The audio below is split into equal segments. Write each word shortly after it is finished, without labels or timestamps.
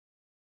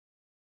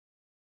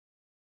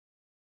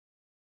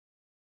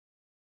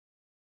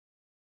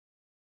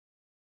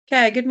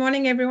Okay, good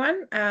morning,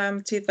 everyone.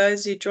 To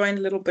those who joined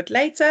a little bit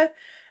later,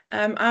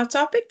 our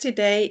topic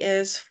today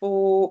is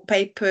for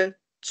paper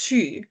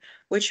 2,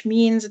 which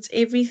means it's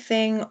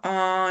everything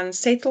on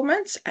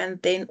settlements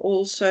and then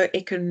also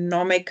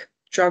economic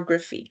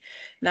geography.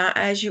 Now,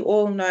 as you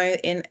all know,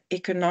 in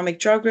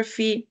economic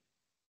geography,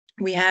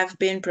 we have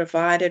been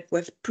provided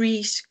with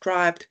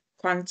prescribed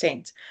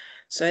content.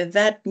 So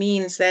that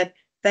means that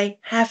they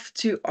have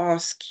to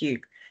ask you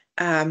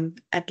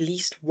at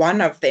least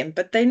one of them,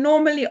 but they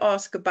normally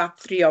ask about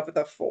 3 of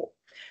the 4.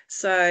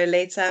 So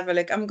let's have a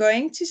look. I'm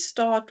going to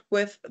start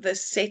with the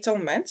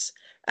settlements,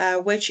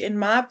 which in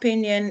my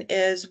opinion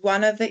is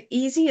one of the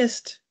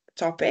easiest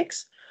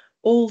topics.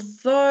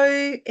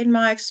 Although in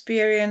my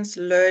experience,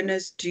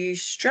 learners do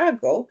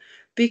struggle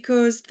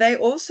because they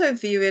also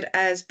view it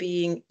as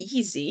being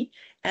easy,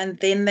 and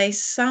then they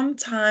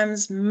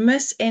sometimes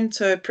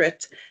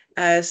misinterpret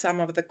some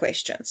of the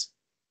questions.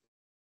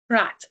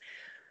 Right.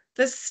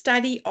 The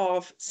study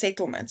of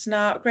settlements.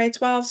 Now, grade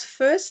 12's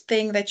first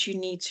thing that you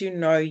need to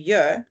know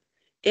here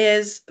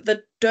is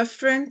the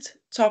different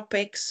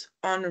topics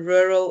on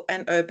rural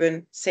and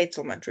urban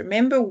settlement.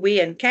 Remember,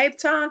 we in Cape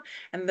Town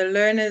and the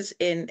learners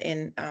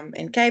in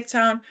Cape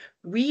Town,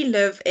 we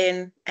live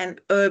in an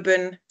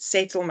urban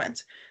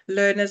settlement.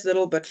 Learners a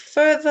little bit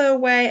further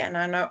away, and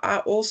I know I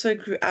also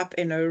grew up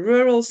in a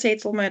rural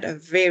settlement, a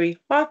very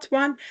hot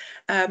one,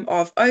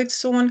 of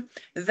Oudtshoorn.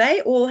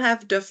 They all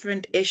have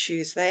different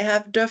issues. They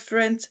have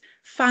different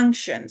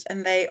functions,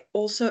 and they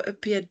also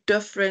appear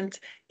different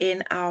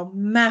in our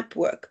map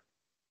work.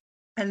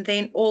 And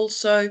then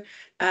also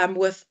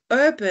with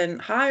urban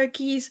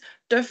hierarchies,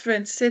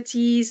 different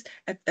cities,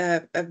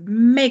 a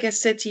mega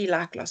city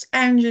like Los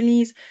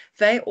Angeles,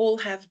 they all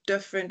have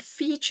different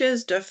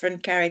features,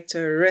 different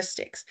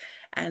characteristics.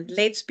 And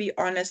let's be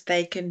honest,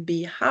 they can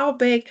be how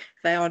big?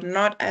 They are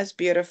not as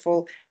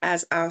beautiful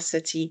as our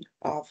city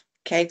of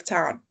Cape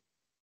Town.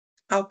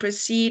 I'll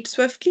proceed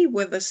swiftly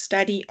with the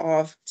study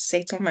of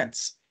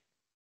settlements.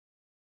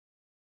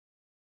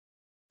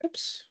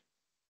 Oops.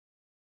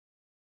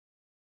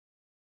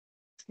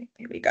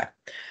 There we go.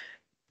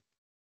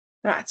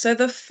 Right, so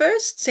the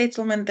first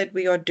settlement that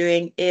we are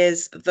doing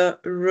is the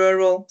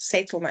rural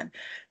settlement.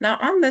 Now,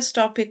 on this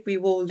topic, we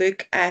will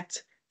look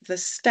at the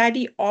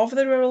study of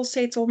the rural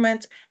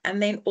settlement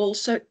and then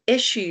also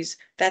issues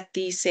that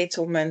these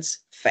settlements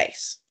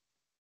face.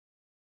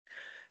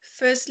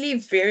 Firstly,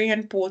 very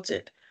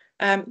important,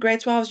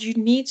 grade 12s, you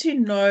need to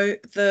know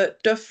the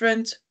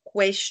different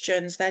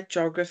questions that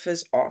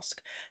geographers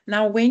ask.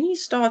 Now, when you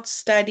start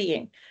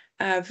studying,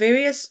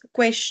 various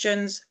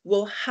questions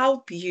will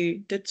help you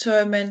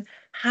determine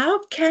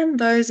how can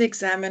those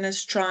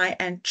examiners try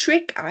and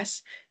trick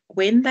us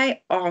when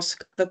they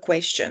ask the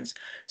questions.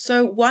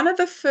 So one of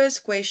the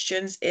first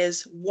questions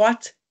is,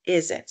 what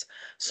is it?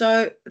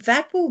 So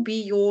that will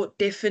be your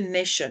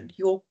definition,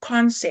 your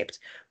concept,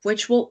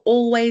 which will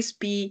always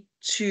be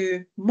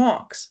 2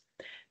 marks.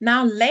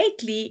 Now,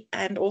 lately,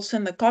 and also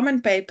in the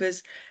common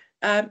papers,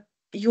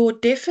 your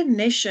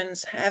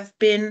definitions have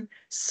been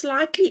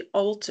slightly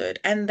altered,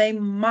 and they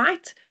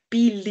might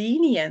be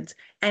lenient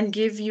and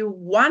give you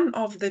one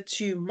of the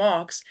 2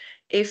 marks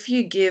if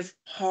you give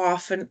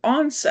half an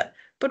answer.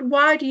 But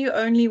why do you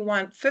only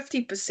want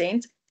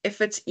 50% if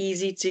it's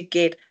easy to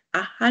get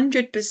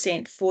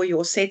 100% for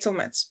your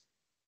settlements?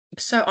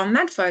 So on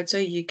that photo,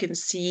 you can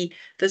see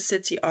the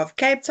city of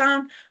Cape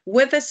Town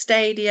with a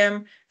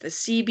stadium, the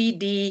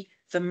CBD,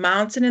 the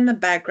mountain in the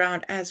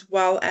background, as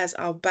well as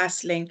our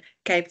bustling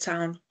Cape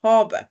Town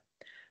Harbour.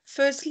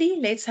 Firstly,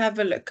 let's have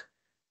a look.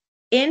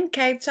 In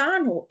Cape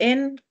Town, or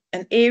in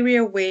an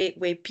area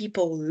where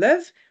people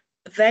live,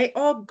 they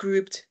are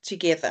grouped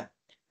together.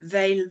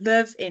 They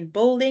live in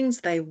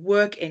buildings, they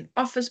work in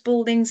office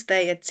buildings,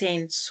 they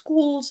attend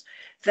schools,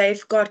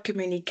 they've got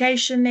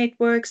communication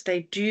networks,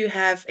 they do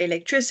have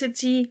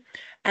electricity,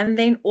 and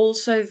then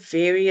also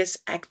various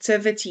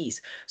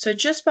activities. So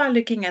just by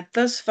looking at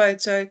this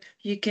photo,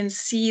 you can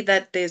see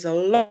that there's a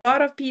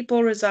lot of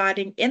people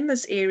residing in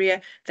this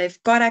area.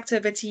 They've got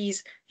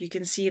activities. You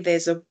can see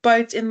there's a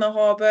boat in the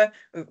harbor,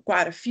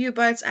 quite a few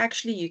boats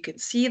actually. You can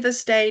see the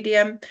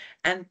stadium,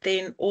 and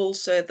then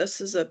also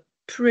this is a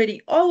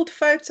pretty old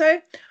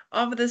photo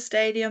of the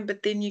stadium,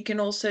 but then you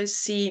can also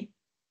see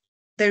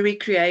the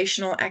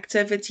recreational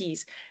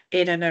activities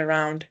in and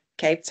around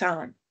Cape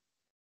Town.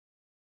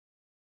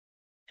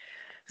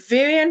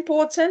 Very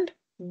important,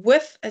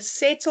 with a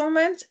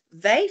settlement,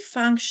 they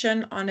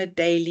function on a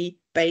daily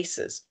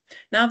basis.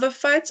 Now, the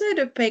photo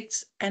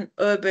depicts an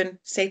urban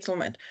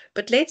settlement,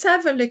 but let's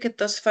have a look at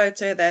this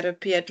photo that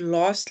appeared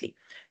lastly.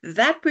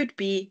 That would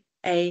be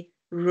a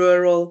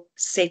rural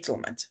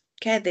settlement.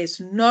 Okay, there's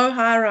no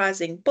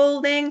high-rising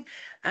building.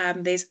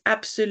 There's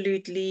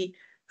absolutely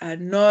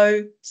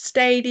no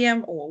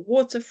stadium or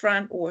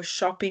waterfront or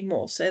shopping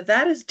mall. So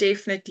that is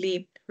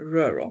definitely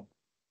rural.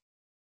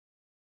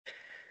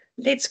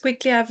 Let's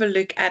quickly have a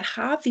look at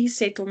how these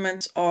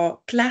settlements are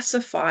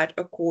classified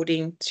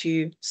according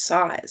to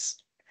size.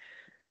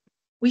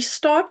 We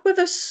start with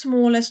the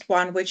smallest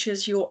one, which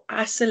is your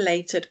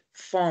isolated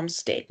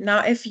farmstead.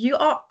 Now, if you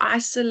are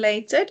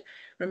isolated,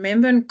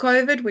 remember in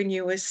COVID, when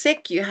you were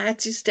sick, you had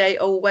to stay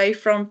away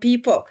from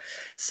people.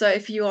 So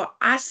if you are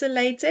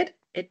isolated,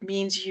 it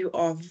means you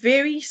are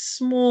very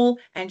small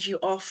and you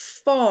are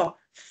far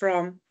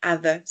from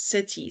other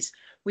cities.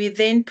 We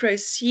then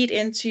proceed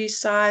into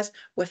size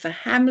with a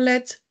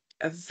hamlet,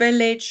 a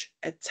village,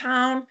 a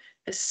town,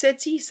 a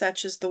city,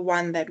 such as the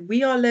one that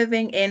we are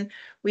living in.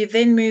 We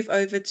then move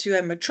over to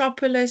a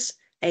metropolis,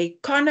 a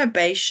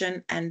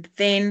conurbation, and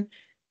then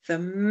the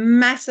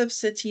massive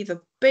city,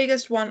 the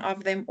biggest one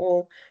of them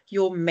all,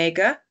 your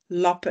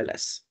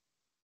megalopolis.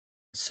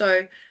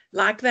 So,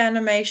 like the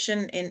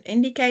animation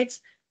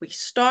indicates, we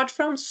start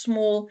from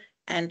small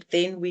and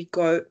then we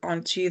go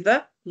on to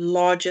the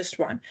largest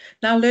one.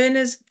 Now,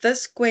 learners,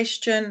 this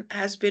question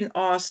has been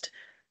asked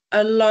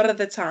a lot of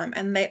the time,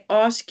 and they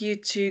ask you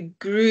to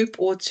group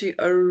or to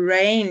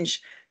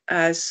arrange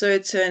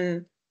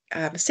certain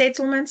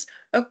settlements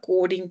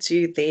according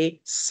to their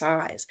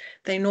size.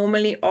 They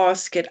normally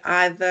ask it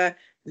either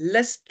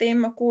list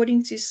them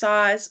according to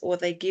size, or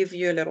they give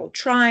you a little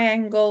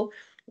triangle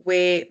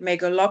where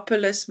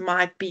megalopolis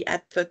might be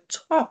at the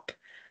top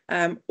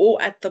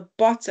or at the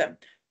bottom,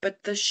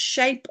 but the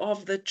shape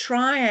of the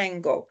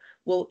triangle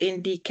will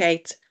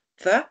indicate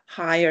the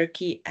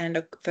hierarchy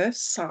and the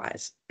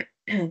size.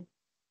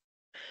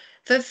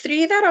 The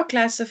three that are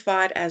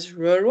classified as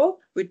rural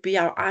would be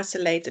our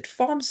isolated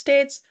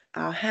farmsteads,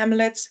 our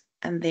hamlets,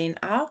 and then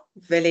our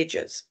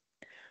villages.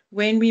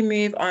 When we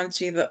move on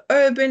to the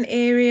urban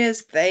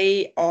areas,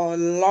 they are a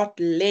lot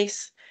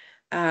less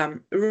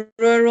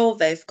rural.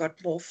 They've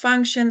got more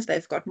functions,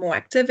 they've got more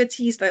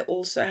activities, they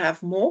also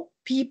have more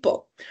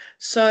people.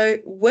 So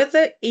with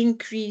the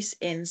increase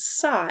in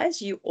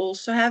size, you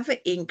also have an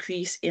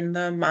increase in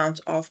the amount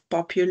of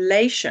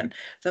population,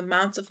 the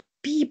amount of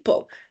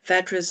people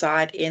that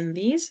reside in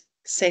these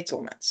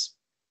settlements.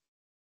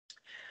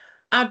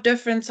 Our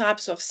different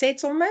types of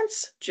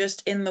settlements,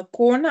 just in the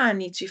corner, I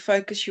need to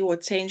focus your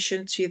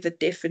attention to the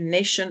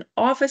definition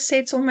of a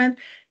settlement.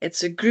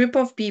 It's a group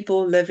of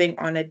people living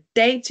on a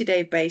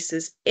day-to-day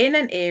basis in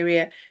an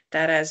area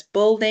that has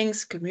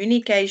buildings,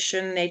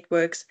 communication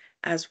networks,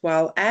 as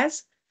well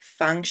as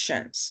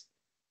functions.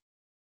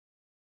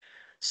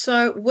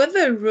 So with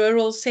the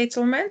rural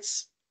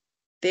settlements,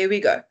 there we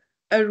go.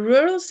 A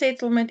rural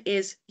settlement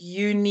is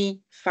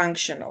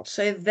unifunctional,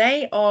 so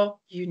they are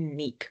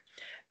unique.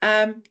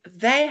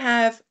 They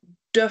have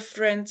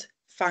different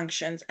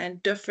functions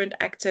and different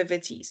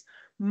activities,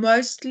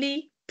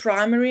 mostly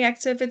primary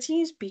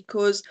activities,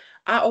 because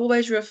I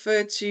always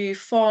refer to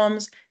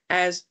farms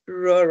as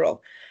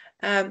rural.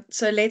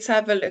 So let's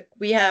have a look.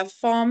 We have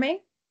farming,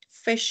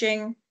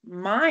 fishing,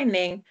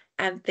 mining,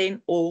 and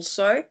then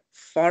also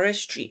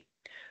forestry.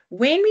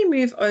 When we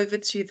move over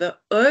to the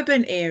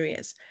urban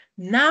areas,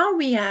 now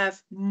we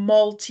have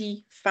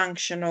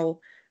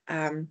multifunctional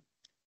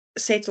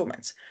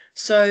settlements.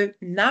 So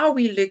now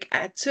we look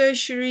at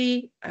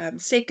tertiary,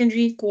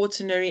 secondary,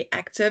 quaternary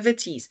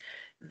activities.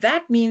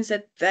 That means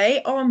that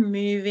they are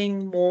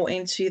moving more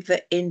into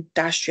the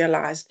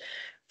industrialized.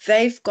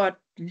 They've got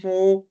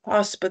more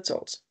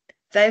hospitals.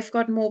 They've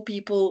got more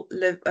people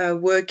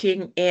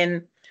working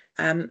in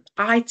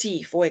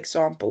IT, for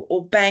example,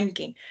 or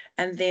banking,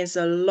 and there's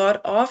a lot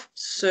of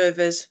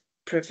service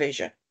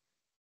provision.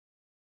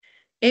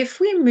 If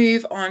we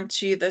move on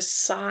to the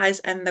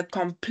size and the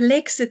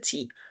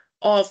complexity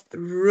of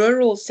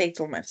rural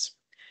settlements,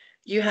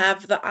 you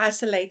have the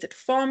isolated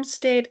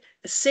farmstead,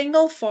 a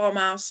single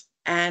farmhouse,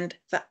 and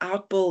the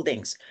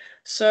outbuildings.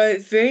 So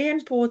very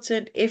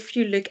important, if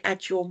you look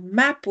at your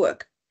map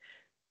work,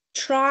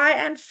 try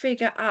and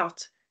figure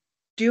out,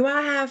 do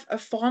I have a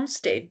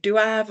farmstead? Do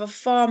I have a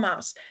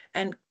farmhouse?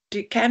 And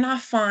can I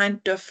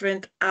find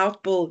different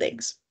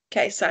outbuildings?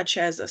 Okay, such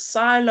as a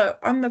silo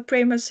on the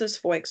premises,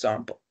 for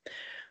example.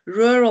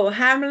 Rural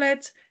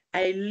hamlet,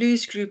 a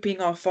loose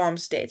grouping of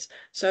farmsteads.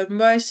 So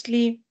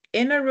mostly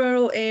in a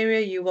rural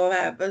area, you will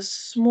have a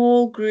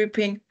small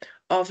grouping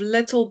of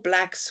little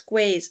black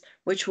squares,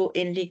 which will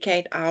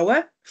indicate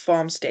our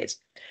farmsteads.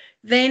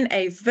 Then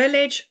a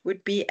village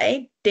would be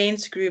a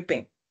dense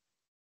grouping.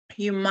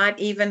 You might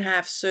even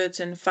have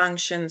certain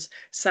functions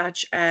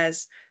such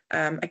as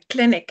a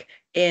clinic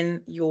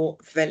in your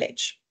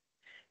village.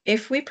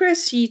 If we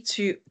proceed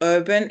to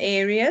urban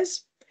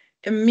areas,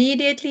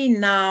 immediately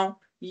now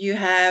you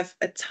have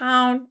a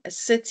town, a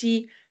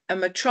city, a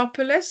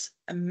metropolis,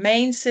 a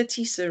main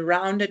city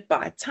surrounded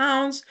by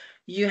towns.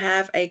 You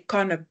have a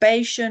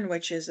conurbation,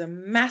 which is a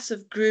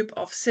massive group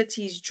of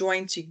cities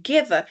joined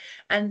together.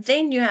 And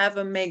then you have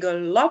a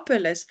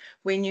megalopolis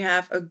when you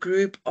have a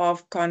group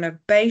of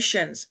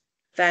conurbations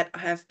that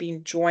have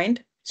been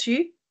joined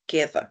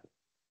together.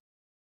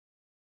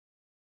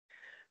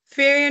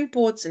 Very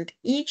important,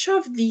 each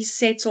of these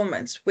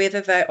settlements,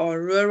 whether they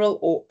are rural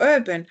or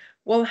urban,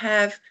 will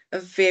have a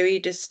very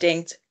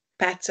distinct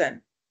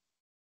pattern.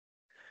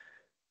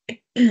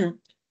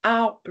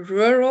 Our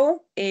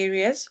rural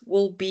areas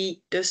will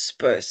be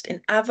dispersed.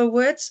 In other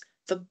words,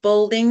 the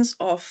buildings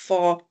are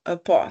far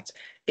apart.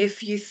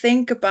 If you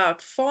think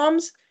about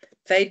farms,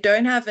 they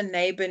don't have a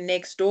neighbor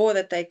next door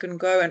that they can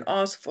go and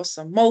ask for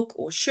some milk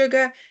or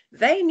sugar.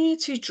 They need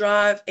to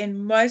drive,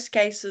 in most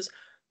cases,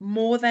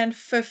 more than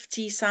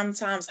 50,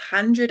 sometimes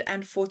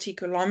 140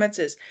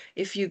 kilometers.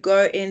 If you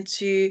go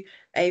into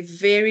a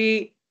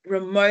very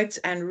remote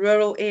and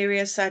rural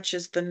area such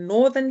as the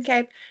Northern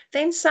Cape,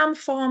 then some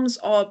farms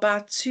are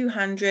about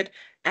 200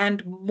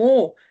 and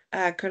more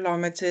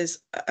kilometers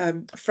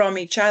from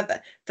each other.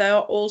 They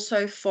are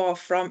also far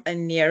from a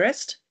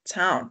nearest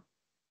town.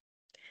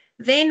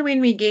 Then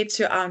when we get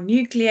to our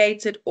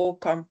nucleated or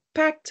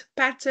compact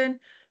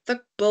pattern,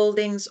 the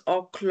buildings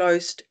are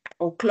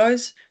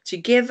close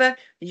together.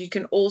 You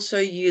can also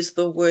use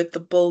the word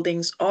the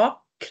buildings are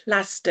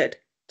clustered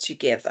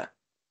together.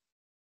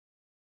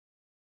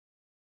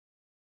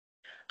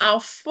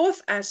 Our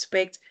fourth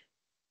aspect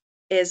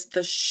is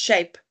the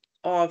shape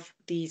of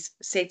these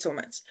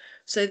settlements.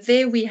 So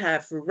there we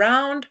have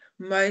round,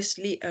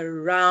 mostly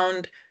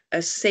around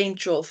a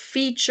central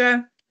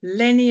feature,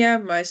 linear,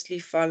 mostly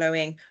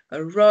following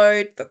a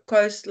road, the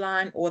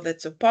coastline, or the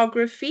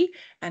topography.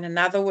 And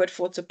another word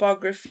for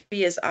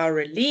topography is our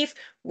relief,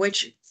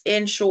 which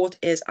in short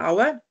is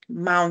our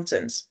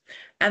mountains.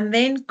 And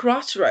then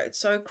crossroads.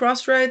 So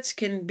crossroads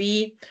can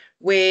be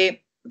where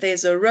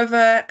there's a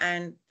river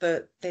and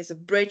there's a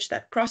bridge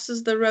that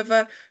crosses the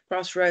river.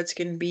 Crossroads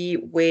can be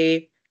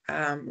where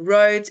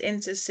roads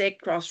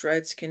intersect.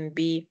 Crossroads can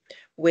be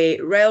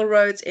where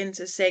railroads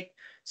intersect.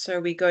 So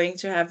we're going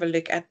to have a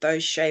look at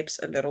those shapes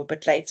a little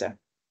bit later.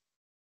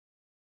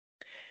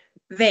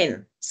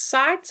 Then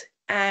site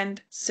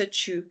and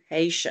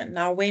situation.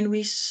 Now, when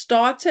we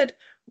started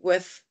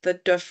with the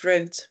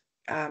different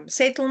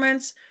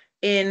settlements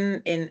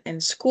in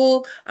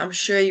school, I'm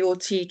sure your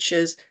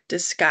teachers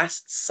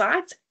discussed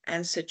site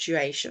and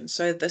situation.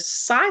 So the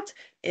site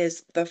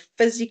is the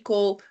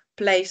physical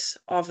place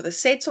of the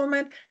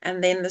settlement,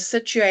 and then the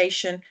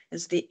situation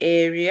is the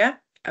area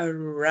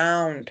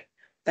around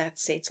that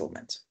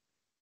settlement.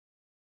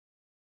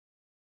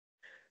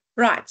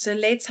 Right, so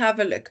let's have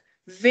a look.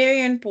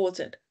 Very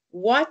important.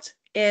 What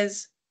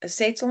is a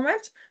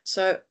settlement?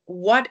 So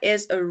what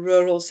is a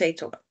rural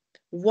settlement?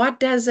 What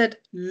does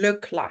it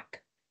look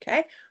like?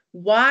 Okay.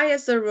 Why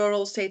is the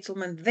rural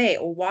settlement there,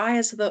 or why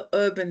is the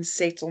urban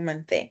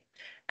settlement there?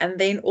 And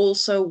then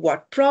also,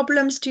 what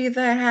problems do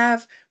they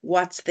have?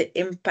 What's the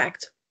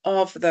impact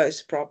of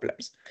those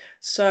problems?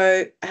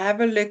 So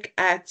have a look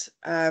at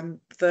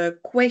the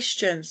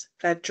questions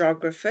that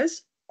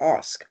geographers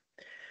ask.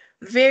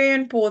 Very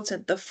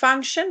important. The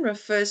function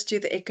refers to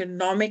the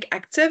economic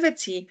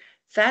activity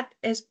that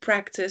is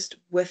practiced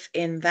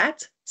within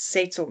that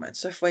settlement.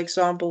 So, for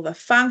example, the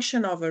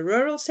function of a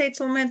rural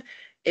settlement,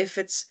 if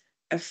it's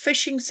a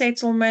fishing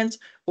settlement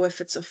or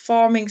if it's a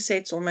farming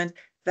settlement,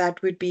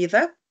 that would be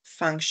the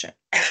function.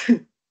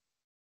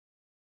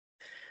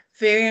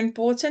 Very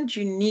important.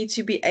 You need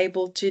to be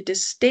able to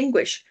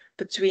distinguish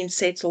between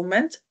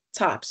settlement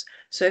types.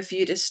 So if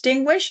you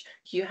distinguish,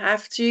 you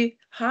have to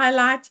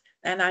highlight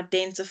and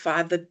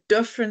identify the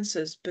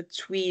differences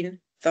between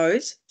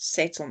those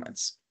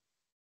settlements.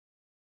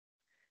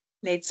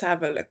 Let's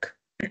have a look.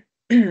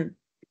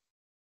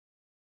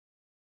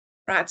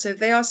 Right, so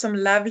there are some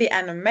lovely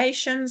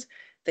animations.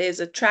 There's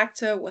a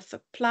tractor with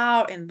a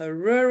plow in the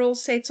rural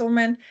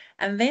settlement,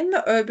 and then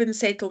the urban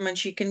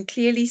settlement. You can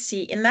clearly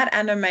see in that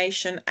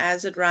animation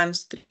as it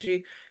runs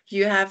through,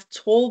 you have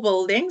tall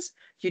buildings.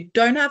 You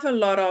don't have a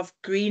lot of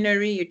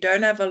greenery. You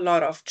don't have a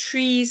lot of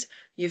trees.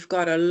 You've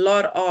got a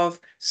lot of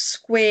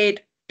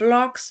squared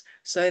blocks.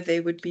 So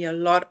there would be a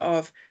lot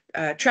of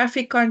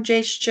traffic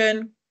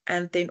congestion,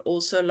 and then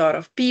also a lot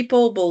of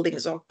people.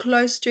 Buildings are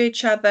close to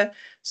each other.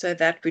 So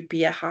that would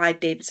be a high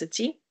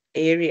density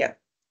area.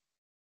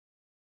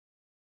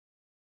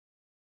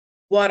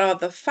 What are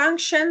the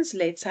functions?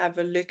 Let's have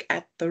a look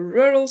at the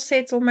rural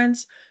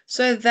settlements.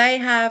 So they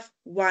have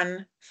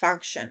one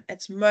function.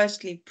 It's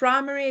mostly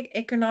primary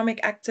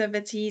economic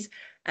activities,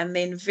 and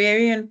then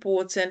very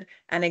important,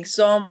 an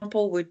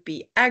example would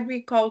be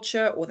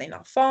agriculture, or then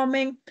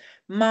farming,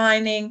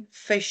 mining,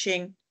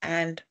 fishing,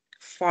 and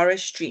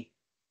forestry.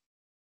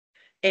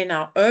 In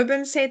our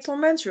urban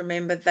settlements,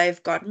 remember,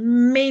 they've got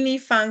many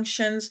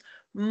functions,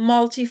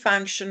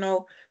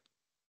 multifunctional,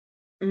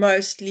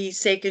 mostly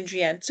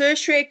secondary and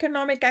tertiary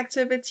economic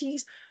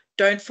activities.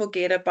 Don't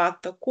forget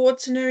about the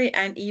quaternary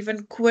and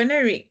even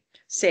quinary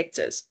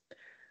sectors.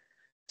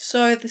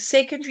 So the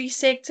secondary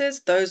sectors,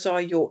 those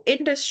are your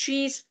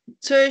industries.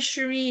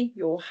 Tertiary,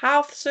 your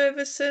health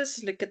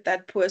services. Look at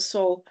that poor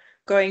soul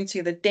going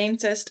to the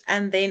dentist.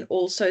 And then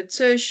also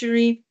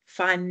tertiary,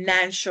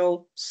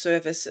 financial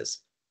services.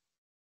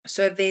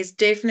 So there's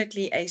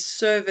definitely a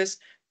service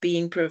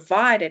being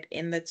provided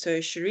in the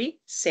tertiary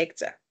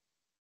sector.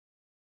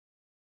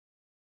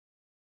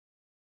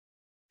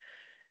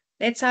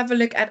 Let's have a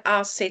look at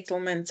our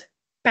settlement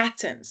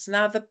patterns.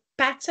 Now, the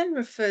pattern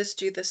refers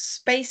to the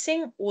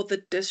spacing or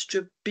the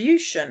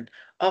distribution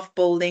of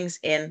buildings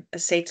in a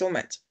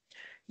settlement.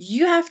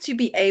 You have to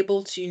be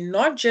able to,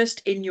 not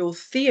just in your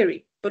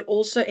theory, but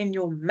also in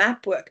your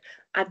map work.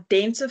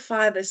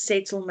 Identify the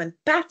settlement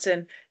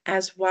pattern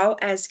as well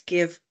as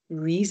give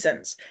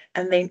reasons,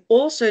 and then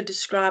also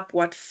describe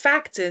what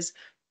factors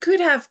could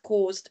have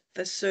caused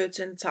the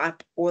certain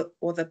type or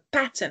the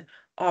pattern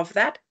of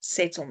that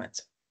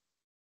settlement.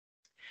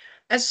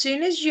 As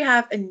soon as you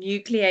have a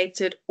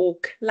nucleated or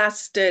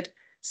clustered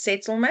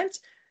settlement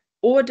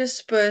or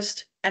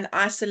dispersed and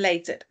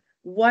isolated,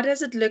 what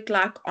does it look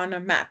like on a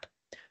map?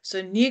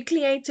 So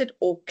nucleated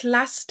or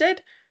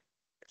clustered,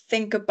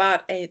 think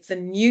about the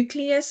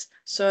nucleus.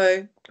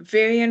 So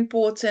very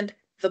important,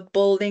 the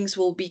buildings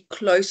will be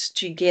close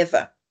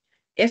together.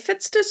 If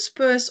it's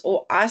dispersed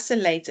or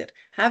isolated,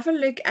 have a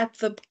look at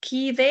the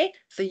key there,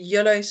 the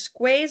yellow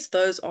squares,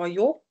 those are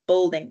your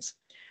buildings.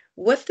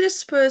 With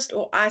dispersed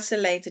or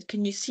isolated,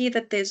 can you see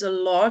that there's a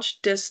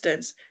large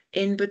distance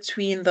in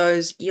between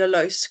those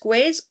yellow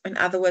squares, in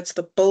other words,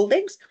 the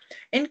buildings,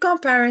 in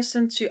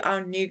comparison to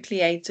our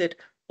nucleated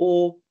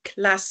or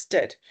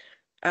clustered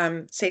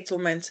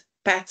settlement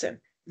pattern?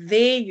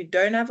 There, you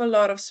don't have a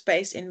lot of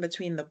space in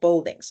between the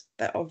buildings.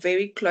 They are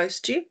very close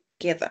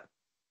together.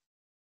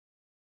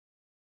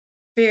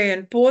 Very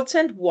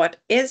important. What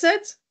is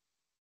it?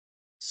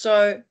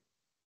 So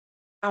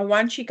I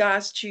want you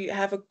guys to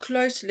have a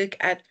close look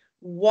at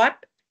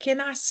what can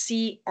I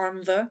see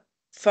on the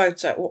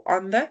photo or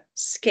on the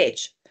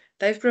sketch.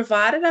 They've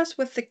provided us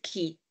with the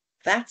key.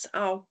 That's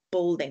our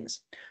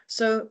buildings.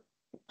 So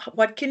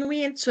what can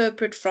we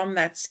interpret from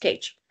that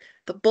sketch?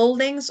 The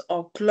buildings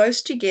are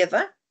close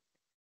together.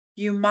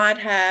 You might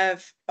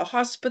have a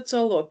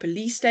hospital or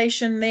police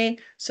station there.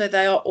 So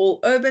they are all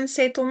urban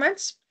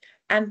settlements.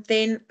 And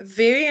then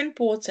very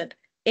important,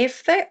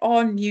 if they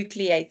are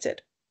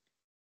nucleated,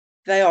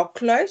 they are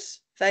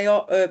close, they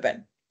are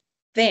urban,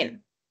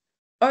 then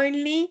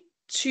only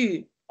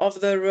 2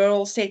 of the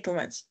rural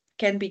settlements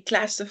can be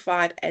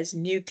classified as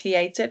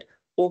nucleated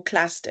or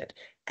clustered,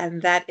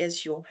 and that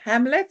is your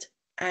hamlet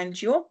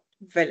and your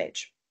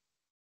village.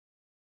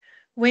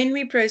 When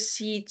we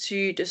proceed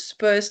to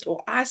dispersed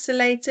or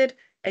isolated,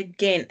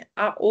 again,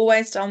 I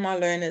always tell my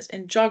learners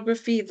in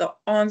geography, the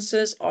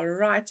answers are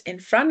right in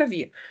front of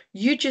you.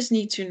 You just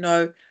need to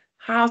know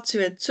how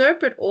to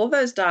interpret all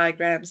those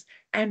diagrams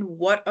and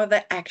what are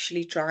they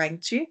actually trying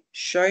to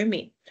show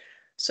me.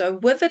 So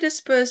with a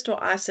dispersed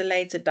or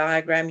isolated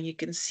diagram, you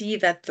can see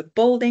that the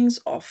buildings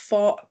are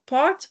far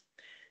apart.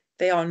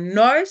 There are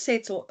no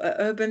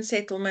urban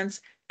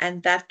settlements,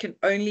 and that can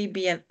only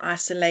be an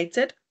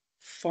isolated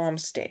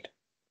farmstead.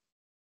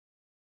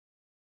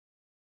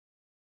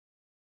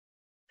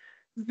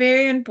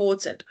 Very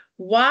important.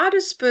 Why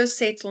dispersed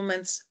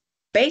settlements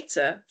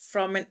better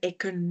from an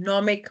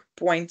economic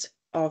point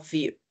of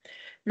view?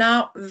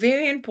 Now,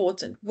 very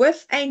important,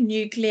 with a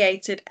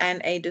nucleated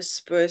and a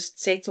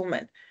dispersed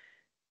settlement,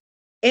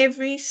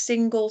 every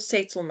single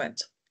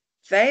settlement,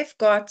 they've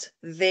got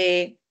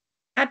their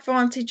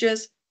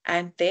advantages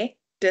and their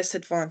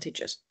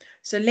disadvantages.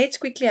 So let's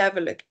quickly have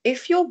a look.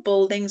 If your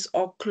buildings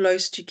are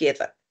close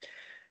together,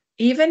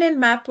 even in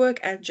map work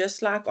and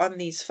just like on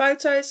these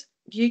photos,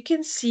 you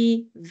can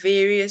see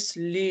various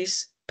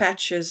loose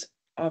patches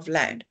of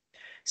land.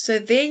 So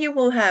there you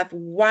will have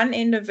one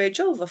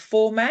individual, the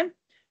foreman,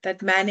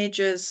 that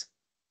manages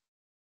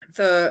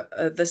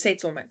the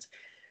settlement.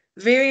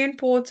 Very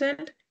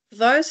important,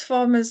 those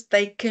farmers,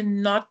 they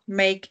cannot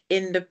make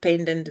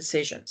independent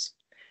decisions.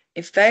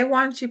 If they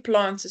want to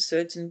plant a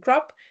certain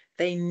crop,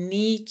 they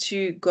need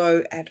to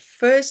go at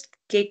first,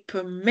 get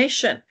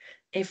permission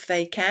if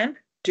they can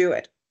do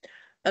it.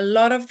 A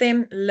lot of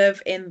them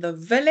live in the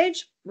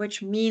village,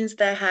 which means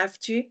they have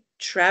to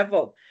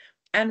travel.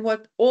 And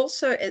what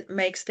also it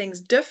makes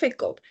things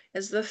difficult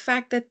is the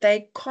fact that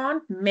they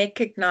can't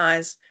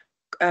mechanize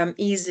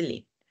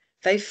easily.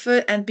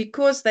 And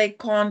because they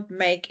can't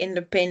make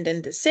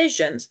independent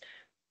decisions,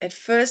 it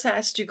first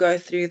has to go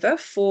through the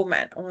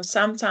foreman or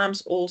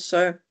sometimes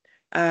also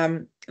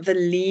the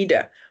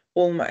leader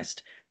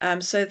almost.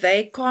 So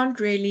they can't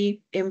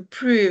really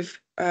improve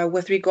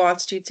with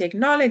regards to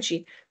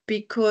technology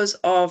because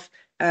of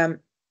a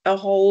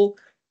whole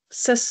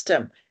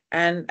system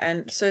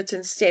and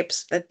certain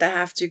steps that they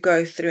have to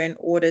go through in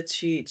order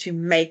to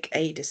make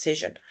a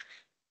decision.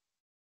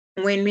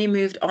 When we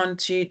moved on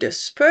to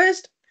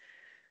dispersed,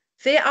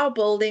 there our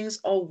buildings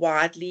are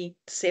widely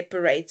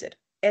separated.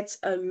 It's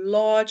a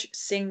large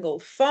single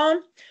farm,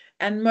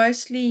 and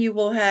mostly you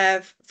will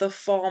have the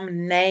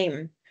farm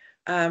name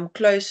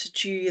close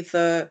to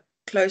the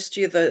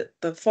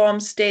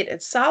farmstead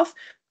itself,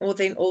 or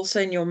then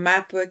also in your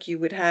map work you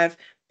would have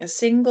a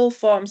single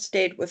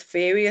farmstead with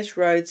various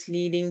roads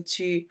leading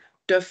to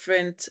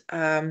different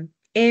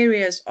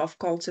areas of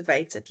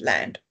cultivated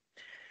land.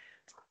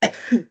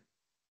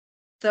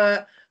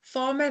 The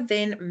farmer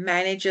then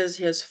manages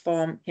his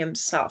farm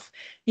himself.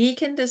 He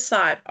can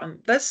decide on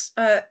this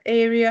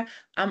area,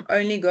 I'm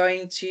only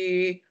going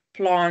to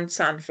plant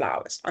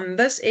sunflowers. On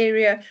this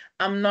area,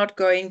 I'm not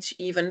going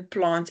to even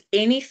plant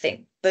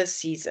anything this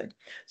season.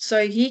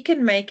 So he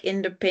can make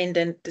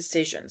independent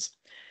decisions.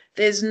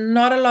 There's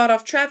not a lot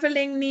of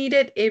traveling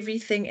needed.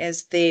 Everything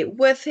is there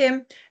with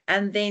him.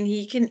 And then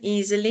he can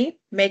easily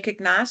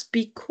recognize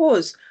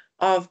because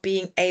of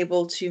being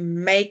able to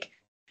make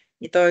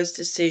those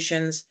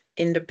decisions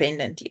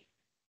independently.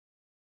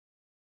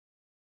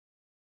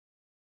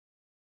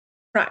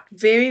 Right,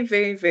 very,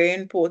 very, very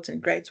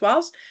important, grade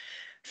 12s.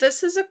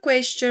 This is a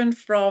question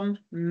from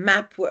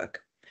Mapwork.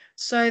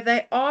 So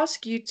they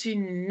ask you to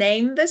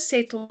name the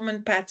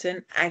settlement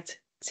pattern at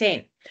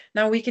 10.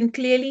 Now we can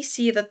clearly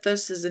see that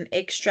this is an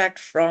extract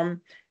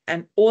from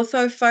an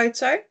ortho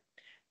photo,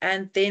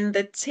 and then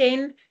the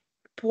 10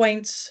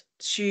 points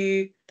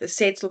to the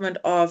settlement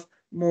of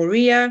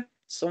Moria,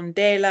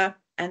 Sondela,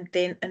 and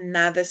then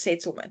another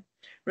settlement.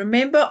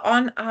 Remember,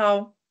 on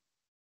our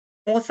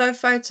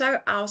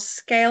orthophoto, our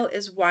scale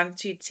is 1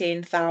 to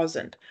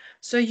 10,000.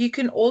 So you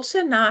can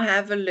also now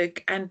have a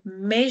look and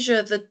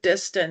measure the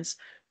distance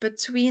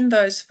between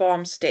those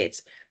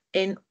farmsteads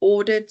in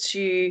order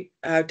to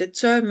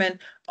determine,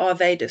 are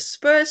they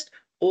dispersed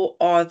or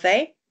are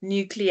they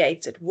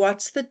nucleated?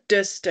 What's the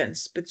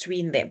distance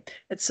between them?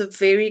 It's a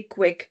very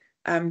quick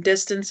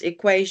distance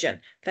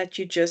equation that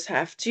you just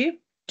have to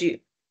do.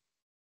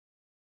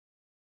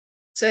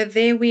 So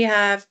there we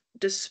have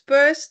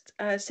dispersed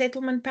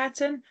settlement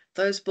pattern.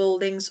 Those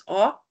buildings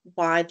are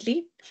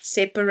widely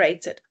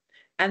separated.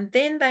 And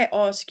then they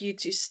ask you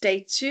to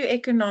state 2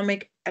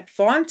 economic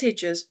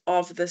advantages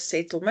of the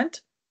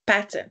settlement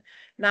pattern.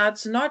 Now,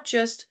 it's not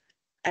just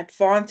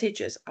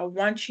advantages. I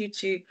want you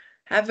to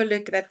have a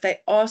look that they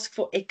ask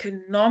for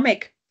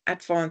economic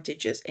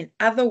advantages. In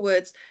other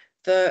words,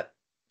 the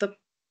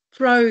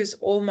pros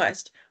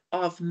almost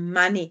of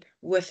money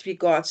with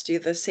regards to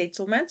the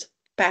settlement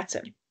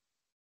pattern.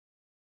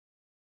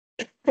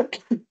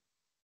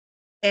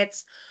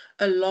 It's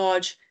a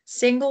large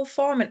single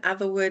farm. In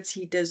other words,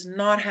 he does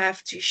not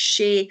have to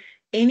share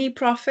any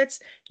profits.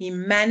 He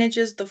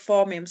manages the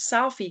farm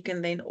himself. He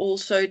can then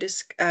also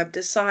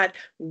decide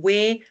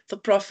where the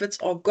profits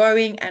are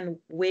going and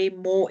where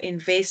more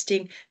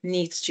investing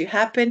needs to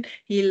happen.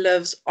 He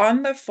lives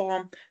on the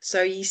farm,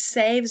 so he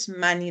saves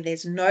money.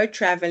 There's no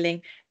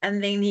traveling,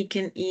 and then he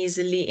can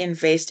easily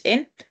invest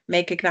in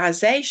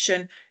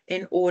mechanization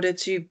in order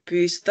to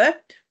boost the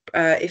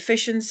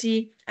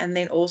efficiency and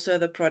then also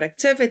the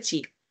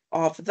productivity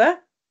of the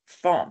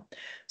farm.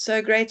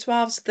 So grade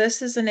 12s,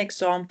 this is an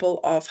example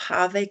of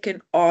how they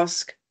can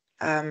ask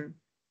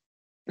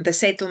the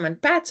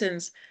settlement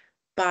patterns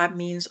by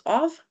means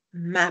of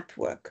map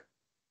work.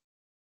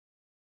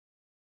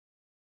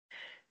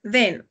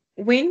 Then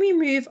when we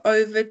move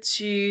over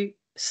to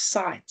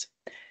site,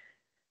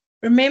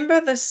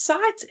 remember the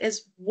site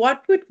is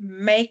what would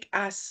make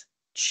us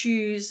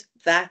choose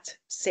that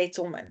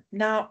settlement.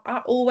 Now, I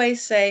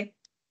always say,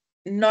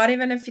 not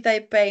even if they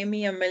pay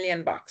me $1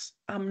 million,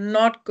 I'm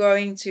not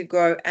going to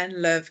go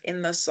and live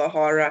in the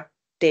Sahara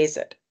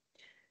Desert.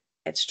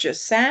 It's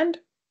just sand.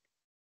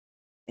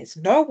 There's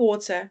no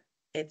water.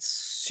 It's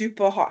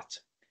super hot.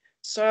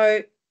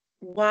 So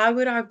why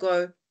would I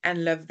go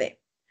and live there?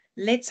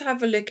 Let's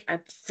have a look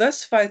at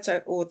this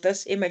photo or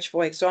this image,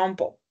 for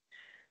example.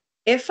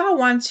 If I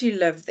want to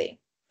live there,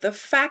 the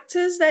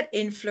factors that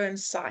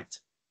influence site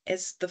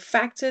is the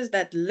factors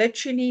that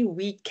literally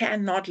we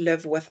cannot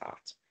live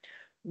without.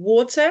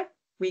 Water,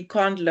 we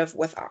can't live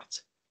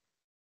without.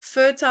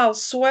 Fertile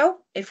soil,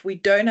 if we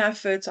don't have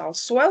fertile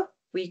soil,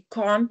 we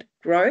can't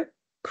grow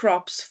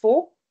crops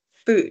for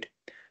food.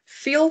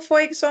 Fuel,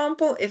 for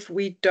example, if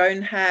we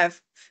don't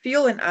have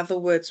fuel, in other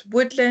words,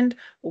 woodland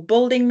or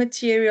building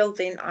material,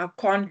 then I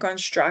can't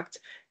construct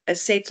a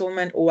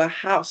settlement or a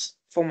house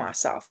for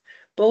myself.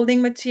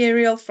 Building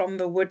material from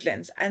the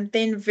woodlands. And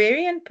then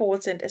very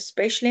important,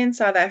 especially in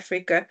South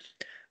Africa,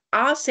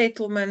 our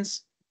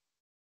settlements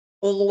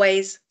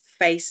always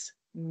face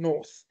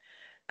north.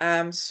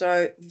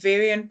 So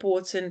very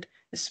important,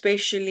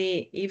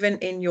 especially even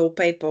in your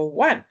paper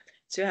 1,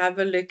 to have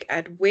a look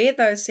at where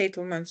those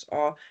settlements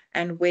are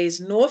and where's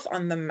north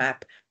on the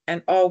map,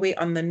 and are we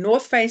on the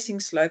north-facing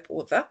slope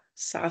or the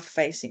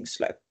south-facing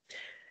slope.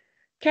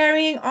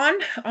 Carrying on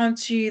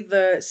onto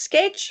the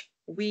sketch,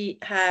 we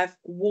have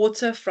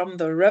water from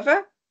the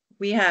river.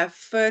 We have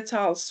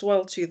fertile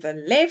soil to the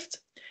left.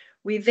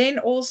 We then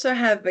also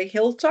have a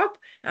hilltop.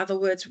 In other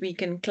words, we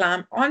can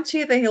climb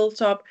onto the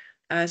hilltop,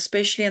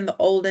 especially in the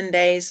olden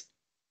days.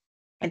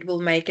 It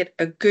will make it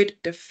a good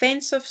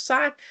defensive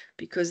site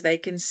because they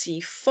can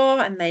see far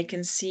and they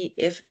can see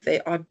if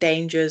there are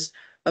dangers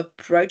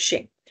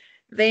approaching.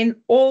 Then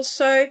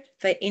also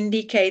they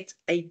indicate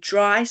a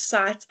dry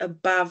site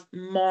above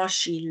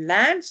marshy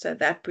land. So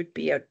that would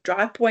be a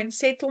dry point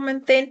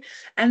settlement then.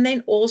 And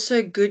then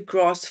also good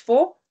grass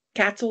for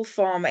cattle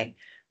farming.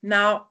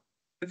 Now,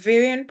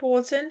 very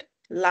important,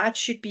 light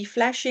should be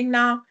flashing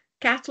now.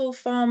 Cattle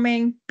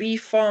farming,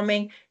 beef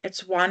farming,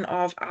 it's one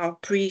of our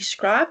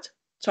prescribed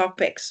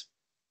topics.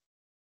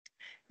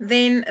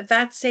 Then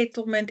that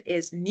settlement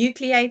is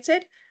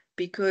nucleated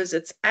because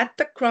it's at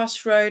the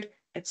crossroad.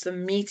 It's the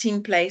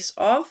meeting place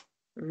of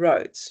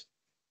roads.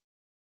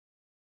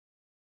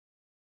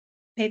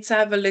 Let's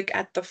have a look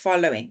at the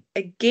following.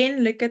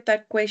 Again, look at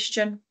that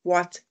question,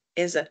 what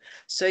is it?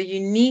 So you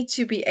need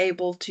to be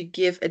able to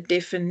give a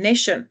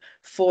definition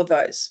for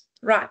those.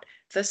 Right,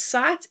 the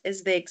site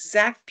is the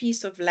exact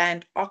piece of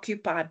land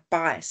occupied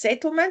by a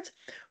settlement,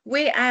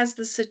 whereas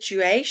the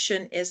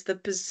situation is the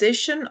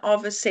position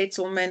of a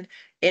settlement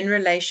in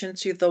relation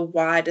to the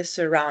wider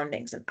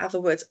surroundings. In other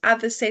words,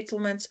 other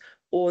settlements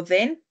or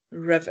then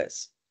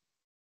rivers.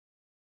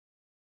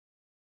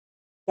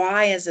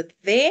 Why is it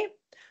there?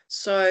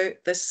 So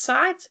the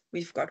site,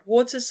 we've got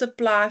water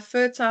supply,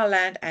 fertile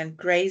land, and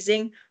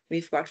grazing.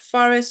 We've got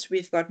forests,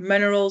 we've got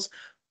minerals,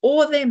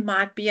 or there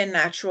might be a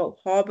natural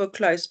harbor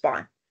close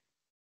by,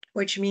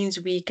 which means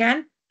we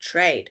can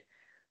trade.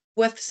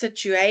 With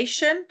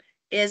situation,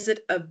 is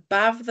it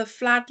above the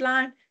flood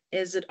line?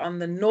 Is it on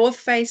the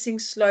north-facing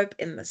slope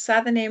in the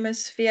southern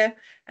hemisphere?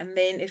 And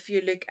then if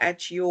you look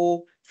at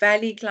your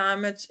valley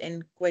climate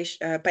in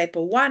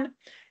paper 1,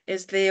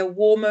 is there a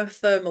warmer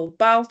thermal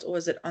belt or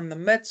is it on the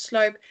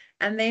mid-slope?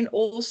 And then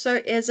also,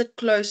 is it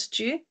close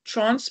to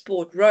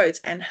transport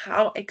roads and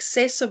how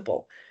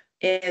accessible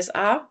is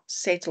our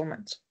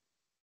settlement?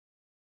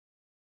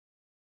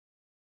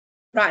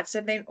 Right,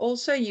 so then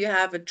also you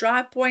have a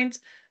dry point,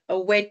 a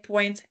wet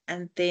point,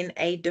 and then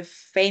a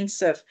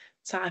defensive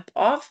type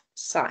of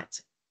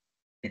site.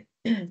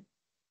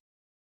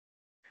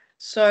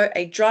 So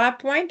a dry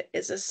point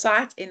is a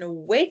site in a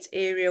wet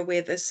area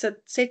where the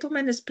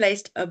settlement is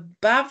placed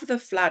above the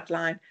flood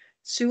line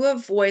to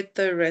avoid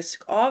the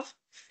risk of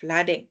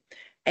flooding.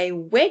 A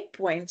wet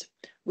point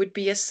would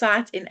be a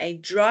site in a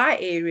dry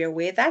area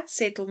where that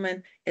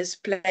settlement is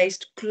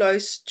placed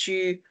close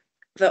to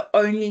the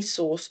only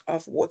source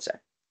of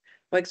water.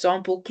 For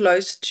example,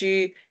 close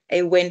to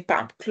a wind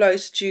pump,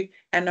 close to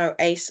an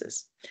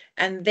oasis.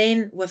 And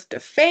then with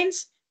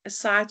defense, a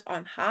site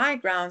on high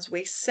grounds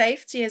where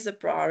safety is a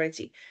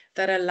priority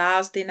that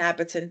allows the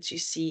inhabitant to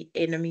see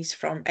enemies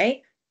from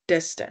a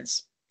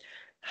distance.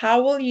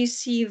 How will you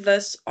see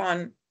this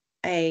on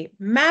a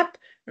map?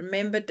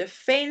 Remember,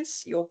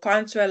 defense, your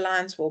contour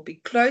lines will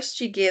be close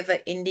together,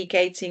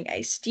 indicating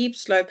a steep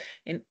slope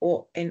in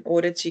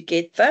order to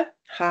get the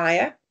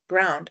higher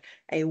ground.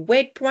 A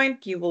wet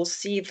point, you will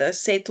see the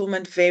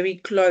settlement very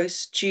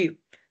close to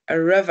a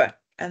river,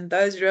 and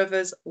those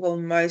rivers will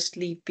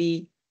mostly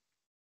be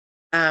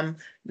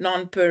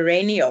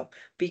non-perennial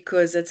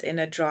because it's in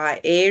a dry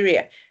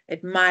area.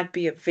 It might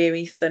be a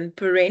very thin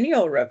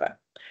perennial river.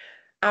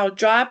 Our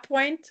dry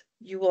point,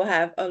 you will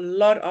have a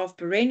lot of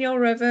perennial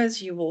rivers.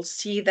 You will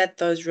see that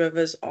those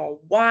rivers are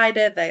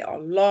wider, they are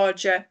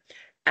larger,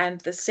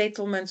 and the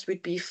settlements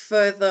would be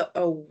further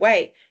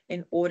away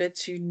in order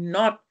to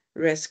not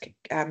risk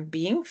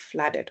being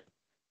flooded.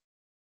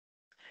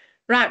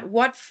 Right,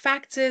 what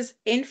factors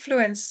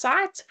influence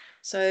site?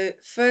 So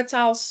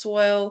fertile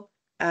soil,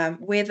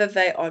 whether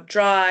they are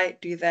dry,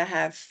 do they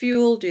have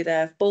fuel, do they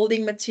have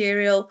building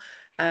material,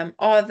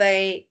 are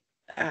they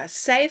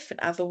safe, in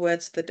other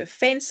words, the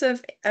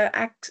defensive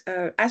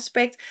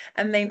aspect,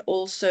 and then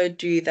also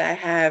do they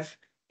have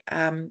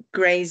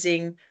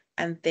grazing,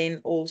 and then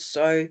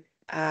also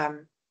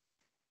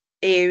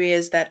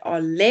areas that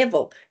are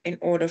level in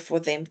order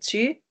for them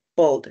to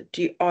build.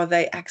 Are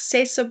they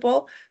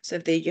accessible? So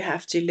there you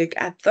have to look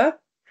at the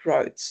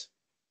roads.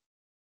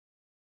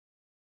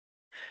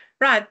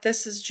 Right,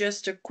 this is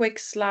just a quick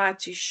slide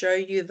to show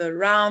you the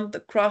round,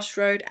 the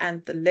crossroad,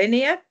 and the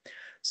linear.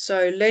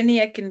 So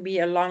linear can be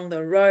along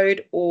the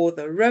road or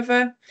the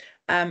river,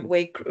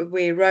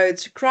 where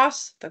roads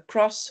cross, the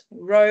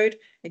crossroad.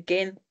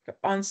 Again,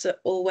 answer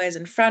always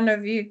in front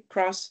of you,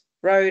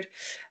 crossroad.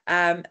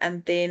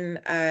 And then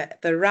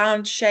the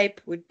round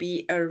shape would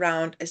be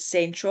around a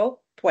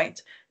central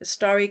point,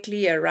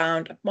 historically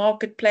around a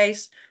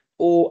marketplace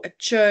or a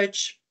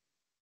church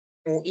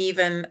or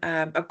even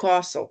a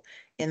castle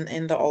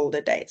in the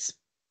older days.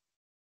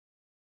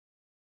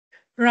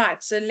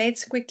 Right, so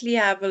let's quickly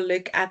have a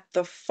look at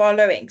the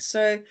following.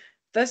 So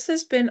this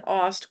has been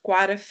asked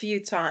quite a few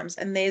times,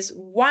 and there's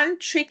one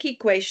tricky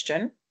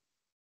question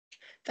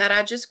that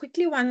I just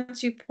quickly want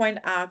to point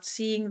out,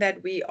 seeing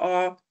that we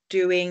are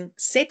doing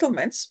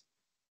settlements.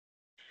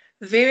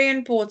 Very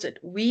important.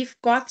 We've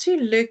got to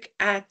look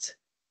at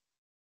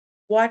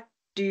what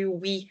do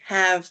we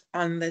have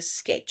on the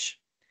sketch.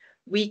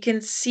 We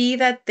can see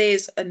that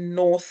there's a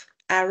north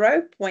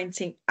arrow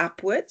pointing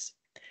upwards.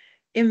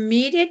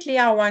 Immediately,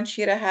 I want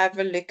you to have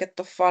a look at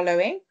the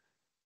following.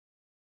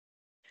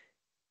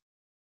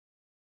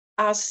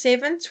 Our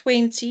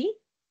 720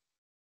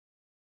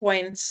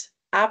 points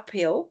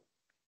uphill,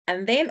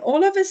 and then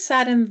all of a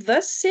sudden,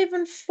 this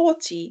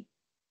 740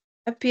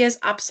 appears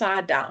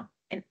upside down.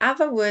 In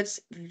other words,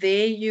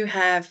 there you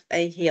have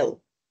a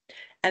hill.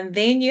 And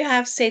then you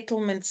have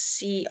settlement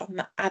C on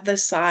the other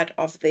side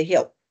of the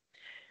hill.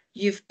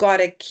 You've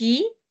got a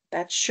key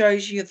that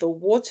shows you the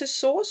water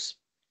source.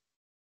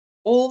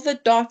 All the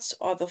dots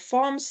are the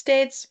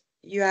farmsteads.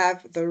 You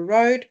have the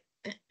road,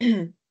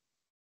 and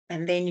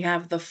then you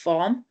have the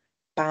farm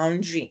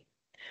boundary.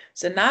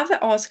 So now they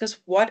ask us,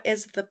 what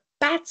is the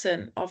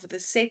pattern of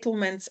the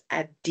settlements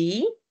at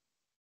D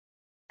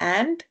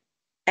and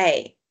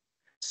A.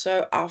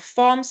 So our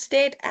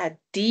farmstead at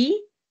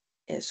D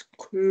is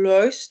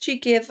close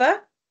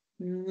together,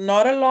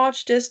 not a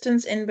large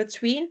distance in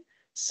between.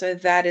 So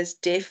that is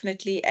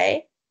definitely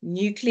a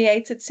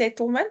nucleated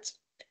settlement.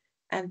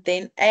 And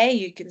then A,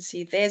 you can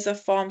see there's a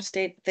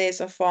farmstead,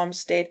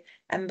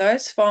 and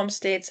those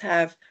farmsteads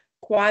have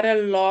quite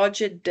a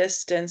larger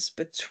distance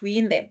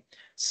between them.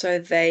 So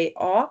they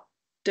are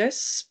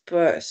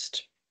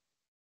dispersed.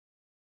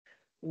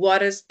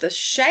 What is the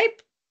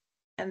shape?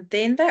 And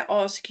then they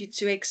ask you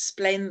to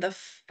explain the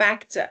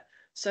factor.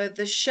 So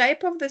the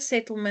shape of the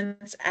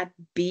settlements at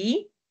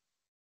B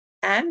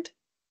and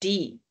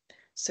D.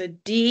 So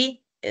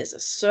D is a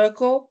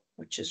circle,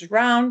 which is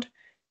round.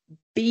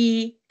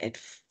 B, it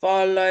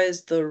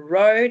follows the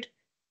road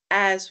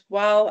as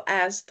well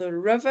as the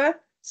river.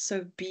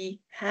 So B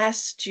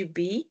has to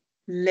be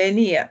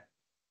linear.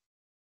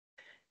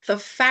 The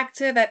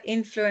factor that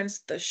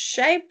influenced the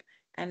shape,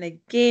 and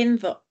again,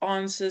 the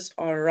answers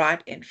are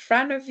right in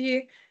front of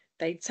you.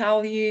 They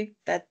tell you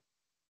that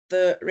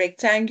the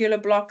rectangular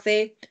block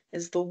there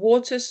is the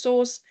water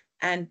source,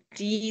 and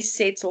D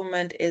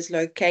settlement is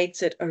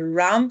located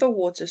around the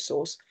water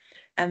source.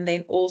 And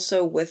then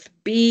also with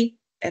B,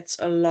 it's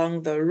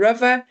along the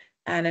river,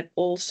 and it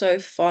also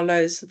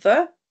follows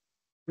the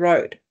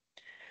road.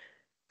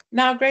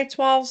 Now, grade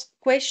 12's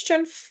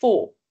question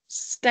 4.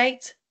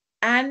 State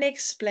and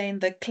explain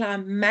the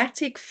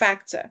climatic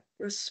factor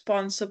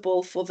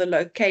responsible for the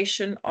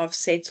location of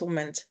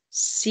settlement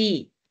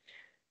C.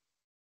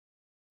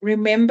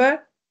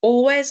 Remember,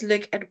 always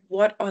look at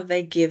what are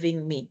they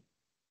giving me.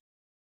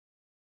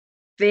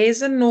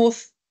 There's a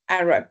north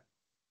arrow.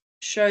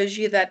 Shows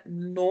you that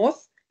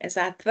north is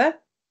at the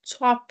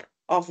top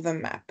of the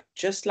map,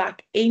 just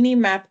like any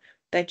map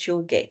that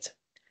you'll get.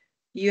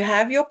 You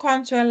have your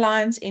contour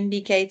lines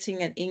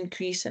indicating an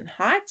increase in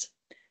height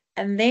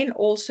and then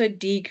also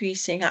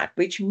decreasing height,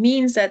 which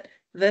means that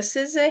this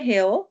is a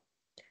hill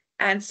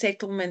and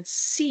settlement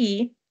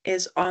C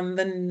is on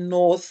the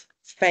north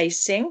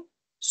facing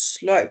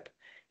slope.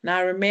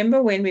 Now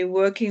remember, when we're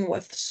working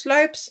with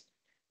slopes,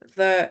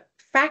 the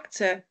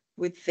factor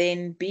would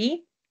then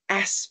be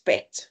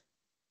aspect.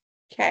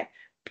 Okay,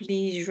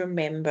 please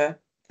remember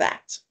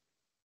that.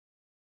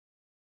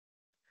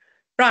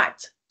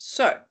 Right,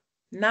 so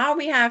now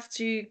we have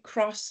to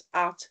cross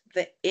out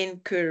the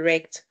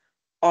incorrect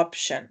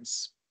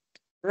options.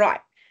 Right,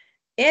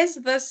 is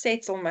the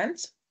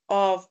settlement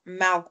of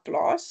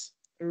Melkplaas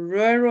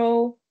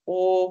rural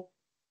or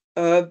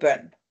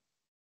urban?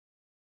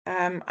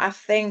 I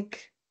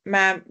think,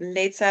 ma'am,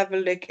 let's have a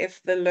look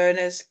if the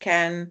learners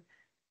can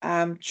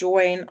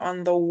join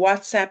on the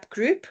WhatsApp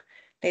group.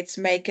 Let's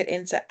make it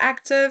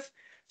interactive.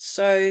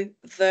 So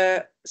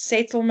the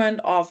settlement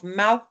of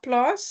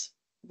Melkplaas,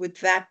 would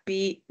that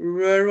be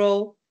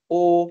rural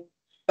or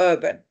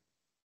urban?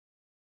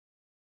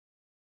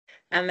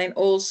 And then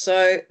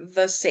also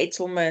the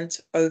settlement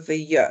over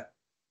here,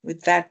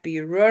 would that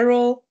be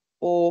rural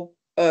or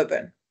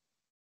urban?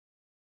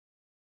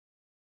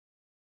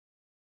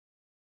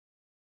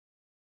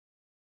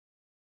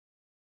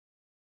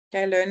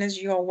 Okay, learners,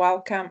 you are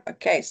welcome.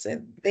 Okay,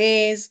 so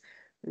there's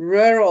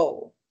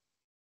rural.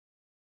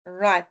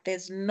 Right,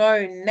 there's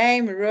no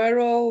name,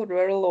 rural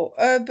or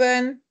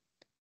urban.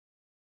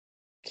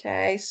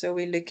 Okay, so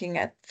we're looking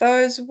at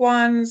those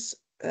ones.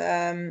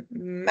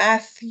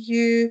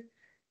 Matthew.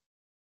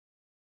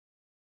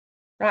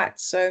 Right,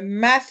 so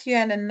Matthew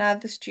and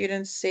another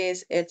student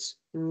says it's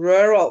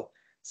rural.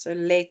 So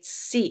let's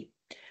see.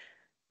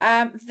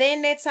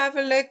 Then let's have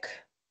a look.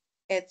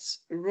 It's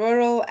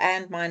rural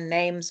and my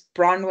name's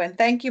Bronwyn.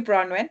 Thank you,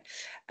 Bronwyn.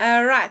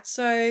 Right,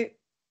 so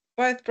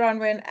both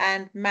Bronwyn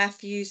and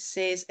Matthew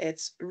says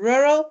it's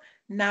rural.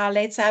 Now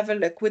let's have a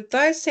look. Would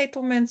those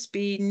settlements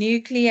be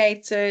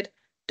nucleated,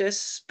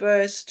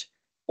 dispersed,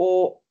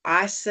 or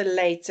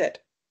isolated?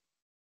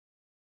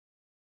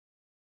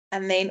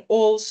 And then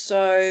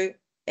also,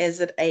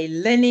 is it a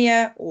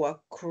linear or a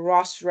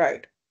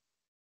crossroad?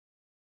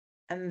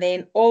 And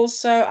then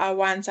also, I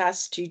want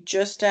us to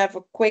just have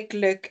a quick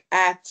look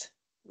at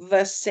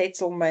the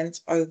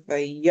settlement over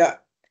here.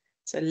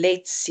 So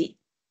let's see.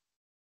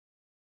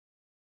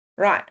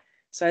 Right,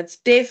 so it's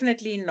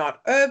definitely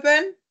not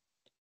urban.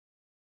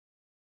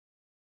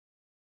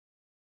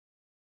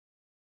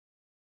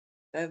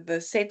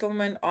 The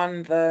settlement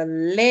on the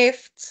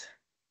left,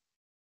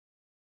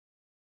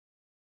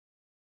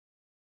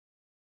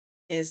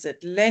 is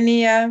it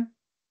linear?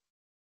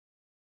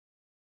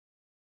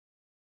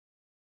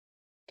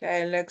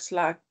 Okay, looks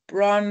like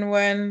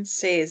Bronwyn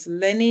says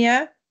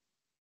linear.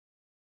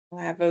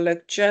 We'll have a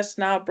look just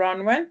now,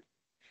 Bronwyn.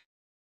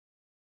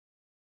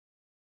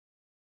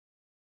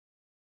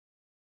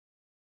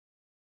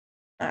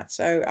 Right,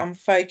 so I'm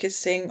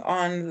focusing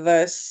on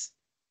this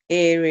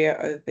area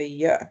over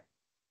here.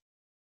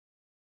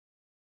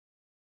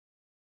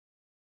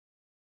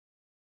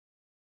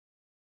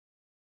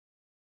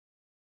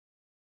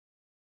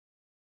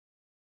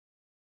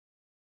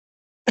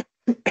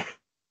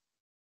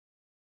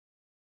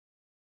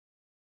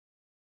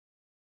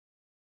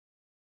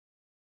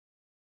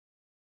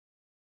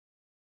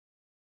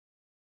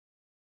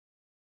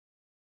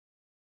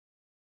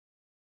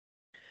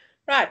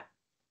 Right,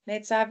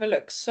 let's have a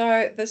look.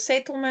 So the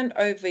settlement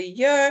over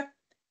here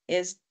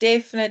is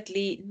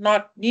definitely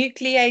not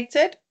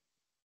nucleated.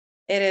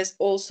 It is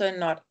also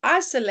not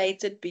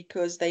isolated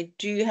because they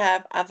do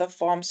have other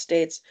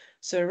farmsteads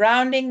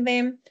surrounding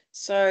them.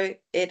 So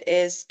it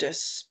is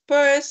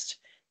dispersed.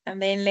 And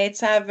then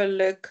let's have a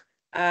look.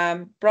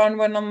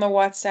 Bronwyn on the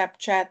WhatsApp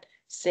chat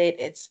said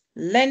it's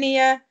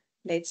linear.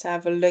 Let's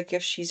have a look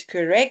if she's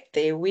correct.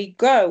 There we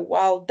go.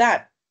 Well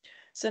done.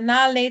 So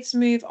now let's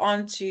move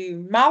on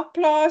to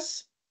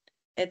Melkplaas.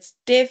 It's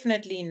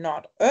definitely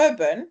not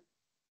urban.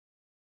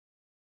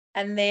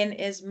 And then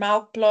is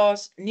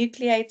Melkplaas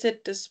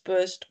nucleated,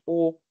 dispersed,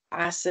 or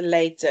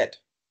isolated?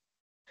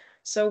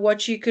 So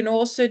what you can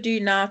also do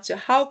now to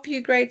help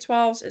you grade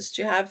 12s is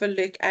to have a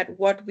look at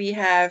what we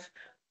have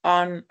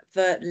on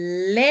the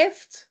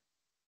left.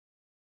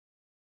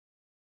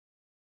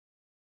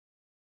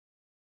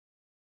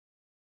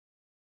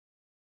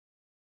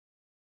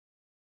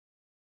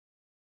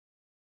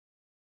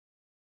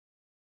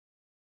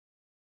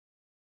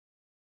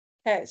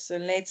 Okay, so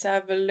let's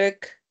have a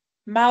look.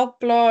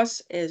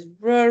 Melkplaas is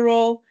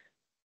rural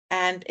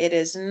and it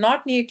is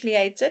not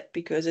nucleated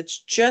because it's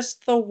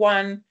just the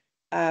one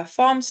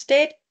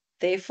farmstead.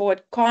 Therefore,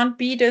 it can't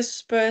be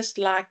dispersed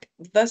like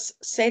this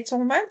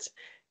settlement,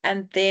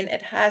 and then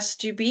it has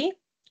to be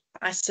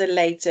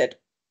isolated.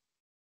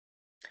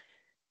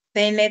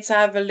 Then let's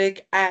have a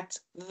look at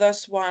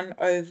this one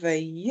over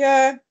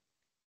here.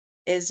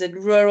 Is it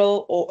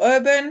rural or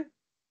urban?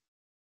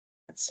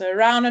 It's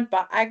surrounded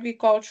by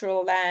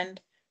agricultural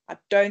land. I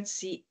don't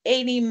see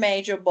any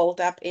major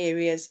built-up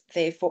areas,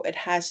 therefore it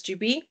has to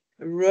be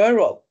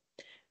rural.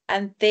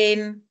 And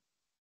then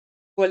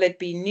will it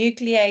be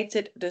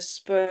nucleated,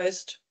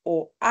 dispersed,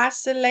 or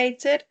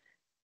isolated?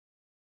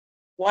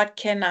 What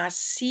can I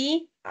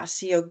see? I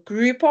see a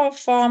group of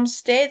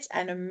farmsteads,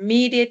 and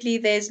immediately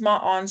there's my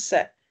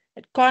answer.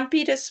 It can't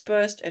be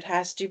dispersed, it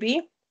has to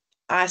be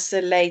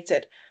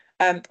isolated.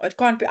 It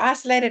can't be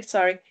isolated,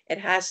 sorry, it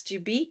has to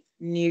be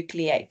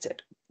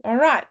nucleated. All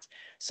right.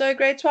 So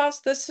grade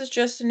 12, this is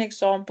just an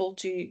example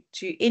to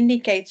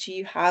indicate to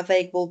you how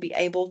they will be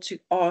able to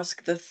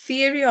ask the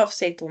theory of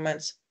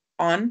settlements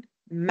on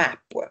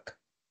map work.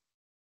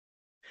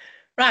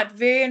 Right,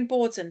 very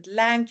important,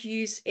 land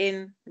use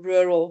in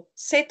rural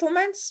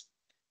settlements.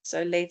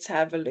 So let's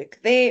have a look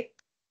there.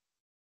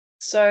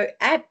 So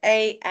at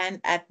A and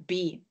at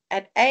B.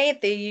 At A,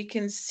 there you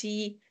can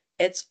see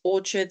it's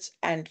orchards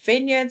and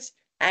vineyards,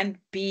 and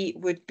B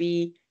would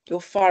be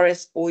your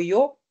forest or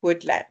your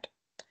woodland.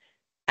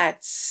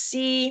 At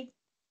C,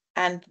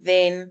 and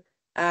then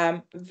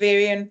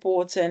very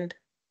important,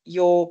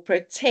 your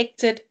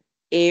protected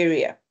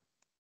area.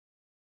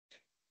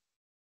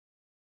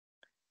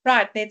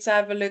 Right, let's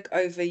have a look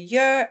over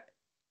here.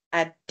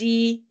 At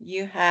D,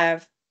 you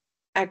have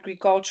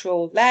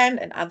agricultural land,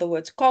 in other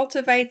words,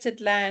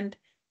 cultivated land.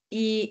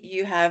 E,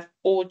 you have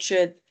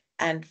orchard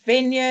and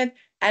vineyard.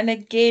 And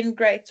again,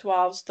 grade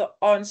 12s, the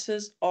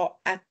answers are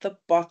at the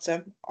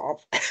bottom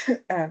of,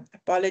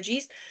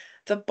 apologies,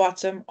 the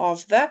bottom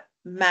of the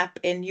map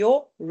in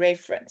your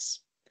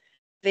reference.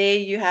 There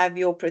you have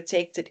your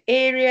protected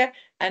area.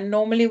 And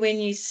normally when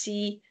you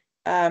see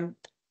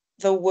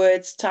the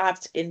words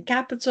typed in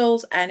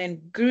capitals and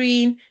in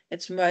green,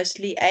 it's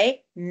mostly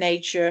a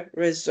nature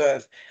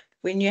reserve.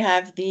 When you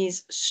have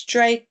these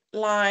straight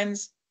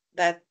lines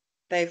that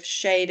they've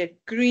shaded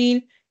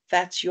green,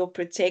 that's your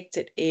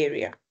protected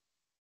area.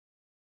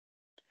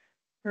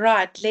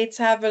 Right, let's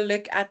have a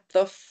look at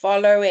the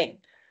following.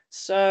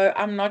 So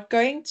I'm not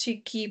going to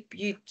keep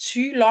you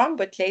too long,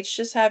 but let's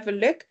just have a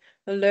look.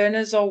 The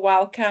learners are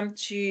welcome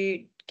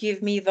to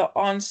give me the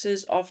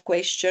answers of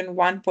question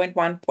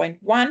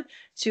 1.1.1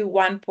 to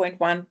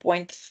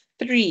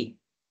 1.1.3.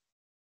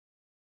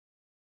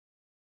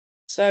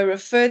 So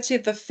refer to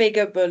the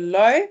figure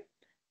below.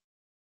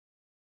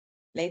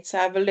 Let's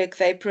have a look.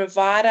 They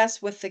provide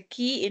us with the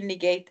key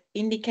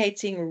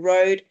indicating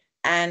road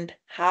and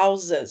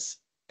houses.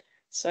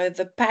 So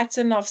the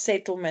pattern of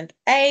settlement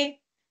A,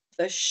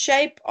 the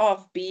shape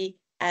of B,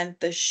 and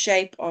the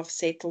shape of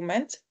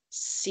settlement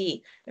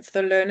C. If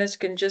the learners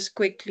can just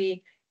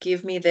quickly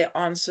give me their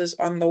answers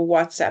on the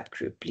WhatsApp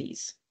group,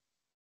 please.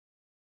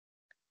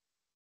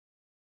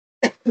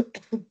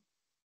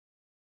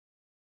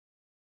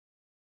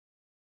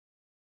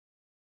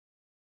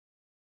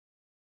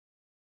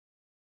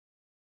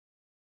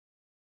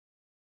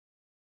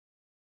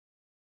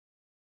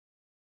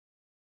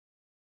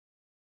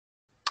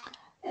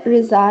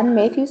 Rizan,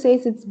 Matthew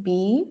says it's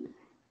B.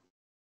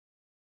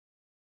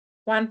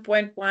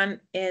 1.1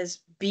 is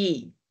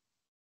B.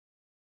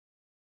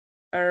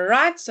 All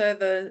right, so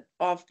the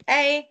of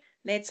A,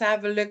 let's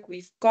have a look.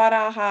 We've got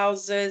our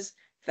houses.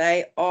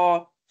 They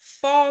are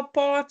far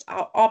apart.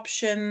 Our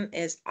option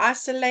is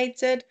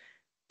isolated,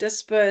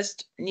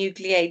 dispersed,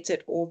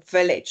 nucleated, or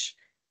village.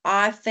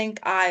 I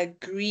think I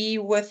agree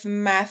with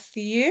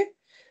Matthew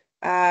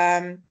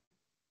on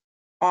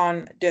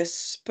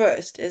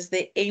dispersed. Is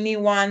there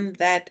anyone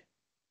that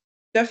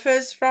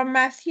differs from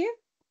Matthew?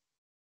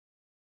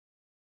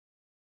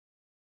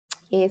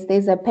 Yes,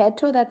 there's a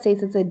Petro that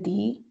says it's a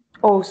D.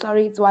 Oh,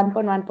 sorry, it's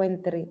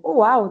 1.1.3. Oh,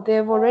 wow,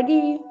 they've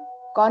already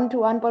gone to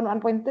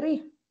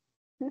 1.1.3.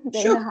 They're in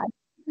a Sure. hurry.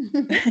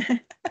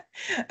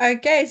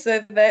 Okay,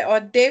 so they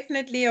are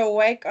definitely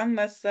awake on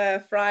this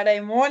Friday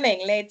morning.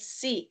 Let's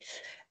see.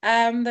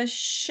 The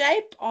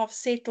shape of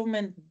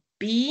settlement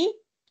B.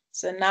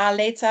 So now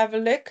let's have a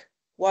look.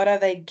 What are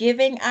they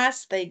giving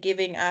us? They're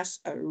giving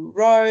us a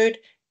road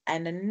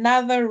and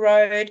another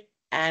road,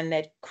 and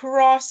it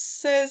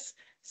crosses.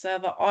 So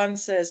the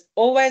answer is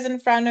always in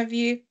front of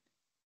you.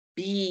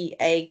 B,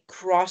 a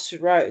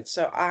crossroad.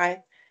 So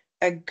I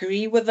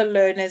agree with the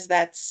learners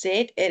that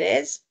said it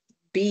is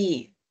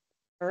B.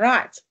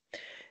 Right.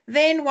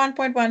 Then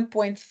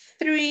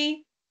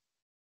 1.1.3,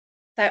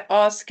 they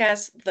ask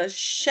us the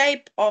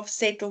shape of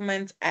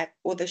settlement at,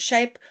 or the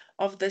shape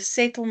of the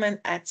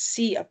settlement at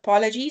sea,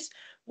 apologies,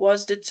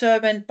 was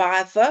determined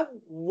by the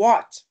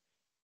what?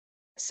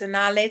 So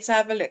now let's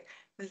have a look.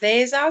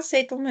 There's our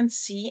settlement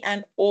C,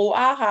 and all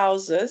our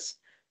houses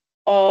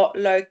are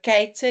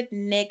located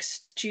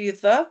next to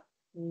the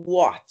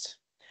what?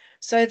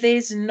 So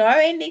there's no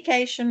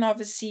indication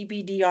of a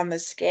CBD on the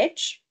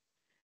sketch.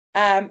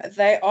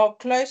 They are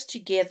close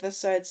together,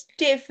 so it's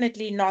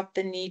definitely not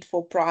the need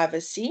for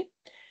privacy.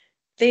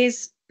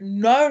 There's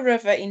no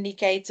river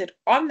indicated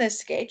on the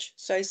sketch,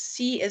 so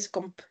C is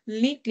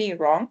completely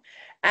wrong.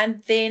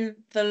 And then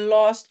the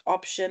last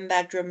option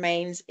that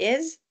remains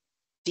is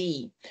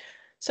D.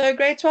 So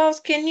grade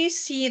 12s, can you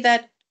see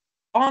that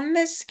on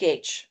the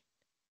sketch,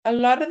 a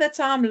lot of the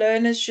time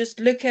learners just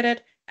look at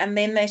it and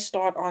then they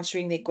start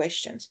answering their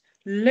questions.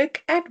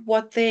 Look at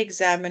what the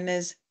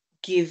examiners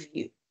give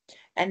you.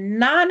 And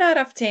 9 out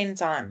of 10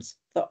 times,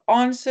 the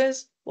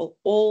answers will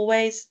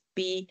always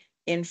be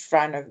in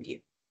front of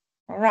you.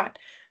 All right.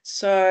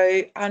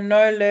 So I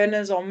know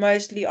learners are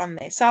mostly on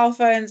their cell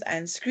phones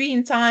and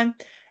screen time.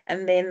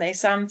 And then they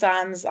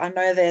sometimes, I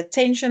know their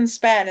attention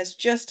span is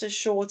just as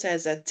short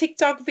as a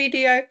TikTok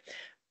video.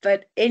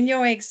 But in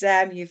your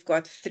exam, you've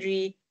got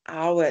 3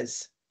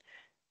 hours,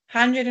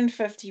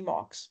 150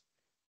 marks.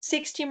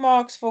 60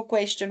 marks for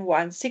question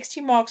 1,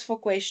 60 marks for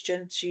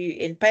question 2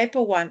 in paper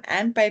 1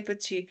 and paper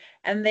 2,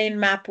 and then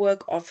map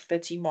work of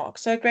 30 marks.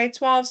 So grade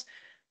 12s,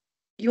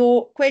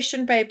 your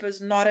question paper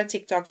is not a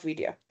TikTok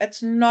video.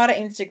 It's not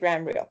an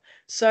Instagram reel.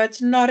 So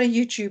it's not a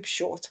YouTube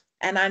short.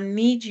 And I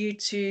need you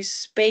to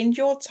spend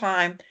your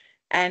time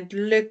and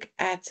look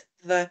at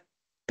the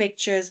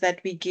pictures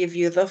that we give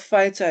you, the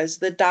photos,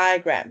 the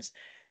diagrams.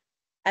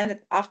 And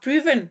I've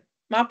proven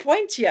my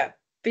point here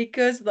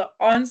because the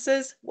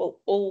answers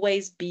will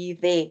always be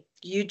there.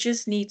 You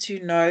just need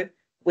to know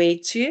where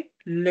to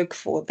look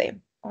for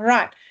them. All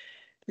right,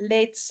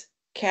 let's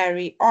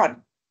carry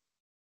on.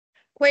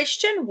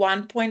 Question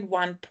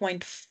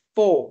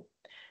 1.1.4.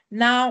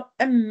 Now,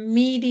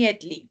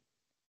 immediately,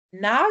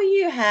 now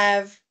you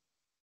have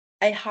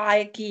a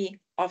hierarchy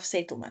of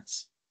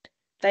settlements.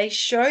 They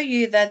show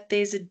you that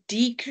there's a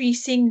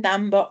decreasing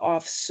number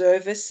of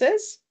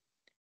services,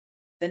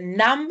 the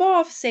number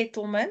of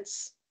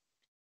settlements,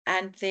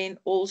 and then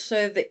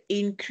also the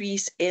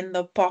increase in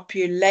the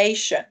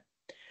population.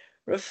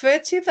 Refer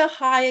to the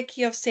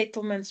hierarchy of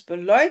settlements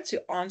below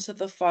to answer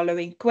the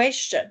following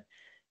question.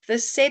 The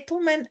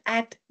settlement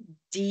at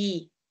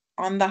D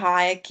on the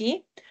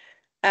hierarchy,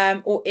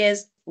 or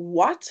is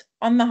what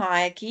on the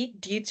hierarchy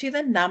due to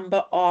the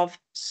number of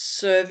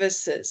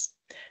services.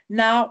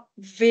 Now,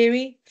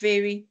 very,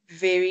 very,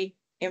 very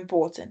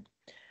important.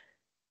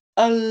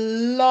 A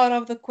lot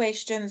of the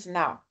questions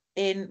now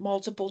in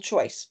multiple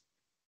choice,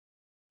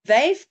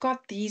 they've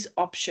got these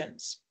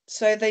options.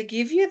 So they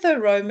give you the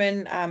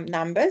Roman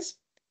numbers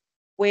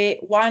where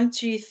 1,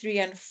 2, 3,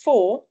 and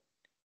 4.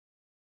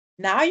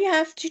 Now you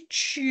have to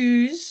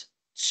choose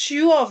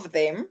 2 of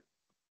them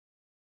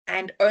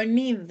and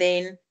only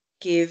then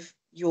give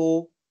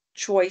your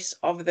choice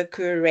of the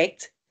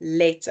correct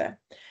letter.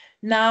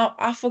 Now,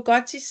 I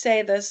forgot to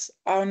say this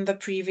on the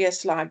previous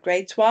slide,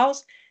 grade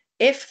 12s.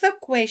 If the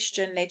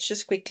question, let's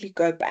just quickly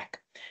go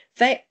back.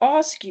 They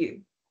ask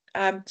you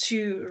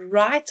to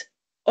write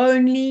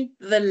only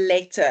the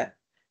letter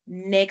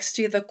next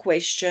to the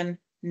question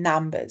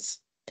numbers.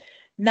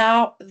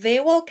 Now,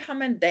 there will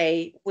come a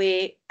day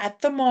where at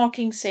the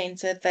marking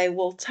center, they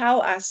will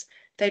tell us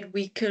that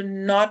we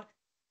cannot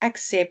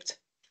accept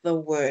the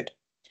word.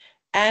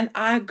 And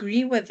I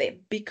agree with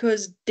them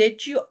because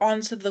did you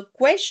answer the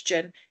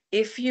question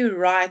if you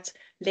write,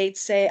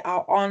 let's say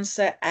our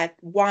answer at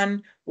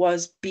 1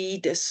 was be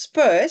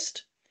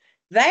dispersed,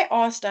 they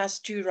asked us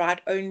to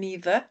write only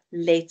the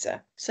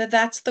letter. So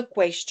that's the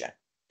question.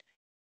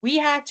 We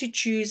had to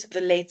choose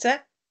the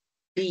letter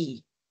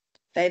B.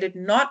 They did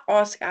not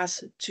ask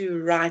us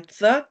to write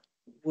the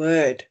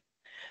word.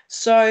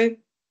 So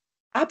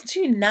up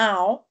to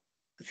now,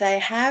 they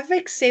have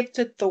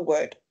accepted the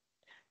word.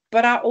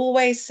 But I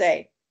always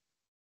say,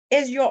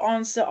 is your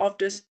answer of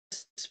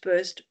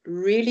dispersed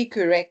really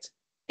correct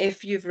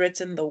if you've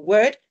written the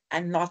word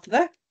and not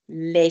the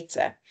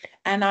letter?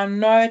 And I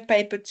know at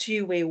paper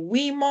 2 where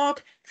we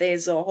mark,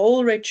 there's a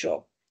whole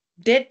ritual.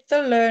 Did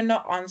the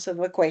learner answer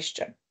the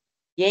question?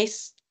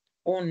 Yes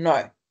or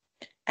no?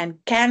 And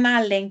can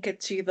I link it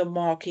to the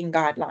marking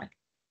guideline?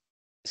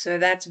 So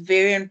that's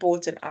very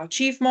important. Our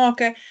chief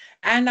marker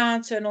and our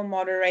internal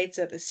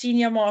moderator, the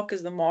senior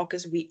markers, the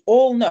markers we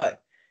all know.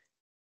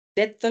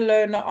 Did the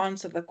learner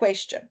answer the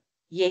question?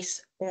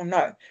 Yes or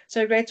no?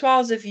 So grade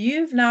 12s, if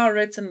you've now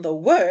written the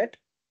word,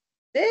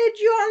 did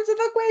you answer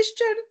the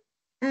question?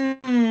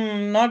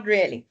 Not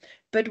really,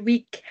 but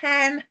we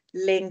can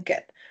link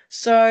it.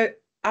 So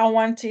I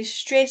want to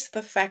stress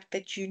the fact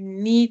that you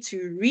need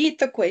to read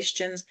the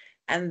questions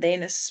and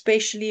then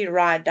especially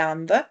write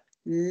down the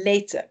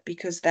letter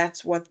because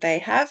that's what they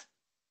have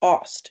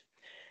asked.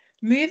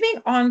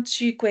 Moving on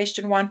to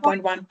question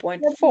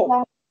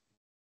 1.1.4.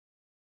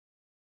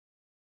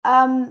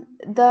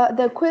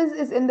 The quiz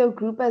is in the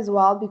group as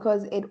well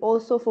because it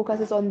also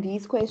focuses on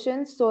these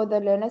questions, so the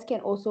learners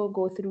can also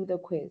go through the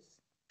quiz.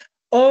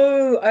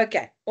 Oh,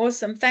 okay.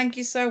 Awesome. Thank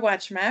you so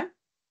much, ma'am.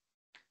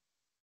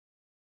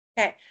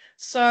 Okay,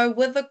 so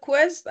with the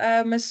quiz,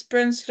 Ms.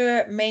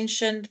 Prinsloo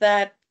mentioned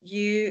that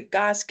you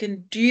guys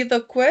can do the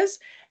quiz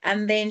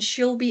and then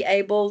she'll be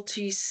able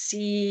to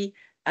see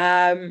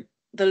the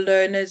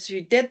learners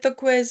who did the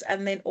quiz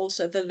and then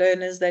also the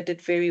learners that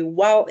did very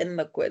well in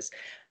the quiz.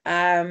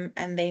 And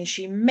then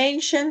she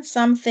mentioned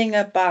something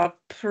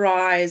about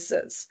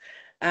prizes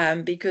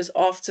because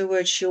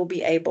afterwards she'll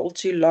be able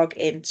to log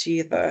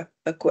into the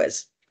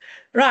quiz.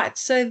 Right,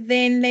 so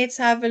then let's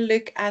have a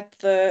look at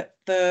the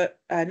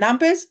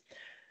numbers.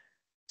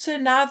 So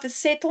now the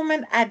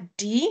settlement at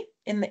D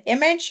in the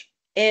image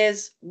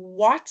is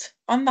what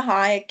on the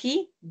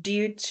hierarchy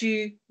due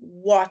to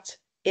what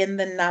in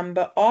the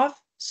number of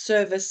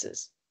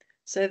services.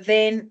 So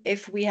then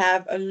if we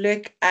have a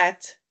look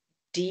at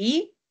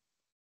D,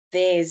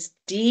 there's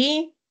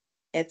D,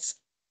 it's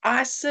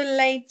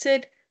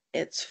isolated,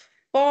 it's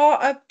far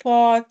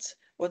apart,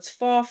 it's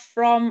far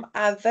from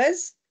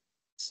others.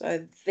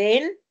 So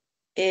then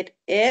it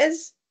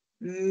is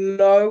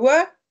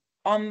lower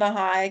on the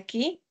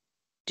hierarchy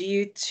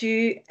due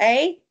to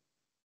a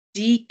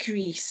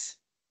decrease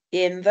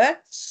in the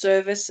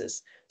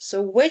services.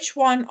 So which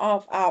one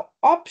of our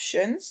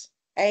options,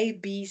 A,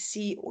 B,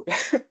 C, or,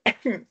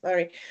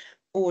 sorry,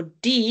 or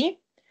D,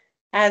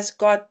 has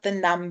got the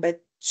number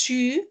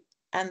 2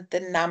 and the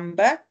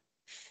number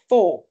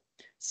 4?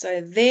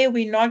 So there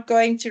we're not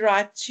going to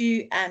write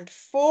 2 and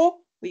 4.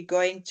 We're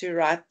going to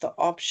write the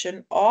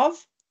option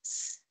of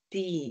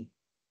C.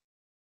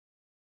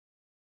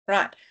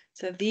 Right.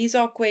 So these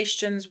are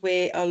questions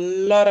where a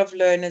lot of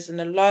learners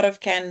and a lot of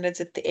candidates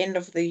at the end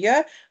of the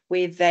year,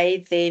 where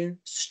they then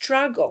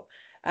struggle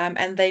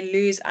and they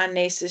lose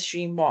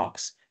unnecessary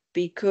marks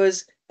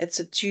because it's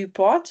a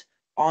two-part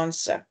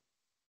answer.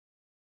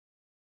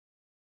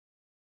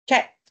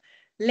 Okay,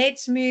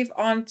 let's move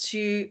on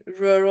to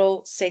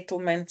rural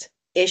settlement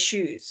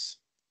issues.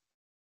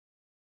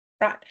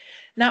 Right.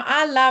 Now,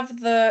 I love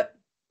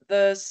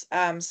this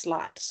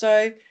slide.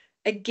 So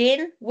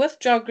again, with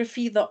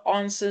geography, the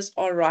answers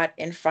are right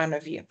in front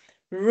of you.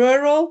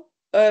 Rural,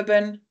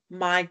 urban,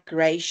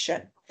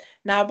 migration.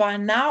 Now, by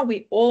now,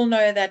 we all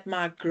know that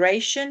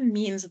migration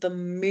means the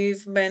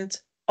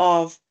movement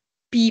of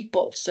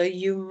people. So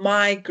you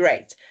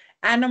migrate.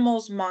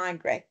 Animals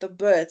migrate, the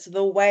birds,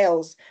 the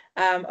whales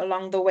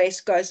along the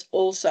west coast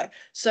also.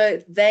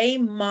 So they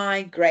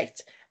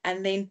migrate,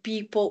 and then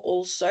people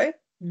also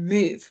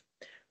move.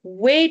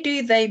 Where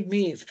do they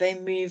move? They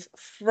move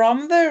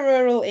from the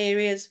rural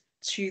areas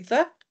to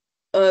the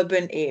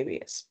urban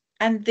areas.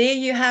 And there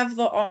you have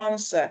the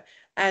answer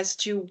as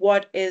to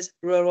what is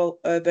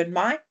rural-urban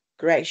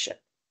migration.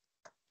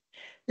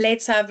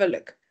 Let's have a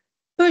look.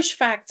 Push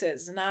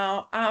factors.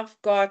 Now, I've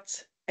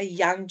got a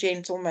young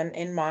gentleman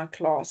in my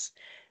class,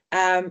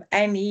 and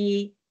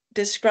he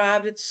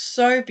described it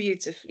so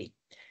beautifully.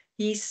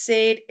 He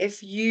said,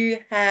 if you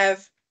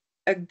have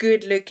a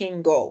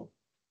good-looking girl,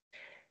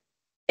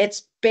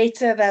 it's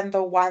better than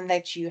the one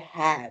that you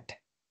had.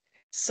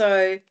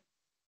 So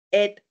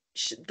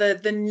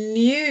the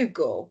new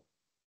girl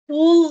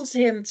pulls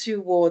him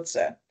towards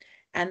her,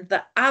 and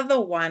the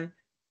other one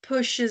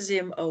pushes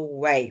him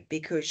away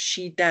because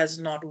she does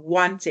not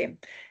want him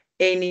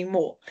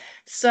anymore.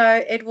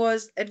 So it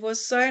was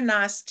so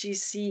nice to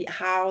see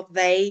how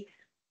they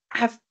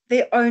have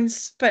their own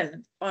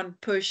spin on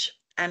push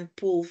and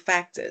pull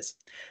factors.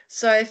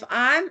 So if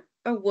I'm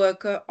a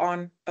worker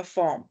on a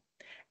farm,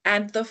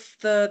 and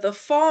the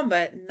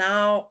farmer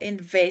now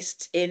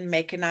invests in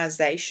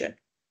mechanization.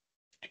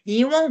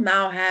 He will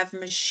now have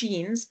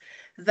machines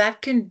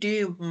that can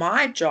do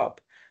my job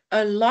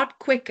a lot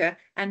quicker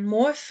and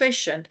more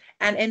efficient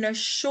and in a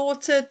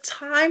shorter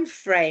time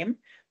frame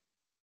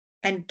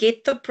and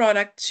get the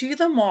product to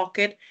the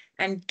market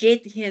and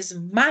get his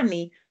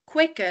money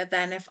quicker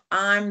than if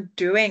I'm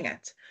doing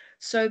it.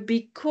 So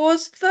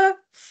because the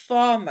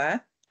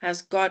farmer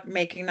has got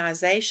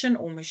mechanization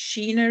or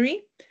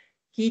machinery,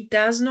 he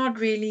does not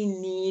really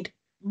need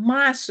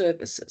my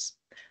services.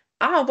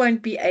 I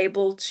won't be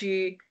able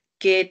to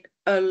get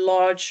a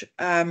large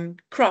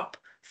crop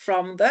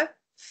from the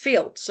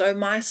field. So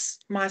my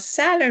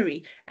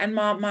salary and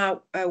my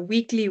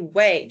weekly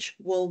wage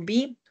will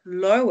be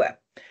lower.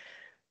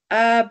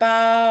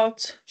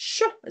 About,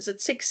 is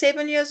it 6,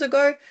 7 years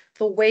ago,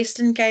 the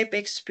Western Cape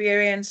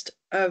experienced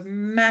a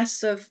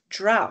massive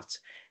drought.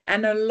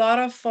 And a lot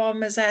of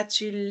farmers had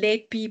to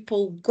let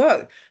people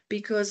go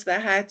because they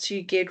had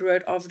to get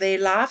rid of their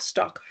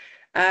livestock.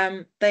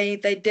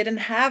 They didn't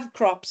have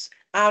crops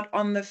out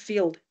on the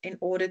field in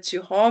order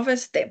to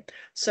harvest them.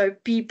 So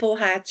people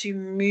had to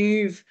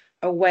move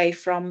away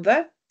from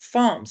the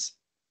farms.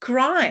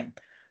 Crime,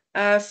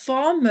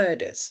 farm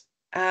murders,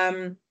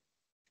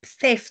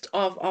 theft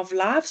of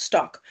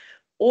livestock,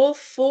 all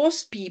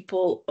force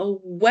people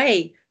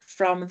away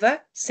from the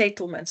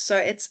settlement. So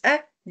it's a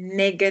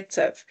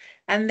negative.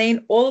 And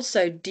then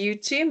also due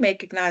to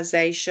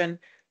mechanization,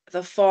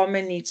 the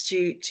farmer needs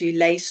to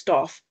lay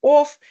staff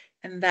off,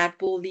 and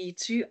that will lead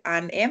to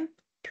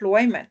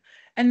unemployment.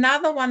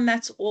 Another one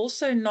that's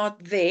also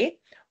not there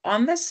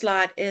on the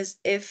slide is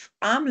if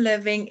I'm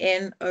living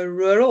in a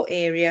rural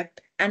area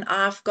and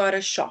I've got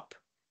a shop.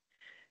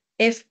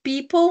 If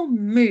people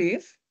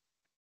move,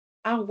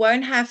 I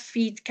won't have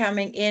feed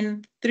coming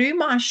in through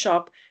my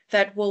shop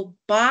that will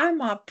buy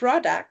my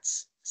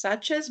products,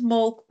 such as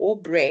milk or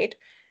bread,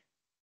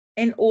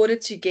 in order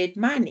to get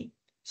money.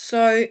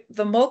 So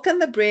the milk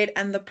and the bread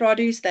and the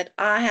produce that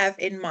I have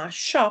in my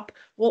shop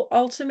will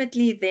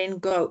ultimately then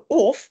go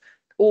off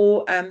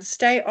or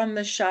stay on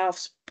the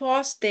shelves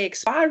past the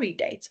expiry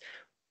date.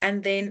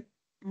 And then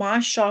my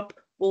shop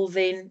will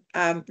then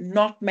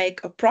not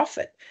make a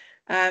profit.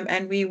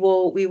 And we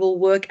will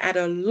work at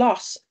a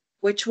loss,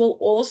 which will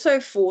also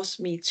force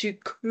me to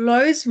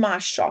close my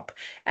shop.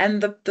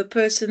 And the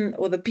person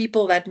or the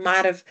people that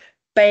might have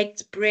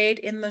baked bread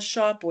in the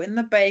shop or in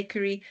the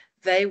bakery,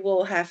 they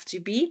will have to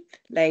be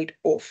laid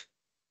off.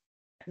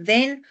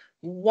 Then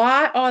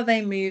why are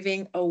they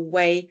moving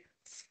away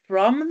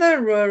from the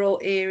rural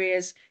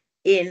areas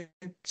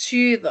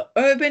into the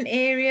urban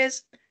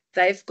areas?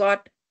 They've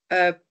got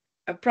a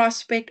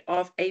prospect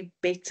of a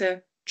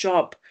better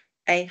job,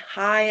 a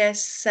higher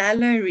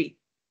salary.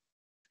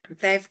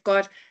 They've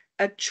got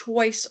a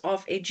choice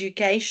of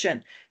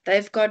education.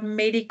 They've got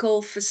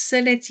medical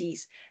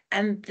facilities.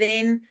 And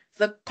then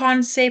the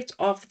concept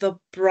of the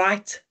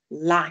bright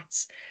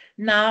lights.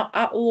 Now,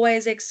 I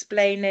always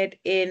explain it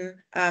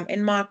in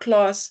my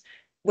class.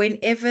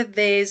 Whenever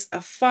there's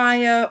a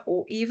fire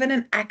or even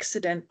an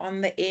accident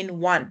on the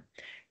N1,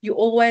 you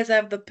always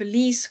have the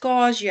police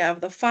cars, you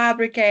have the fire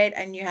brigade,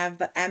 and you have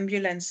the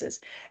ambulances.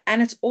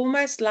 And it's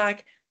almost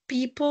like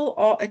people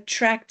are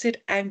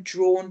attracted and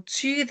drawn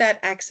to that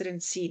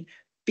accident scene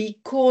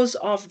because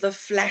of the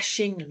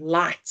flashing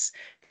lights.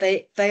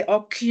 They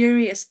are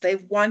curious. They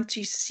want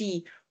to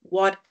see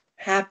what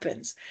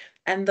happens.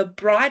 And the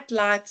bright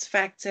lights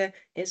factor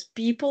is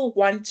people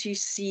want to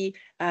see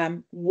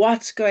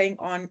what's going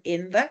on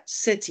in the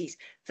cities.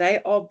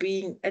 They are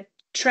being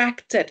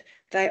attracted.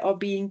 They are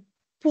being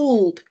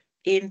pulled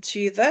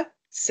into the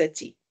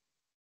city.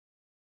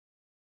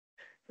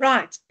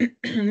 Right,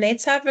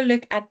 let's have a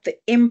look at the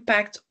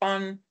impact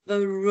on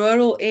the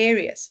rural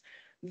areas.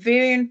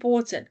 Very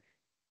important.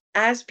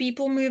 As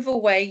people move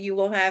away, you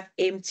will have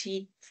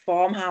empty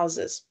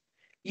farmhouses.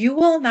 You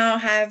will now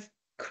have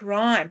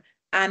crime,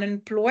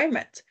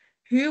 unemployment.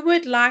 Who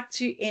would like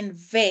to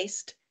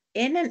invest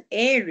in an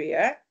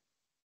area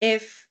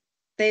if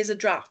there's a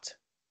drought?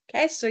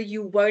 Okay, so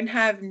you won't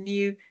have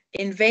new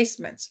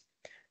investments.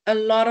 A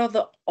lot of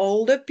the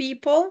older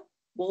people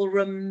will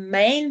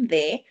remain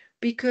there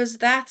because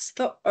that's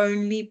the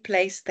only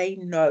place they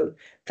know.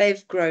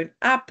 They've grown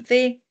up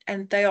there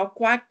and they are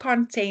quite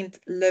content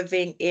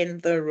living in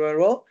the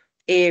rural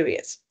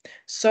areas.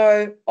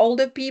 So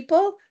older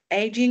people,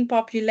 aging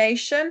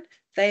population,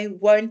 they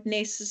won't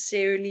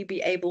necessarily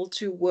be able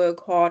to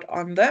work hard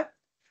on the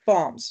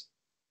farms.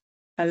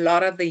 A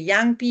lot of the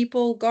young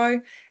people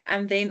go,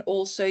 and then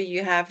also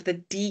you have the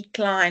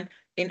decline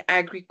in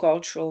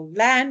agricultural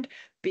land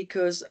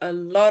because a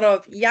lot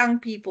of young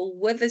people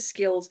with the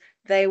skills,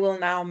 they will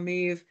now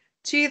move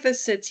to the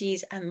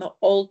cities, and the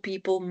old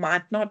people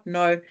might not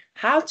know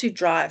how to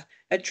drive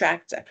a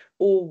tractor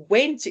or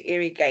when to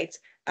irrigate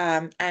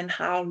and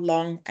how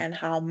long and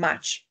how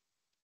much.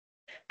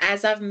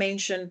 As I've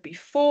mentioned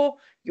before,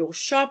 your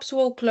shops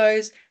will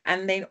close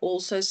and then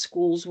also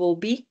schools will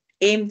be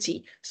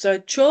empty. So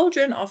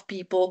children of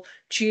people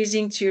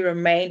choosing to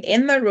remain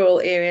in the rural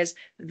areas,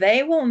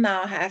 they will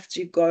now have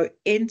to go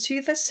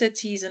into the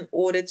cities in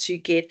order to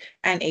get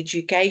an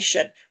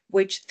education,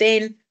 which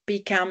then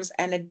becomes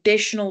an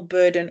additional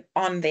burden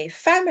on their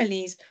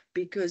families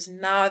because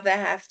now they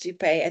have to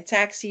pay a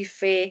taxi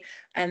fare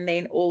and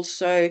then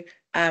also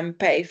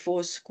pay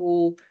for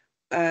school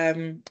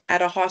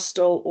at a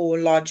hostel or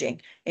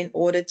lodging in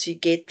order to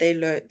get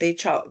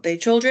their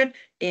children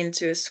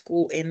into a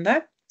school in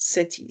the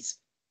cities.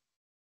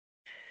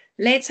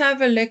 Let's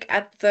have a look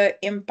at the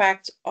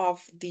impact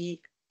of the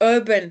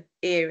urban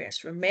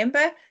areas.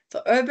 Remember,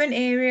 the urban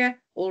area,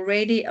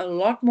 already a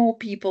lot more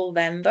people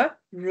than the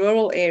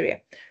rural area.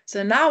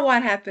 So now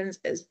what happens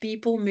is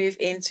people move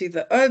into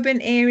the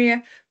urban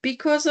area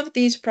because of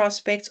these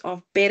prospects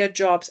of better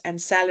jobs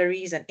and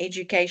salaries and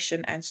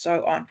education and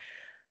so on.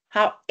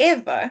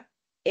 However,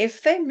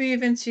 if they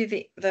move into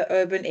the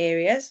urban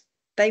areas,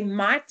 they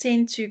might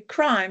tend to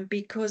crime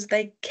because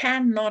they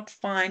cannot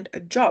find a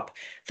job.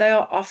 They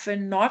are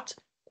often not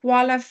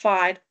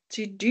qualified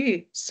to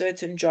do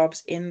certain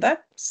jobs in the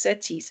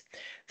cities.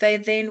 They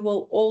then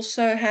will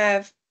also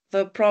have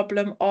the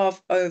problem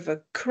of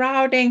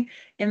overcrowding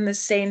in the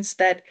sense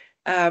that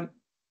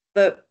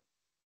the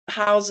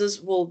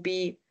houses will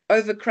be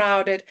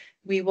overcrowded.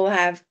 We will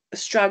have a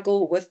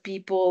struggle with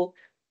people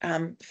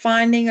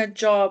finding a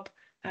job.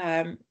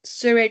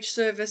 Sewage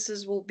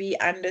services will be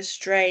under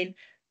strain.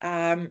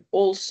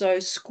 Also,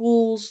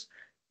 schools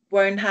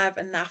won't have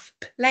enough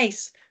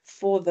place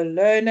for the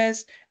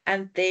learners,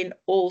 and then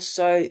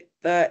also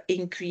the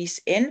increase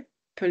in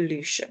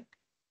pollution.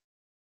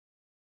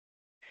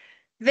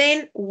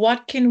 Then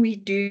what can we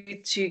do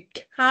to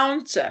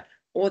counter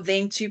or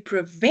then to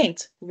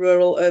prevent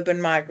rural-urban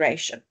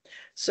migration?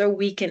 So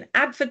we can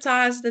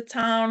advertise the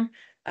town,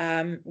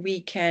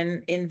 we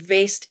can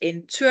invest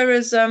in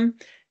tourism,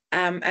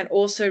 and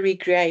also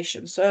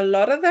recreation. So a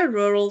lot of the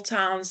rural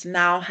towns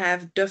now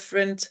have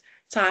different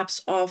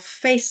types of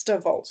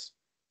festivals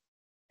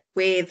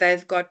where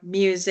they've got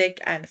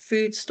music and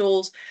food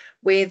stalls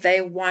where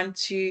they want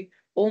to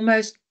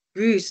almost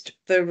boost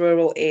the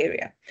rural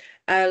area.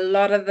 A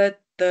lot of the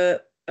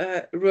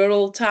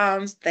rural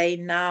towns, they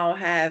now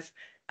have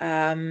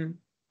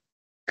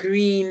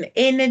green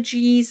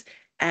energies,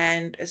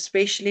 and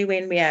especially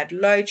when we had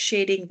load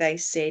shedding, they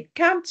said,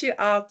 come to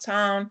our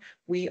town,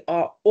 we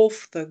are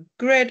off the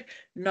grid,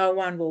 no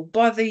one will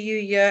bother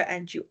you here,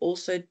 and you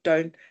also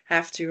don't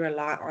have to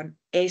rely on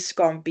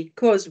Eskom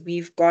because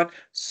we've got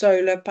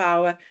solar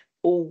power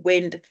or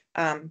wind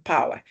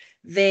power.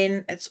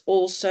 Then it's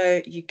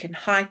also, you can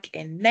hike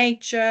in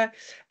nature,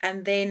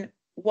 and then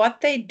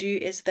what they do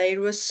is they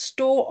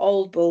restore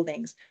old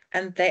buildings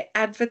and they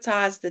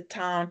advertise the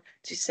town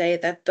to say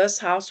that this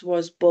house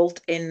was built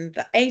in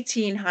the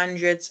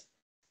 1800s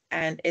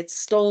and it's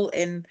still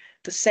in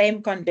the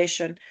same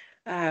condition.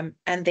 And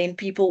then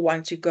people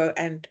want to go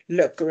and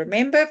look.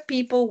 Remember,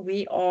 people,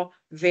 we are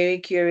very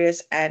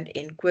curious and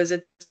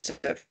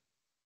inquisitive.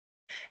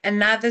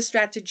 Another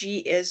strategy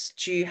is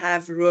to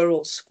have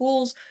rural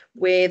schools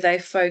where they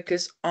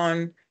focus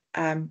on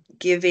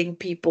giving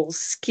people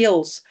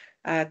skills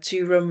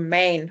to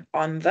remain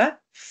on the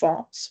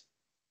farms.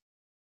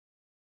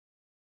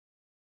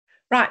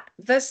 Right,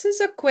 this is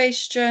a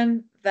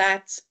question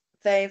that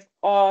they've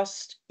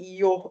asked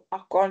I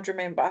can't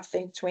remember, I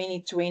think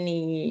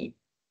 2022,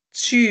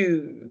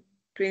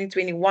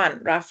 2021,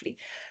 roughly.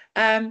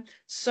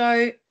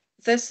 So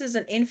this is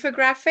an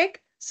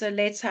infographic. So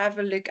let's have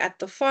a look at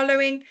the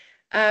following.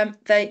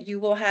 That you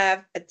will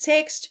have a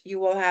text, you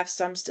will have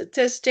some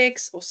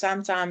statistics or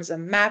sometimes a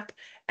map,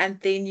 and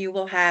then you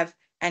will have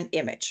an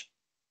image.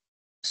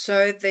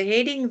 So the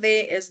heading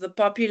there is the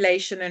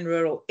population in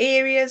rural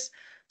areas.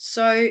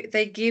 So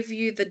they give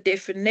you the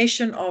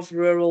definition of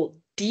rural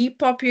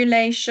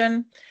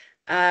depopulation.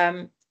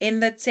 In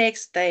the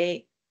text,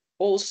 they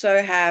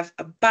also have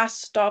a bus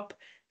stop,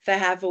 they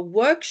have a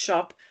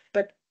workshop,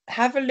 but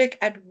have a look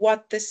at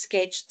what the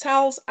sketch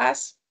tells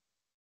us,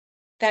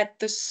 that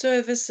the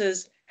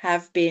services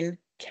have been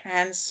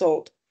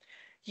cancelled.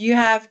 You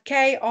have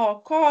KR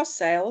car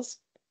sales,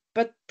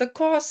 but the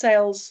car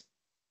sales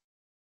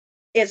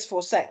is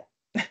for sale.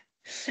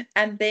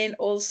 And then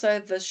also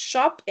the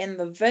shop in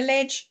the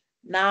village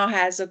now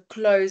has a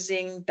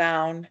closing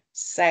down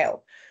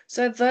sale.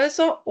 So those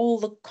are all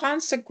the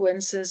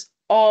consequences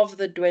of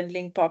the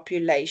dwindling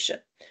population.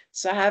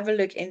 So have a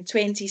look in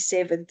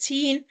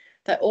 2017,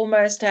 they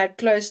almost had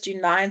close to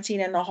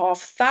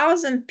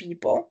 19,500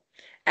 people.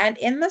 And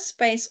in the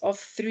space of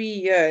 3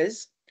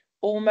 years,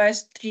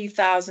 almost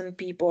 3,000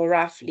 people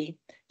roughly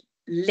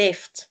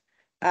left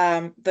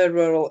the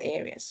rural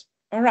areas.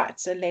 All right,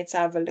 so let's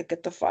have a look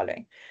at the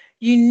following.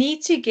 You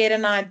need to get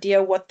an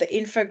idea what the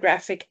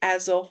infographic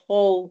as a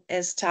whole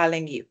is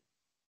telling you.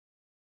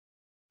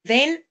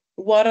 Then,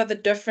 what are the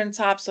different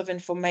types of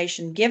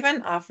information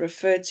given? I've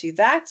referred to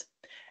that.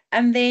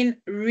 And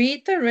then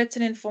read the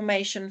written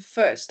information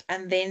first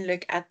and then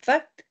look at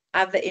the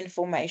other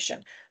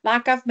information.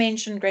 Like I've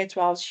mentioned, grade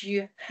 12s,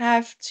 you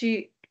have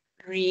to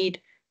read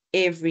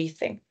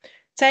everything.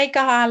 Take a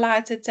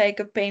highlighter, take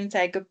a pen,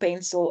 take a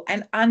pencil,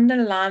 and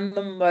underline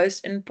the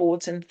most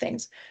important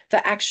things,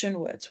 the action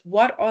words.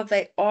 What are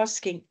they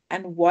asking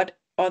and what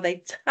are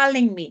they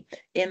telling me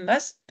in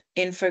this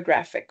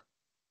infographic?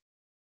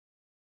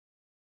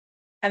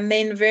 And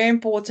then very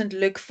important,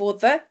 look for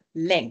the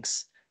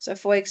links. So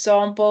for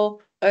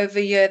example, over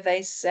here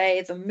they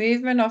say the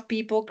movement of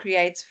people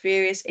creates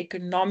various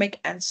economic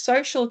and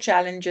social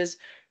challenges,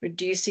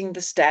 reducing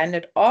the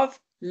standard of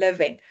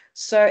living.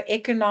 So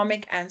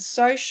economic and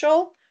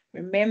social,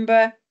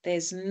 remember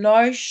there's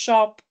no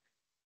shop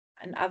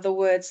In other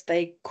words,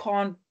 they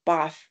can't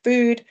buy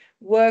food,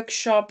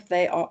 workshop,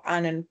 they are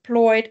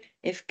unemployed.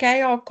 If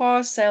KR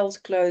car sales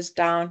close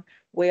down,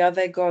 where are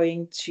they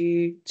going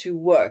to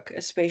work,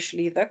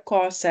 especially the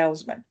car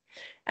salesman?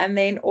 And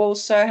then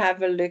also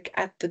have a look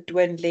at the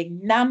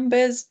dwindling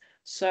numbers.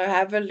 So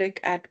have a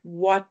look at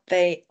what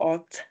they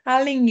are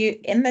telling you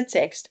in the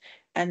text,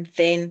 and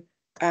then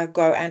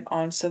go and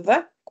answer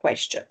the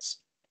questions.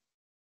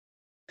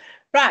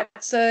 Right,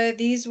 so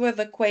these were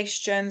the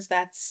questions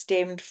that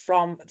stemmed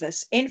from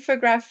this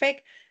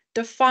infographic.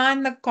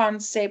 Define the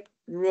concept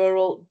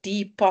rural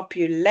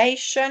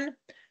depopulation.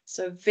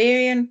 So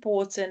very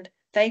important.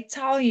 They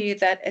tell you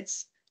that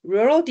it's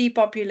rural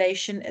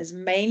depopulation is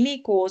mainly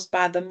caused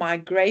by the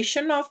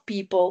migration of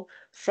people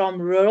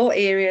from rural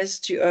areas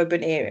to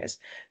urban areas.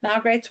 Now,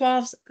 grade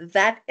 12s,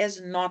 that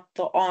is not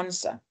the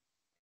answer.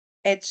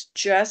 It's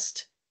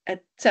just a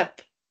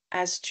tip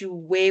as to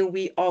where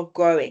we are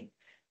going.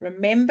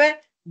 Remember,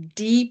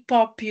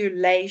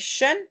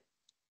 depopulation,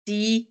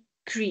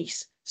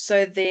 decrease.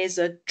 So there's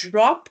a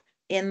drop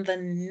in the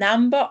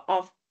number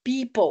of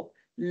people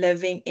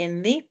living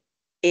in the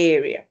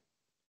area.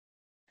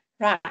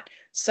 Right,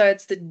 so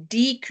it's the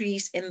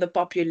decrease in the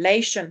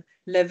population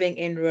living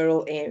in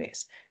rural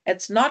areas.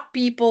 It's not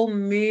people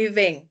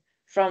moving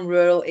from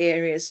rural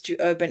areas to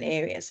urban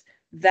areas.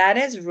 That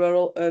is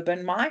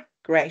rural-urban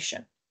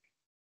migration.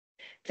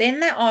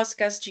 Then they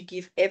ask us to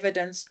give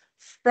evidence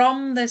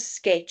from the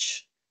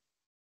sketch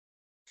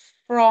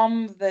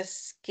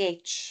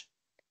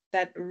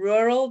that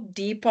rural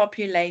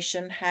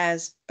depopulation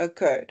has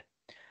occurred.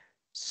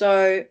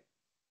 So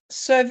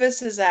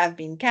services have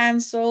been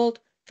cancelled,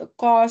 the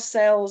car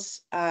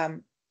sales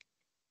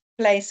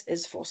place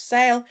is for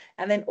sale,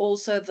 and then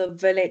also the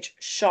village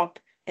shop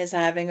is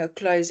having a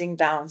closing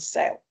down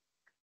sale.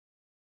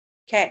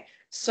 Okay,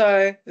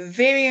 so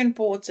very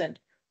important.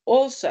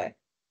 Also,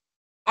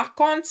 I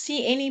can't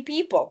see any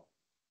people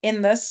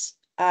in this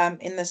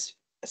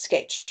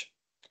sketch.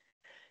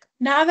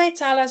 Now they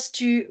tell us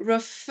to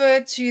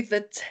refer to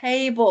the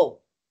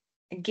table.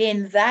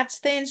 Again, that's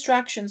the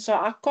instruction. So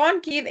I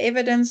can't give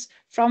evidence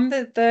from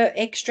the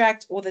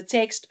extract or the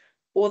text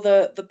or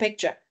the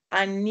picture.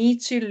 I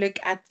need to look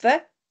at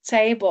the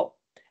table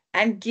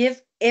and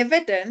give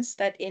evidence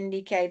that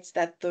indicates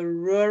that the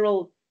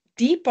rural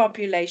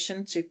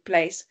depopulation took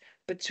place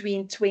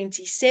between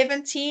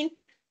 2017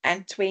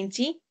 and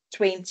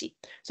 2020.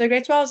 So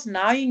grade 12s,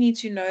 now you need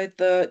to know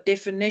the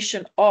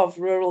definition of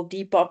rural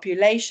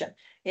depopulation.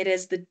 It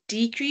is the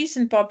decrease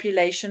in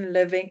population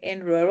living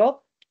in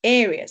rural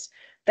areas.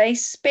 They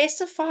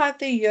specify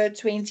the year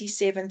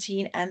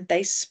 2017 and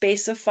they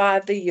specify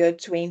the year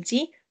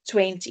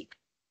 2020.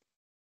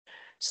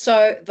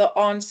 So the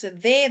answer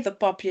there, the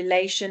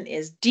population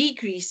is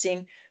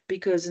decreasing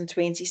because in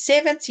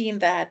 2017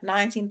 they had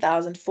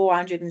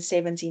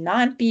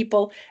 19,479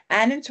 people,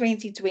 and in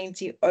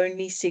 2020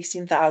 only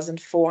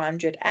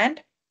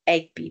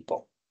 16,408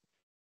 people.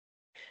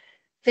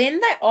 Then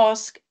they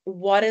ask,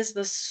 what is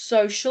the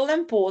social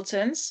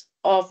importance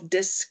of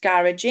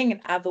discouraging,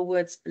 in other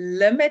words,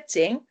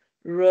 limiting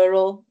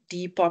rural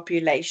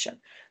depopulation?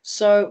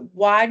 So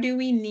why do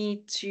we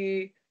need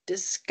to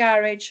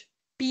discourage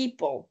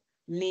people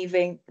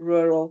leaving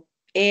rural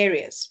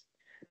areas?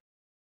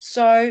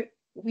 So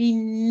we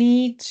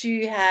need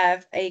to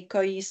have a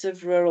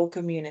cohesive rural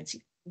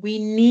community. We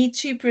need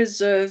to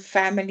preserve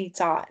family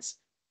ties.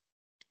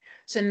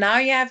 So now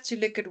you have to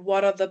look at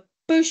what are the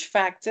push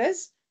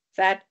factors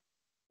that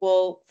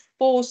will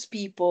force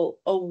people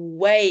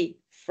away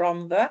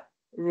from the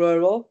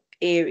rural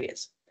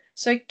areas.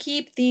 So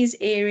keep these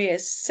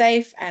areas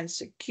safe and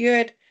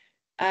secured.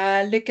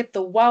 Look at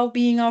the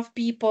well-being of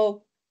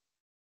people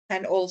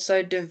and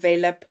also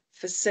develop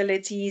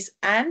facilities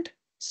and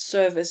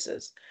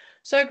services.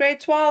 So grade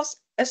 12s,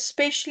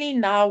 especially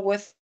now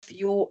with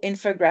your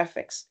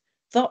infographics,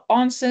 the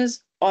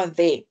answers are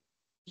there.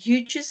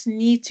 You just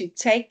need to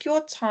take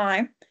your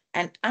time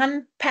and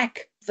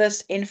unpack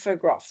this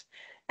infograph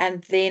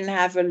and then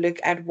have a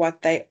look at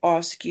what they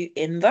ask you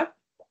in the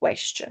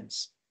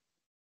questions.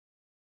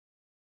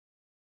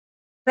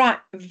 Right,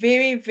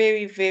 very,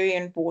 very, very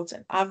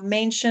important. I've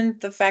mentioned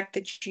the fact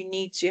that you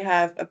need to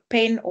have a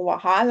pen or a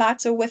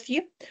highlighter with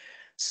you.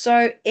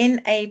 So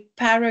in a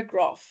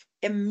paragraph,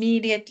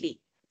 immediately,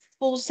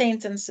 full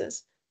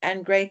sentences,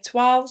 and grade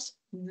 12s,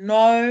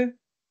 no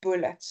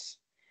bullets.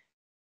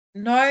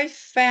 No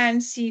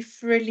fancy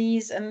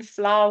frillies and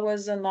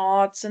flowers and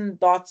hearts and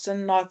dots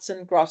and knots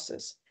and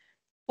crosses.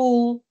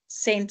 Full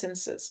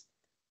sentences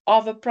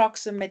of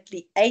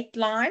approximately 8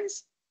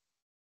 lines.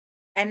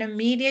 And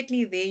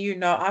immediately there, you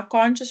know, I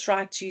can't just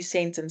write 2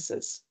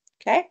 sentences.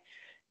 Okay.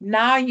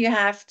 Now you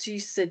have to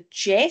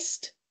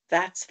suggest,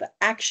 that's the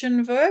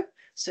action verb.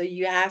 So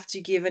you have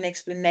to give an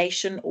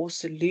explanation or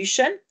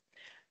solution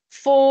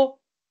for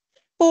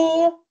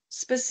 4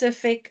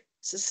 specific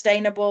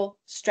sustainable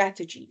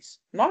strategies.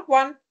 Not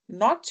 1,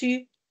 not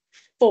 2,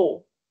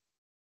 4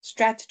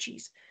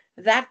 strategies.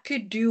 That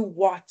could do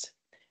what?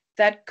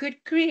 That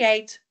could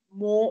create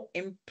more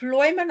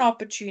employment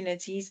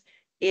opportunities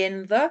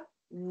in the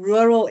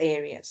rural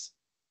areas.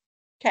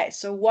 Okay,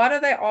 so what are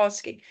they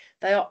asking?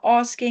 They are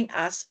asking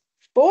us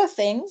 4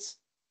 things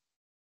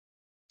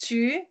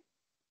to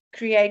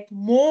create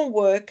more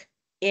work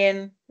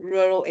in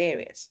rural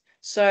areas.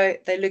 So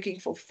they're looking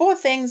for 4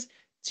 things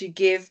to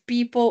give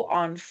people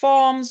on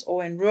farms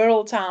or in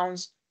rural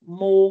towns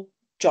more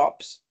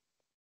jobs.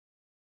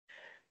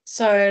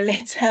 So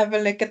let's have a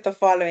look at the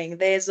following.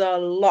 There's a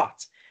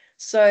lot.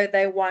 So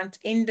they want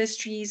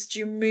industries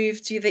to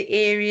move to the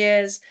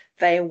areas.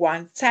 They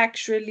want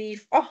tax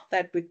relief. Oh,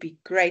 that would be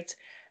great.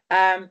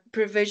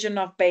 Provision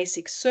of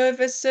basic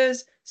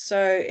services.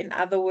 So in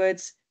other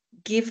words,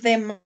 give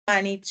them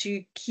money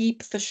to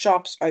keep the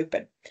shops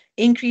open.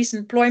 Increase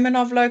employment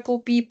of local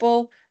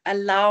people.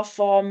 Allow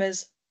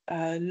farmers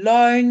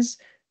loans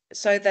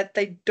so that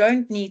they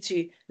don't need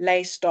to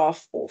lay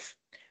staff off.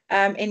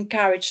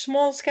 Encourage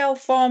small-scale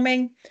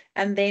farming,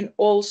 and then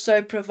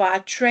also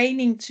provide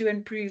training to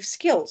improve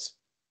skills.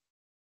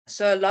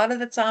 So a lot of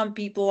the time,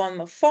 people on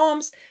the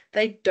farms,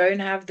 they don't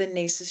have the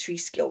necessary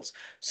skills.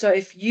 So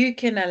if you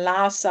can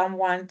allow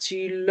someone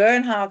to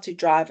learn how to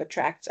drive a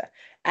tractor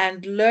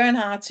and learn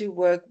how to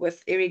work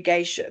with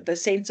irrigation, the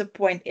center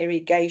point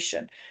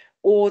irrigation,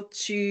 or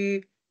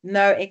to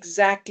know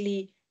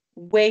exactly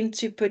when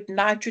to put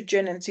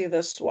nitrogen into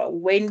the soil,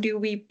 when do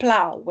we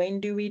plow, when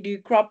do we do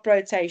crop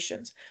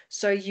rotations.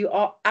 So you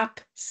are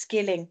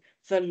upskilling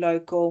the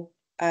local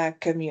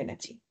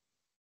community.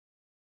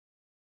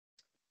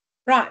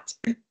 Right,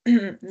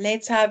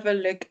 let's have a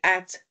look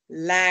at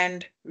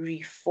land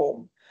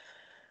reform.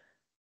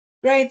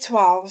 Grade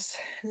 12s,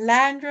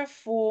 land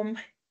reform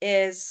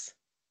is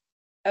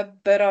a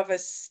bit of a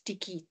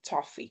sticky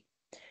toffee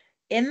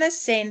in the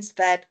sense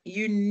that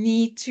you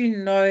need to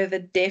know the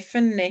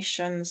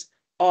definitions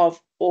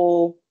of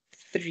all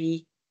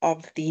 3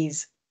 of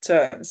these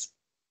terms.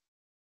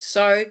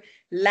 So,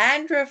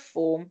 land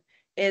reform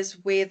is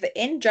where the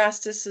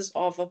injustices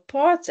of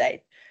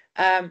apartheid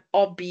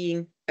are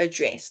being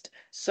addressed.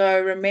 So,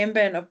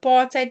 remember, in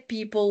apartheid,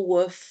 people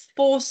were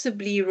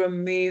forcibly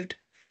removed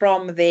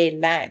from their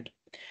land.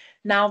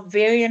 Now,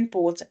 very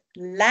important,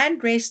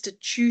 land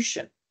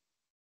restitution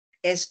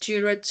is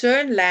to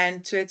return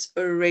land to its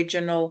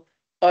original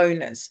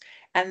owners.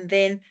 And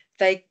then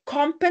they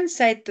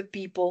compensate the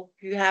people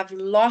who have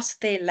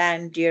lost their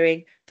land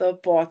during the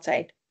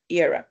apartheid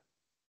era.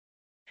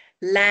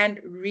 Land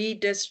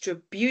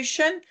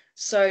redistribution.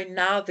 So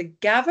now the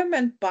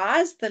government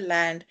buys the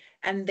land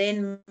and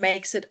then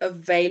makes it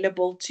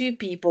available to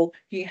people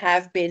who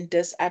have been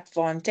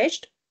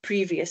disadvantaged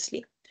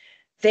previously.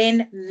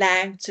 Then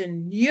land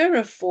tenure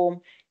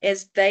reform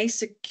is they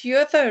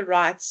secure the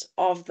rights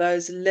of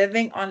those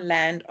living on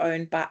land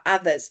owned by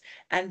others.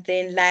 And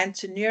then land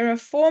tenure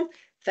reform,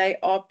 they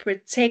are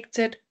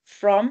protected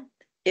from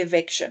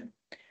eviction.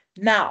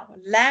 Now,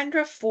 land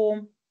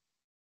reform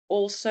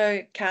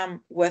also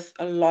come with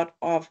a lot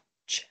of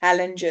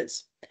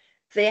challenges.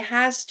 There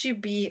has to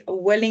be a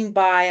willing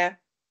buyer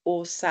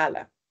or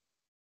seller.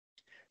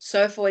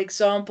 So, for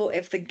example,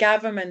 if the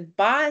government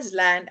buys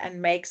land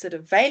and makes it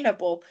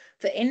available,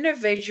 the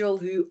individual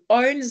who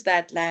owns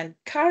that land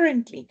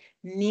currently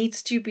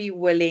needs to be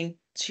willing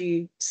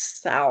to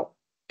sell.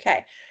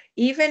 Okay.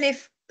 Even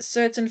if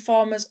certain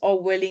farmers are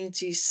willing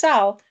to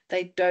sell,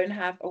 they don't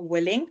have a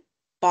willing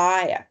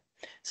buyer.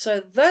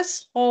 So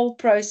this whole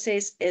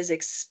process is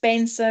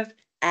expensive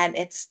and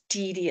it's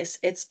tedious.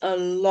 It's a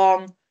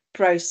long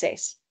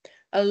process.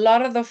 A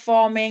lot of the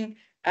farming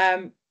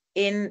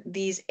in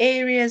these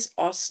areas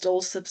are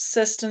still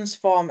subsistence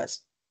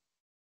farmers.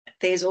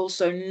 There's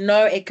also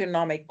no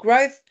economic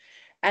growth.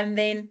 And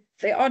then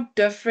there are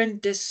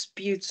different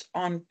disputes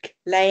on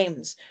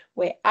claims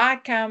where I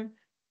come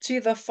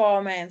to the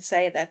farmer and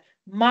say that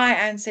my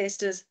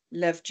ancestors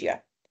lived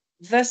here.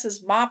 This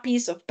is my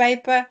piece of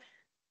paper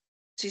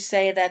to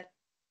say that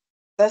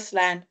this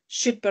land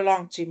should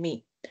belong to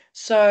me.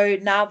 So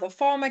now the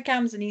farmer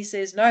comes and he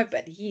says, no,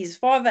 but his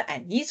father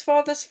and his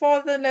father's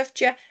father lived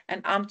here,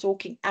 and I'm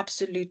talking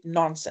absolute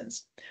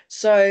nonsense.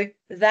 So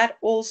that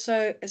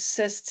also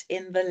assists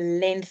in the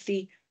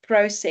lengthy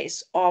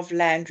process of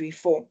land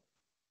reform.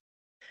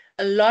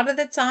 A lot of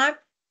the time,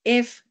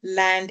 if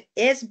land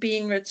is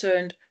being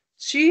returned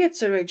to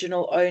its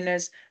original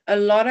owners, a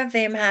lot of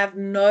them have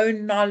no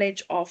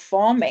knowledge of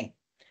farming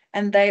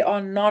and they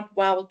are not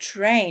well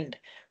trained,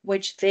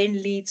 which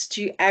then leads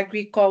to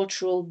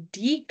agricultural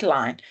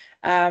decline.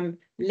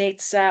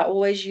 Let's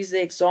always use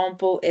the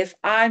example, if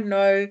I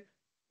know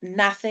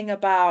nothing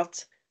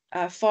about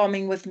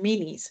farming with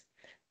mealies,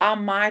 I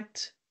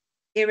might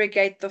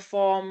irrigate the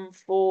farm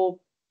for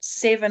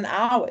 7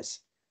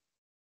 hours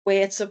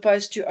where it's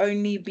supposed to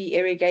only be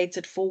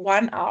irrigated for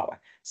 1 hour.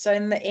 So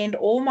in the end,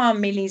 all my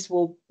mealies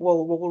will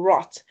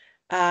rot.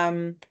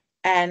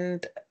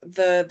 And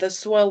the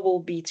soil will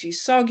be too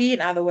soggy.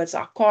 In other words,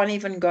 I can't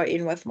even go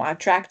in with my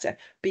tractor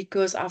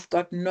because I've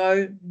got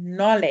no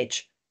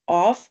knowledge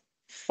of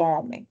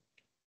farming.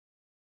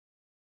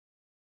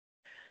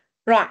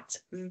 Right,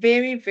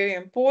 very, very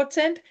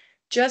important.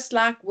 Just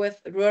like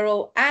with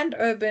rural and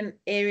urban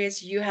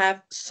areas, you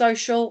have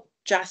social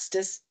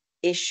justice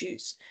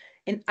issues.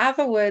 In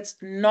other words,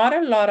 not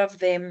a lot of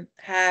them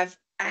have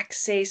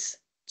access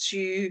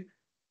to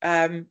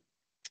a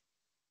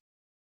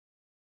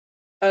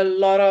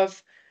lot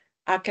of,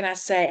 how can I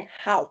say,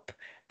 help.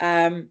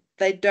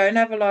 They don't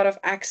have a lot of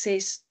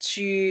access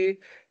to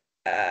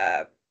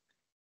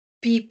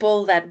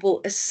people that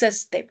will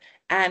assist them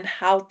and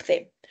help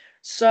them.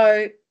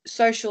 So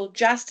social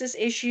justice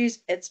issues,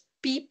 it's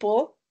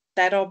people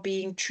that are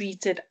being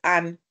treated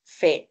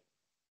unfair.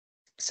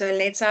 So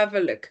let's have a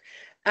look.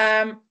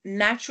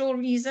 Natural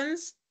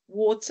reasons,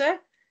 water.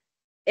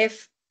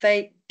 If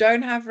they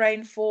don't have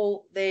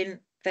rainfall, then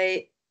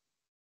the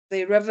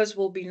rivers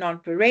will be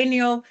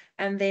non-perennial,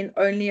 and then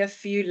only a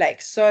few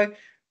lakes. So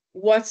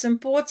what's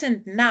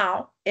important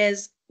now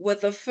is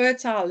with the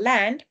fertile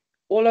land,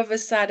 all of a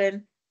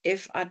sudden,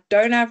 if I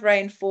don't have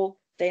rainfall,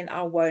 then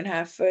I won't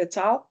have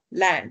fertile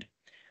land.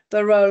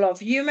 The role of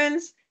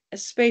humans,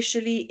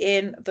 especially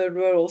in the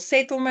rural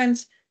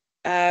settlements,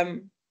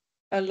 a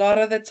lot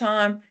of the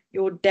time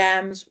your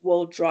dams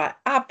will dry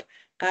up.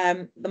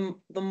 The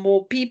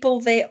more people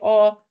there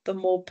are, the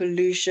more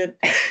pollution,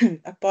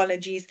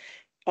 apologies,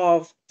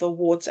 of the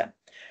water.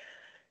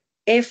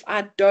 If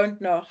I don't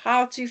know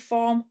how to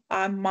farm,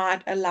 I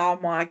might allow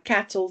my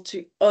cattle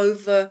to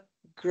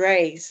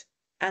overgraze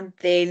and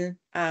then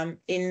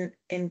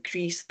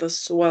increase the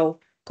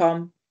soil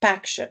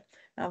compaction.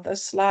 Now,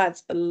 this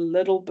slide's a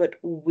little bit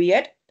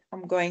weird.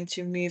 I'm going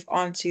to move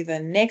on to the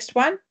next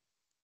one.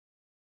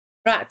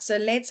 Right, so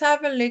let's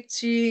have a look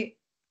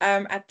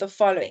at the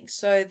following.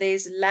 So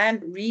there's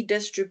land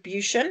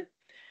redistribution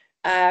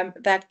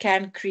that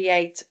can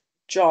create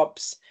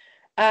jobs.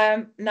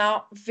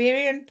 Now,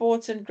 very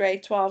important,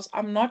 grade 12s.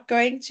 I'm not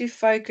going to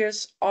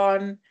focus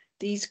on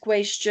these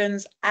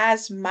questions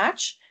as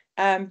much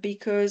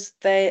because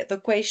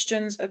the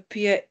questions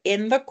appear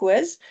in the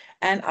quiz,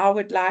 and I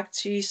would like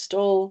to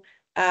still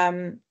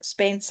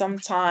spend some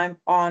time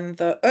on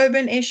the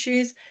urban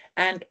issues,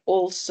 and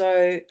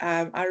also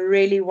I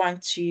really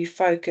want to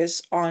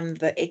focus on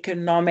the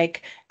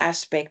economic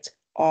aspect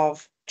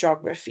of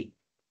geography.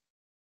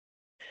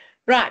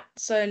 Right,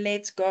 so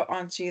let's go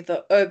on to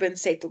the urban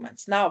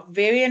settlements. Now,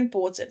 very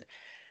important.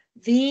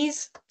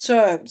 These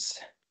terms,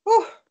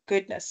 oh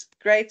goodness,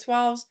 grade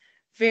 12s,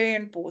 very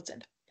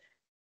important.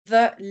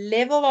 The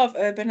level of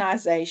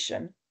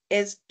urbanization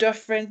is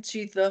different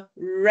to the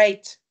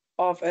rate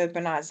of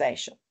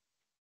urbanization.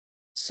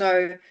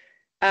 So,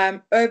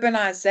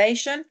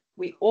 urbanization,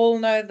 we all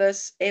know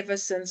this ever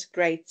since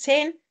grade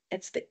 10.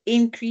 It's the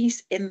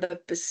increase in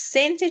the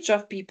percentage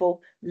of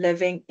people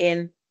living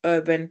in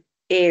urban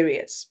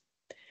areas.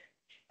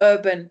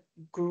 Urban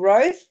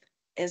growth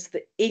is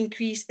the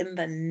increase in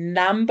the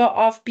number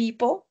of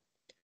people.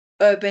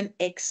 Urban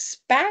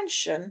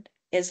expansion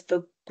is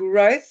the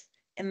growth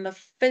in the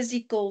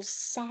physical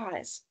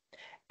size.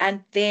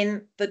 And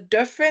then the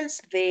difference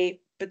there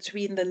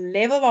between the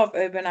level of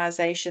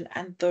urbanization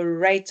and the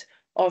rate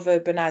of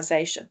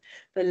urbanization.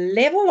 The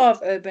level of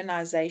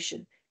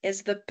urbanization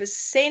is the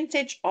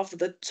percentage of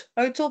the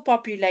total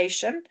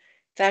population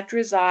that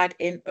reside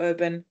in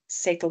urban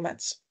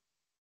settlements.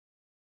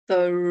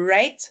 The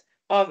rate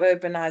of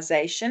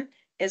urbanization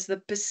is the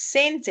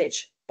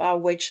percentage by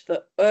which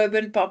the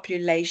urban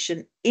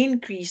population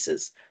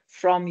increases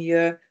from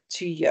year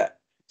to year.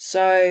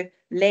 So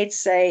let's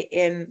say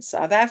in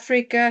South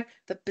Africa,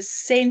 the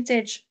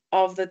percentage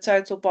of the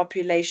total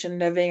population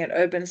living in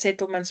urban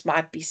settlements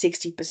might be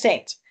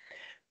 60%.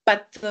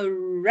 But the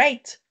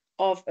rate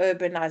of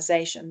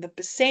urbanization, the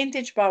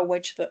percentage by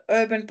which the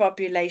urban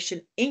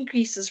population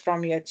increases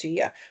from year to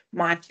year,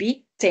 might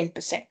be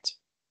 10%.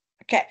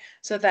 Okay,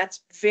 so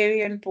that's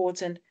very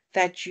important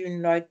that you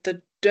note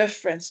the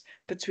difference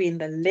between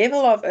the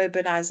level of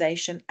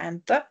urbanization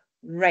and the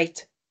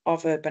rate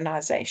of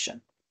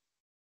urbanization.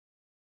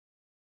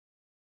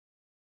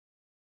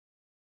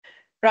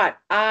 Right,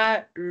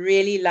 I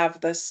really love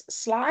this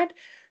slide.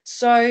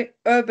 So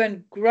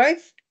urban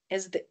growth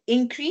is the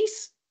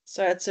increase.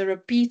 So it's a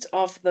repeat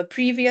of the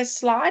previous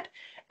slide.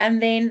 And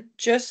then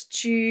just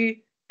to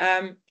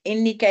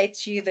indicate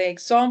to you the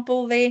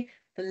example there,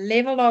 the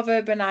level of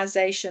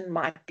urbanization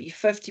might be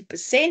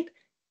 50%.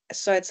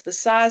 So it's the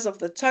size of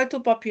the total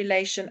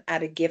population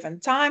at a given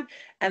time.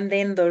 And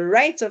then the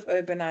rate of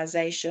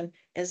urbanization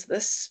is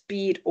the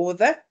speed or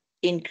the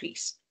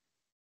increase.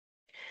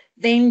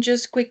 Then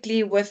just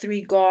quickly with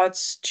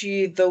regards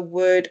to the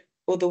word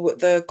or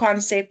the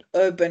concept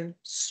urban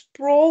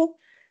sprawl.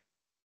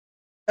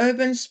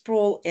 Urban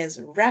sprawl is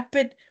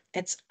rapid,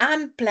 it's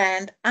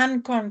unplanned,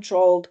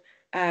 uncontrolled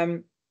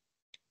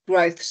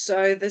growth.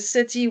 So the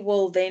city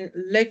will then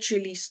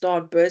literally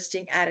start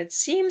bursting at its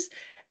seams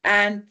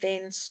and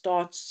then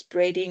start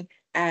spreading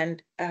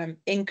and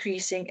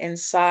increasing in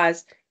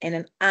size in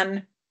an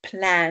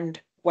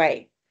unplanned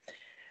way.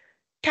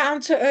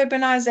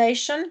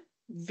 Counter-urbanization,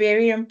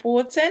 very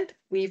important.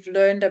 We've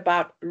learned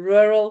about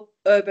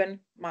rural-urban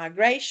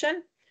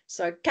migration.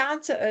 So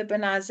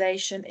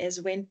counter-urbanization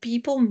is when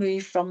people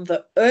move from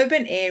the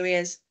urban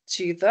areas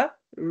to the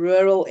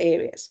rural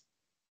areas.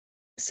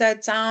 So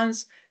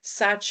towns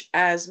such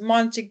as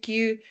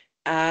Montague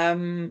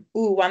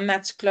One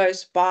that's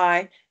close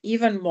by,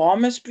 even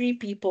Malmesbury,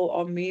 people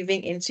are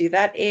moving into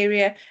that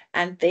area,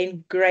 and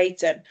then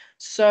Greyton.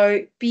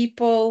 So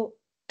people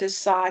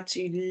decide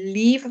to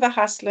leave the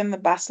hustle and the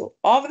bustle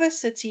of the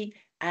city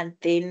and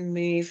then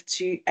move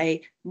to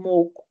a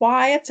more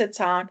quieter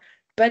town,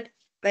 but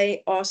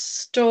they are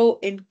still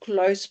in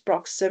close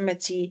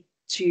proximity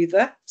to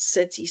the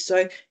city.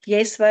 So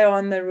yes, they are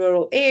in the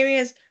rural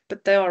areas,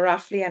 but they are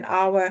roughly an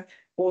hour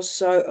or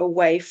so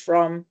away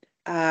from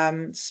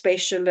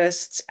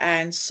specialists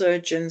and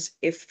surgeons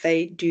if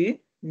they do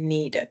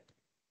need it.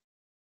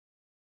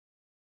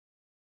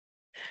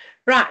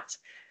 Right.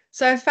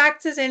 So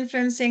factors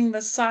influencing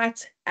the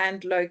site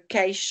and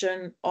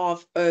location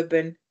of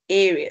urban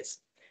areas.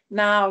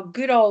 Now,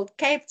 good old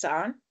Cape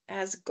Town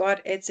has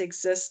got its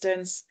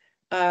existence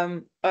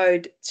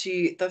owed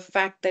to the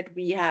fact that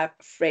we have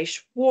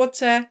fresh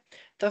water,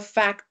 the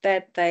fact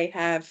that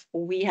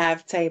we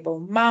have Table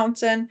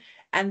Mountain,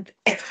 and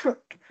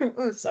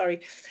oh,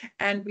 sorry,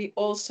 and we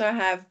also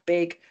have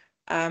big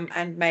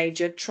and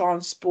major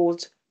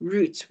transport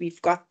routes.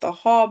 We've got the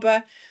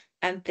harbor.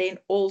 And then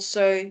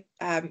also,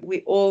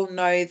 we all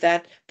know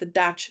that the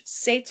Dutch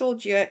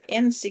settled here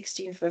in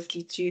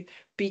 1652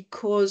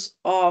 because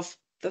of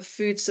the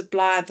food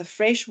supply, the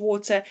fresh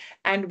water,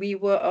 and we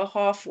were a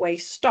halfway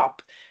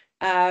stop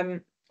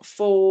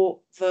for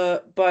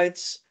the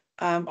boats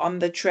on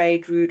the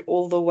trade route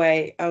all the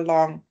way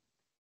along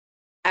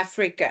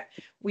Africa.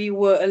 We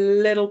were a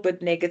little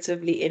bit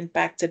negatively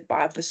impacted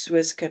by the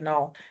Suez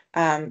Canal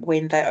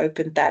when they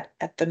opened that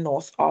at the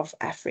north of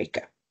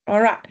Africa. All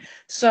right,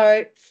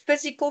 so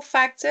physical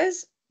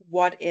factors,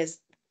 what is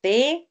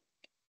there?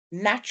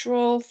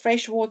 Natural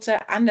freshwater,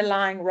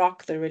 underlying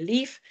rock, the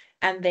relief,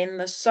 and then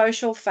the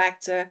social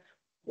factor,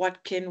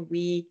 what can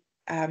we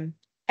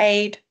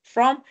aid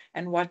from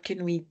and what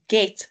can we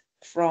get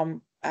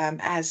from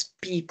as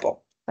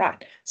people,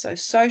 right? So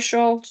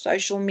social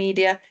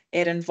media,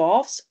 it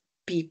involves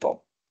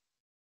people.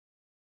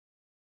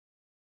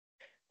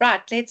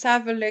 Right, let's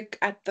have a look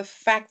at the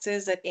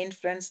factors that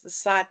influence the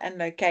site and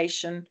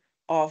location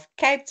of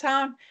Cape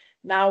Town.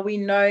 Now we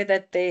know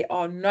that there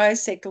are no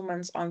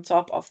settlements on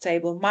top of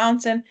Table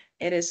Mountain.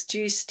 It is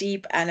too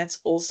steep and it's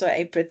also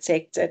a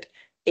protected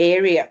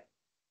area.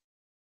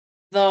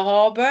 The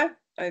harbor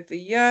over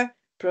here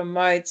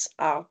promotes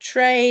our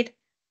trade.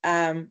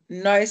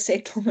 No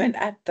settlement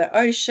at the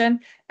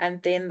ocean,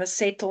 and then the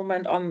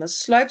settlement on the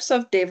slopes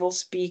of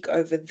Devil's Peak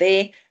over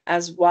there,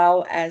 as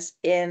well as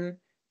in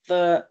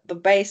the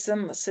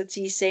basin, the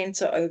city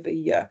center over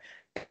here,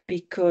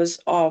 because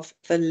of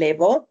the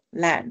level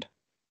land.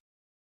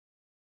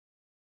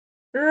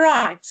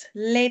 Right,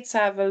 let's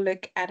have a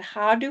look at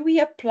how do we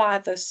apply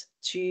this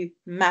to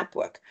map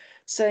work.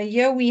 So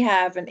here we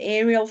have an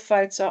aerial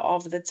photo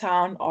of the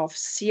town of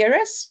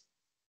Ceres.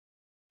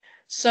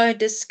 So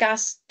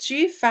discuss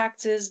two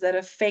factors that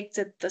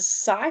affected the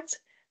site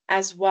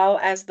as well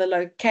as the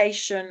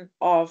location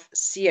of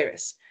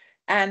Ceres.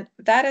 And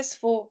that is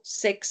for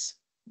 6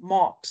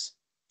 marks.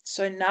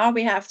 So now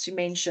we have to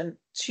mention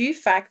two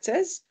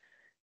factors.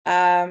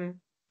 That's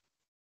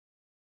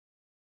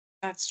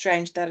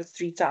strange that it's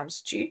 3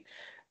 times 2.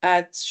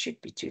 It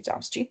should be 2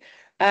 times 2.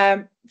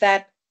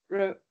 That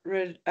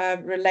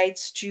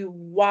relates to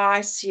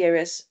why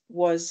Ceres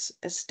was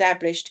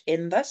established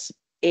in this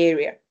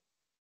area.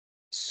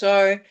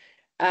 So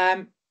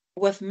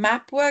with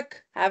map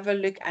work, have a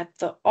look at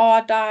the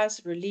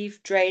RDAs,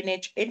 relief,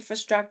 drainage,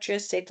 infrastructure,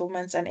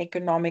 settlements, and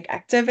economic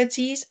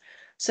activities.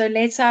 So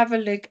let's have a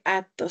look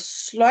at the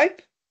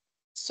slope.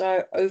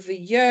 So over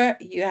here,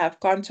 you have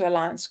contour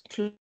lines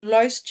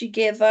close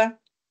together.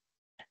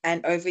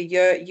 And over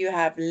here, you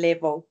have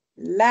level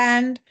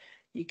land.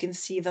 You can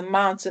see the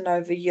mountain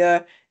over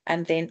here.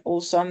 And then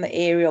also on the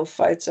aerial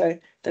photo,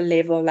 the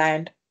level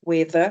land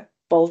where the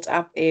built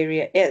up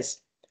area is.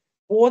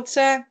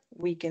 Water,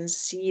 we can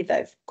see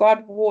they've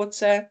got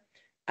water.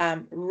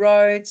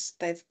 Roads,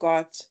 they've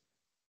got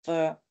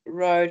the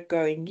road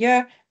going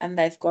here, and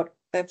they've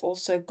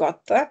also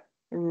got the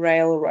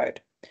railroad.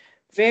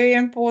 Very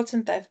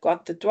important, they've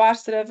got the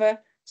Dwars River,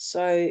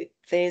 so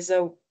there's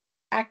a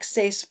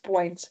access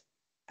point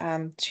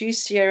to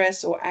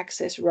Ceres or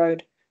access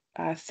road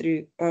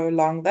through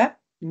along the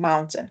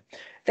mountain.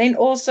 Then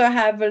also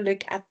have a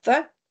look at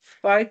the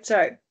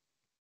photo.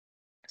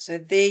 So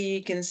there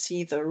you can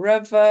see the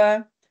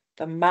river,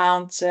 the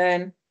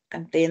mountain,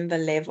 and then the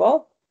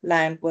level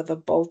land with a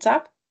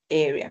built-up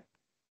area.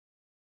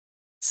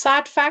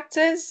 Side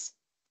factors.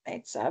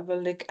 Let's have a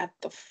look at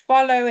the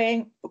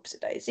following. Oopsie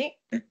daisy.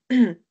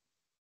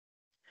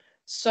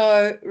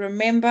 So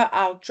remember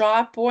our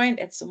dry point,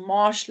 it's a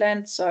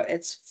marshland, so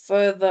it's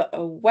further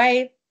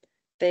away.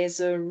 There's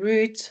a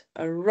route,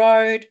 a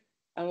road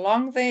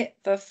along the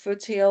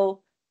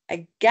foothill,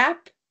 a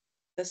gap.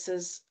 This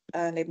is,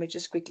 let me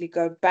just quickly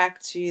go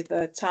back to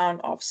the town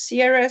of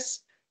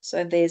Ceres.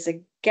 So there's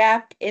a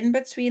gap in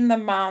between the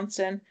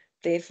mountain,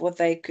 therefore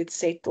they could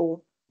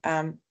settle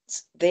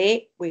there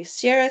where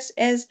Ceres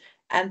is,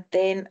 and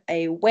then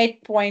a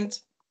wet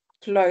point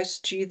close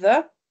to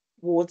the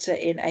water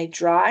in a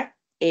dry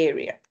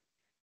area.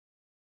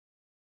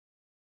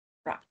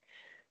 Right.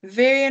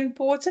 Very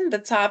important, the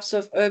types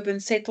of urban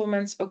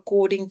settlements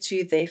according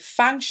to their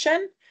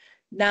function.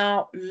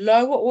 Now,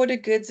 lower order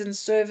goods and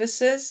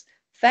services,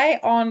 they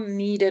are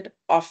needed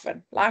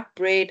often, like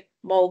bread,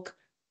 milk,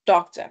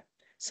 doctor.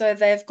 So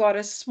they've got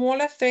a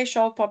smaller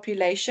threshold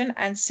population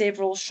and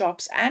several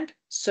shops and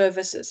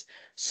services.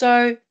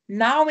 So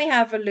now we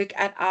have a look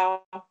at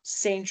our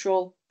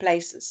central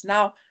places.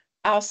 Now,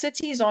 our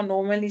cities are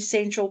normally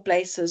central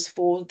places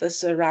for the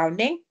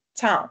surrounding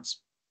towns.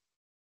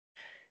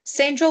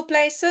 Central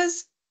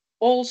places,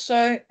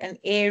 also an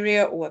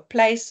area or a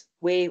place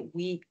where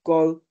we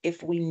go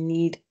if we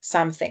need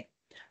something.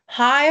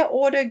 Higher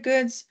order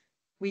goods,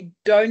 we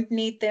don't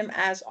need them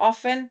as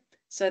often,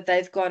 so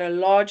they've got a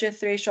larger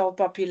threshold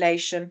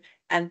population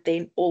and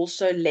then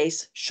also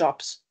less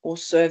shops or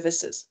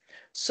services.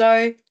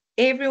 So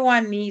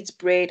everyone needs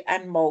bread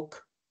and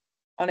milk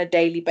on a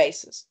daily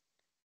basis,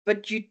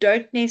 but you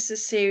don't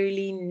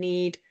necessarily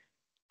need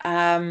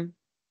a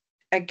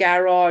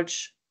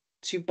garage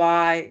to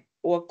buy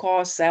or a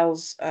car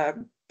sales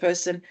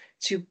person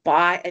to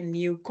buy a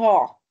new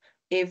car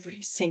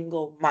every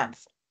single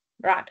month,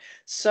 right?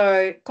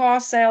 So car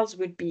sales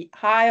would be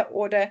higher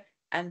order,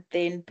 and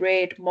then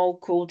bread,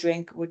 milk, cool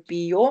drink would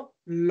be your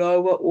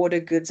lower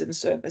order goods and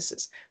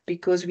services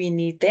because we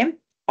need them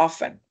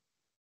often.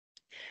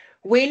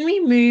 When we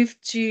move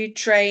to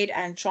trade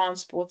and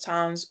transport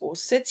towns or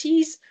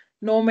cities,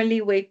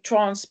 normally where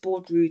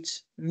transport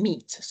routes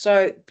meet.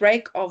 So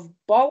break of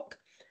bulk,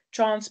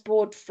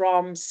 transport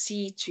from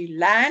sea to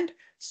land.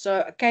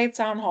 So Cape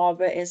Town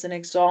Harbour is an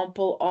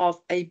example of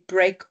a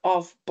break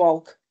of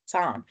bulk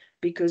town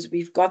because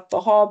we've got the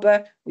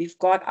harbour, we've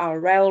got our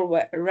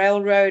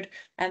railroad,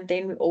 and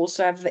then we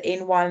also have the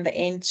N1, the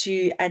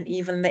N2, and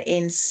even the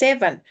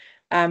N7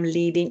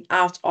 leading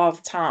out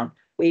of town,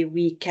 where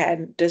we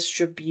can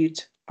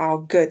distribute our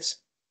goods.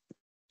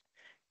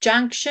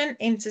 Junction,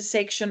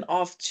 intersection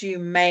of two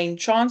main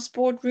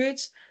transport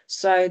routes.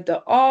 So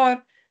the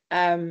R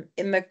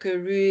in the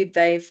Karoo,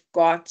 they've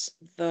got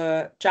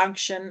the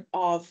junction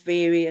of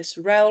various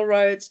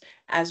railroads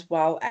as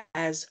well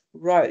as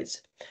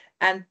roads.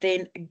 And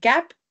then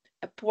gap,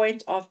 a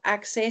point of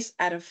access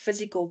at a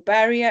physical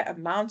barrier, a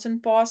mountain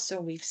pass.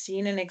 So we've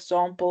seen an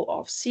example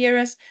of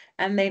Ceres.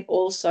 And then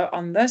also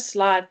on this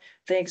slide,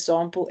 the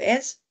example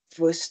is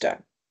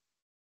Worcester.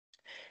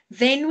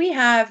 Then we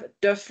have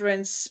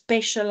different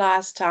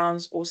specialized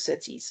towns or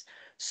cities.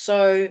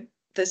 So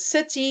the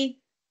city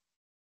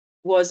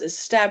was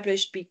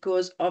established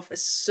because of a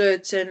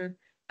certain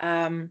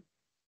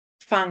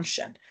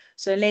function.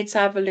 So let's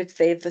have a look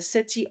there. The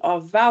city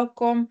of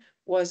Welkom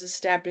was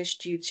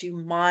established due to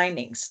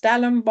mining.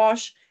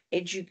 Stellenbosch,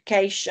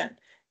 education.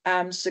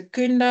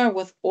 Secunda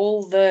with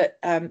all the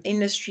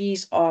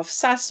industries of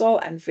Sasol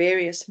and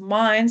various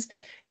mines,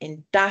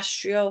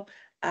 industrial.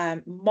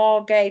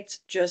 Margate,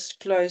 just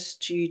close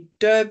to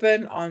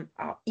Durban on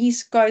our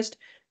east coast.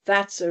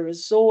 That's a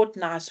resort,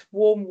 nice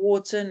warm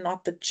water,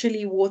 not the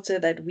chilly water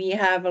that we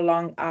have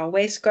along our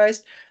west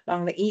coast.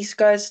 Along the east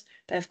coast,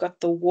 they've got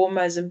the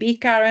warmer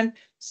Mozambique current,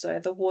 so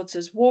the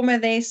water's warmer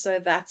there, so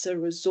that's a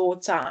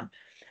resort town.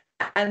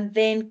 And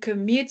then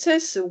commuter,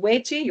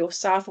 Soweto, your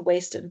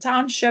southwestern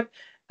township,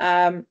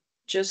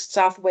 just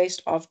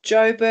southwest of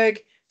Joburg.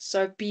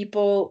 So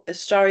people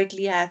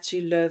historically had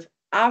to live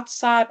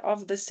outside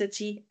of the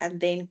city and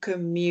then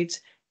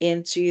commute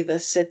into the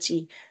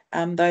city.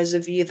 Those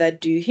of you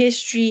that do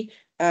history,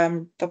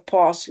 the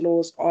pass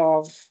laws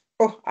of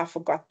I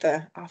forgot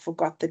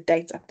the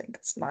date. I think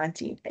it's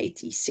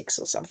 1986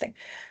 or something.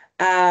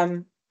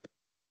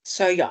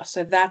 So yeah,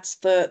 so that's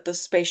the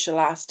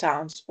specialized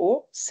towns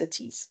or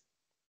cities.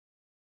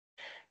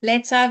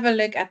 Let's have a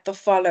look at the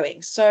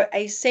following. So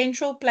a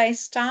central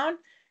place town,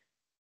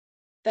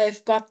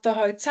 they've got the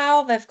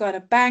hotel, they've got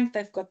a bank,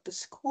 they've got the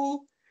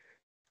school,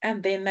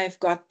 and then they've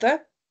got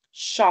the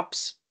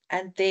shops.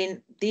 And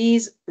then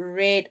these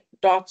red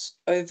dots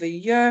over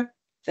here,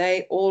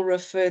 they all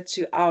refer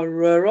to our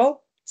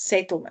rural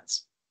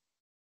settlements.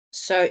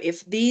 So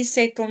if these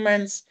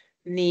settlements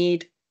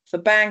need the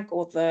bank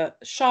or the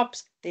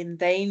shops, then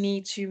they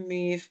need to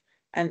move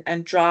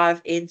and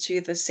drive into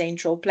the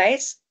central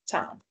place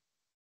town.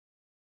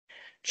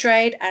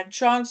 Trade and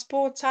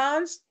transport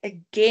towns,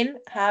 again,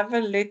 have a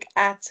look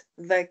at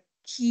the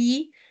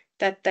key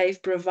that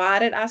they've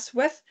provided us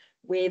with,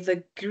 where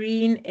the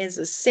green is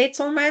a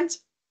settlement.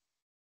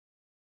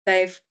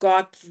 They've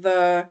got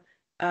the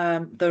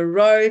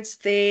roads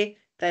there.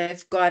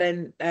 They've got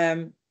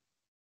a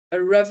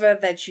river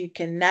that you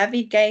can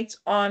navigate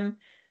on.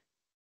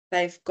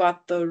 They've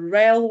got the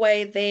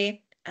railway there,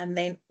 and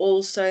then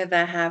also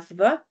they have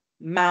the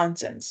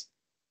mountains.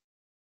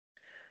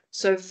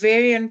 So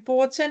very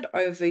important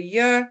over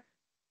here,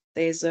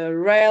 there's a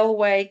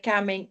railway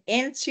coming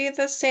into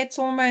the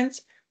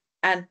settlement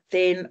and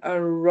then a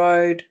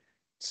road.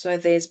 So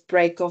there's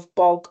break of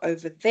bulk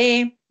over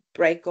there,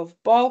 break of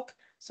bulk.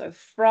 So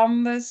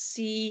from the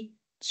sea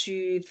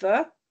to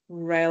the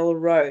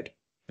railroad.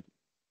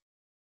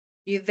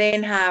 You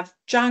then have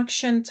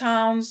junction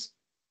towns,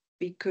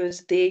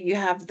 because there you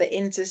have the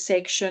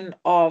intersection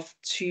of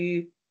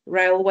two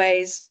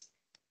railways.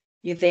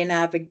 You then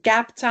have a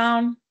gap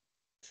town,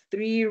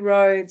 3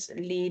 roads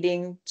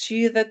leading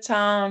to the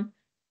town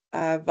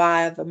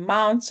via the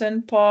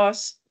mountain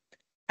pass.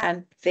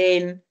 And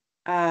then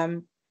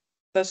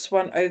this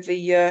one over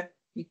here,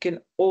 you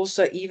can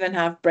also even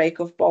have break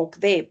of bulk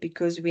there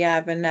because we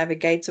have a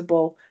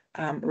navigatable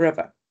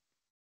river.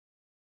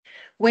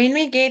 When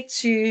we get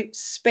to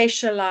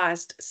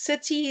specialized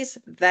cities,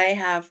 they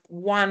have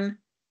one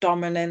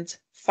dominant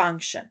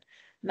function.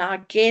 Now,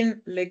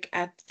 again, look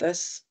at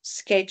this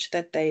sketch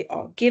that they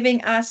are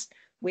giving us.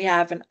 We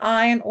have an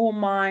iron ore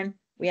mine,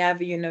 we have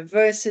a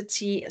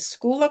university, a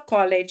school or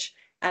college,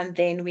 and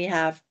then we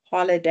have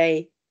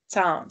holiday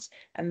towns.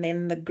 And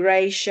then the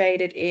gray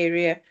shaded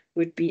area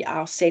would be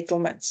our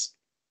settlements.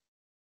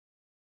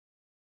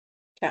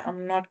 Okay,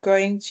 I'm not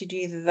going to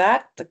do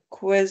that. The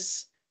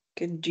quiz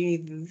can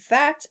do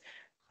that.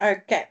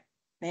 Okay,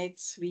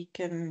 we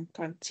can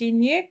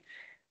continue.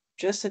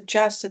 Just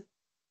adjust it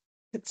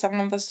with some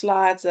of the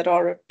slides that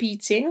are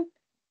repeating.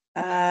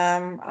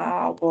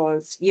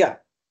 Yeah.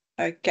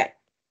 Okay,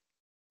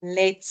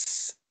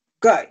 let's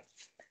go.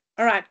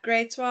 All right,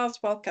 grade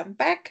 12s, welcome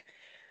back.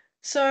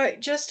 So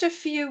just a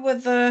few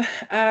with the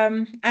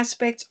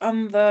aspects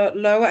on the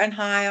lower and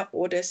higher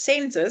order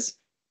centers.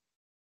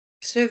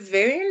 So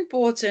very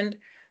important,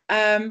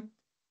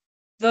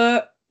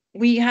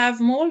 we have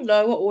more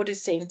lower order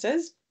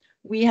centers.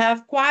 We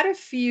have quite a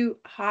few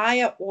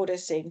higher order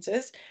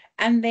centers,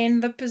 and then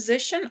the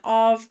position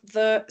of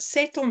the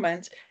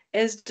settlement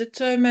is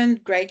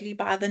determined greatly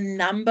by the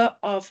number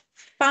of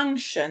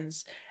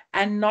functions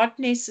and not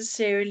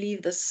necessarily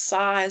the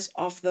size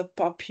of the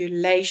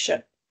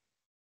population.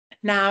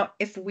 Now,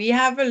 if we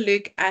have a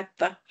look at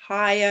the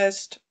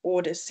highest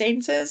order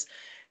centers,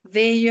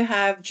 there you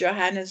have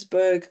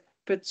Johannesburg,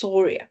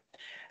 Pretoria.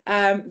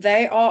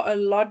 They are a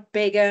lot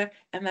bigger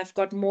and they've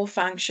got more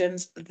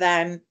functions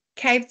than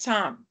Cape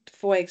Town,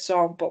 for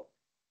example.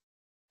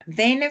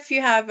 Then if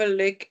you have a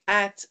look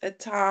at a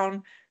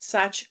town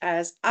such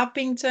as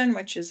Upington,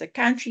 which is a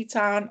country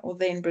town, or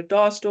then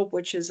Bredasdorp,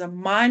 which is a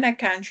minor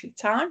country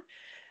town,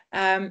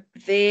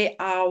 there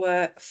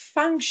our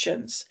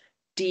functions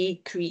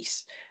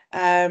decrease.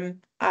 I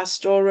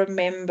still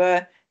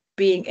remember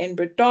being in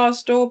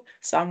Bredasdorp,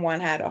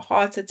 someone had a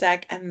heart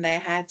attack and they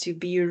had to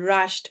be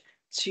rushed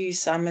to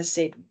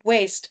Somerset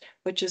West,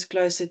 which is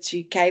closer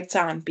to Cape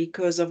Town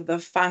because of the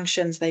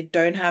functions. They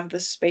don't have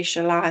the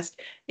specialized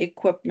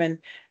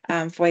equipment.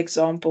 For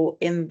example,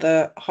 in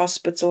the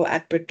hospital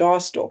at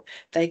Bredasdorp,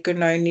 they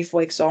can only,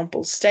 for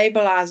example,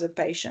 stabilize a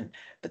patient,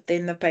 but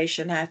then the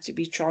patient had to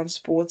be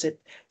transported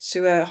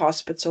to a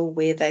hospital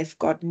where they've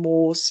got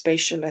more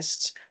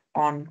specialists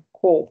on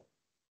call.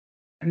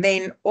 And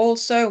then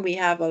also we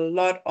have a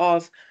lot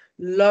of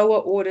lower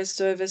order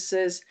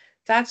services.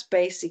 That's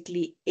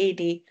basically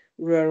any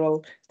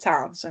rural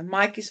town. So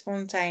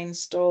Mikersfontein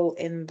still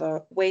in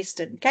the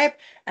Western Cape,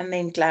 and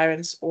then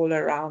Clarence all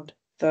around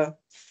the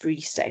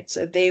Free State.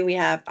 So there we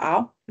have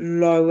our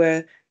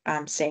lower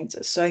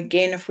centers. So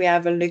again, if we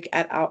have a look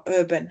at our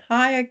urban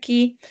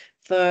hierarchy,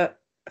 the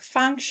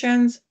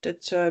functions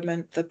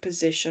determine the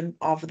position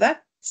of the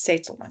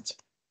settlement.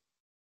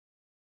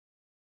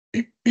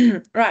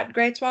 Right,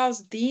 grade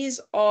 12s, these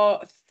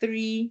are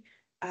 3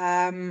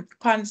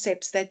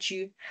 concepts that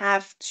you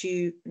have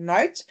to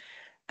note.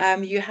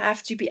 You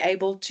have to be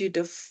able to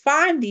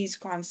define these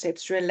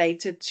concepts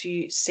related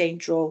to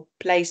central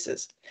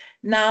places.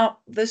 Now,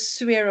 the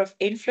sphere of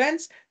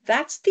influence,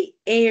 that's the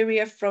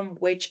area from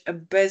which a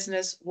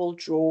business will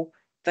draw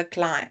the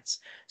clients.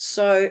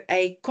 So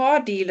a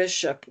car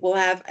dealership will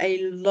have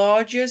a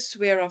larger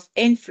sphere of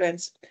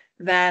influence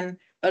than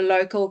a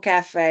local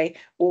cafe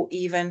or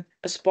even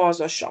a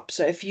spaza shop.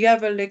 So if you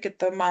have a look at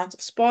the amount of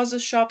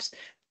spaza shops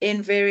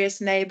in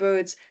various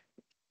neighborhoods,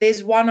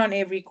 there's one on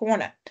every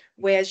corner,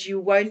 whereas you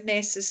won't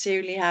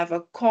necessarily have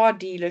a car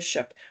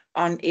dealership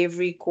on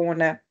every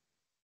corner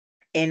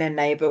in a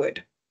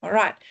neighborhood. All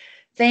right.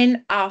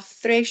 Then our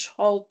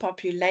threshold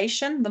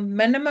population, the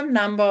minimum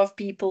number of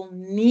people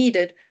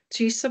needed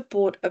to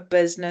support a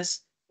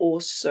business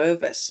or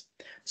service.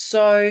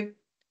 So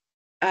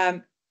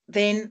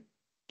then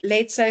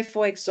let's say,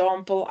 for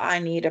example, I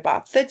need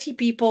about 30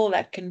 people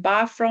that can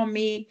buy from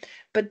me,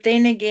 but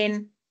then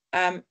again,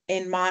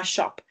 in my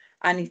shop,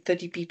 I need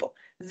 30 people.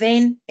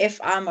 Then if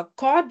I'm a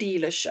car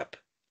dealership,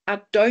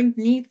 I don't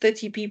need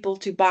 30 people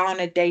to buy on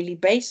a daily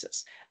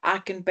basis. I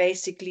can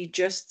basically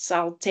just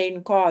sell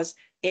 10 cars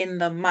in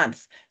the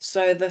month.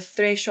 So the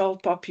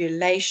threshold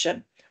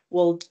population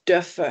will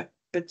differ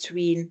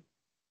between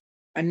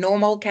a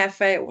normal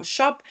cafe or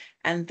shop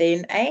and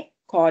then a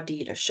car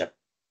dealership.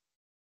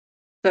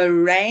 The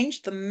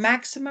range, the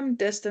maximum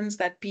distance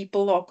that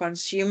people or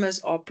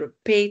consumers are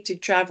prepared to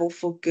travel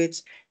for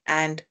goods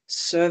and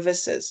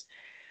services.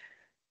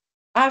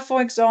 I,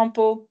 for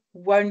example,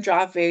 won't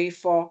drive very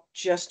far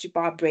just to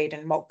buy bread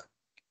and milk,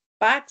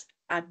 but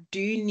I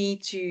do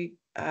need to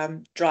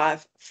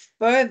drive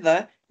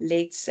further,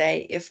 let's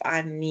say if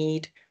I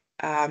need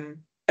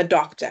a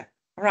doctor.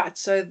 All right,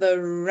 so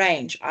the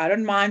range, I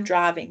don't mind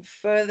driving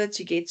further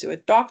to get to a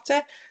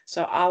doctor.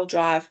 So I'll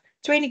drive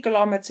 20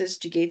 kilometers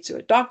to get to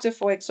a doctor,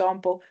 for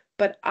example,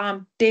 but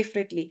I'm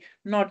definitely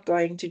not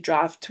going to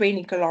drive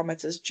 20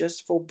 kilometers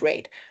just for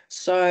bread.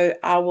 So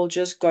I will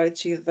just go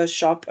to the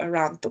shop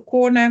around the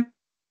corner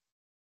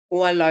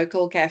or a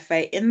local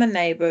cafe in the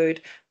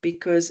neighborhood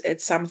because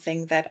it's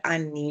something that I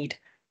need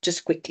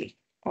just quickly.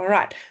 All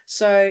right,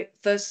 so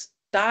this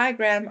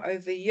diagram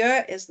over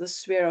here is the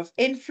sphere of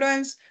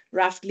influence,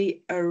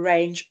 roughly a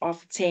range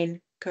of 10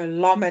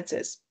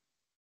 kilometers.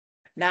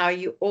 Now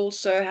you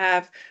also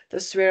have the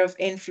sphere of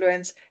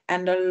influence,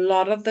 and a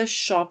lot of the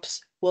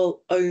shops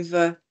will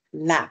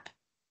overlap.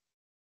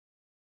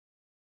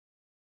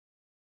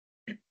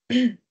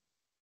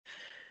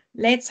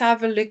 Let's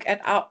have a look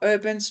at our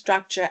urban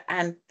structure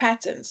and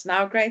patterns.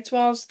 Now, grade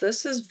 12s,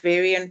 this is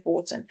very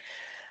important,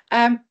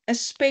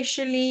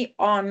 especially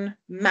on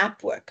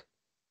map work.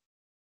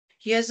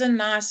 Here's a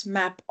nice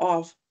map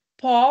of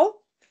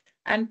Paarl,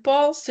 and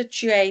Paarl's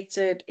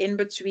situated in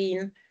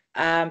between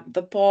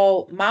the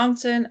Paarl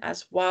Mountain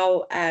as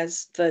well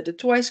as the De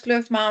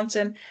Toitskloof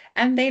Mountain,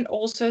 and then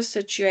also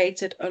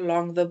situated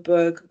along the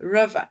Berg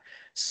River.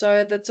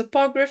 So the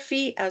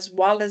topography as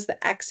well as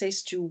the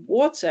access to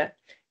water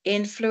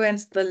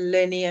influence the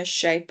linear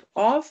shape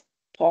of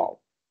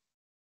Paarl.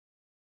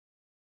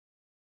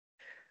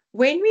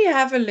 When we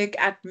have a look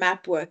at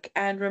map work,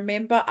 and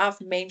remember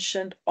I've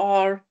mentioned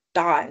R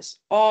dies,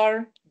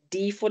 R,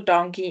 D for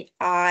donkey,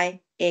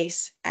 I,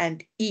 S,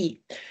 and E.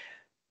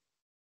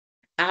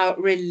 Our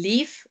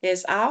relief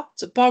is our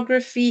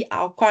topography,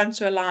 our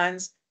contour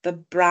lines, the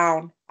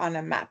brown on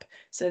a map.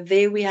 So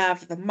there we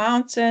have the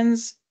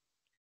mountains,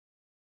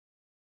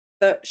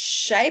 the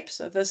shape.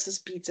 So this is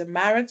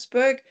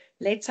Pietermaritzburg.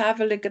 Let's have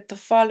a look at the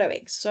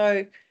following.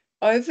 So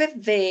over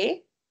there,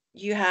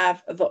 you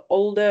have the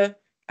older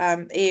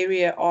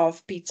area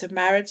of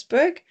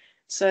Pietermaritzburg.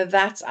 So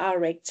that's our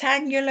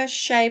rectangular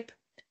shape.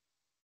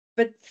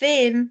 But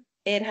then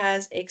it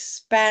has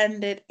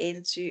expanded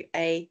into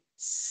a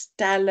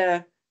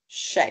stellar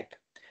shape.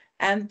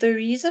 And the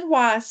reason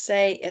why I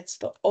say it's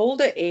the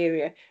older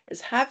area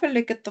is have a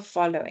look at the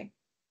following.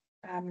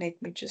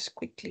 Let me just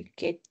quickly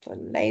get the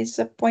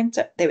laser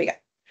pointer. There we go.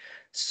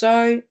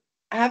 So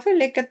have a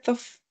look at the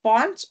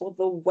font or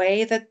the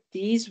way that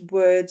these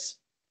words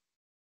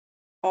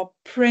are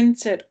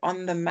printed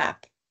on the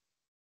map.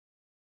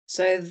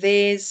 So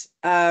there's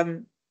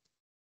a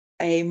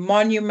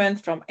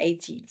monument from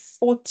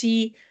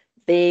 1840.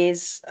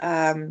 There's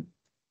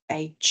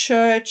a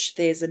church.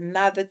 There's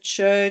another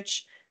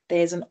church.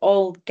 There's an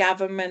old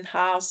government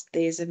house.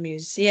 There's a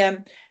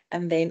museum.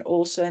 And then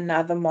also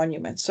another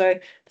monument. So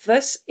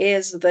this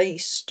is the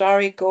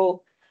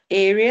historical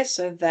area.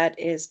 So that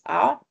is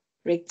our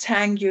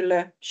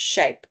rectangular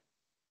shape.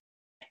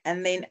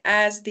 And then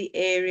as the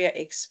area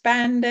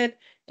expanded,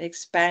 it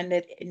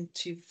expanded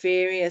into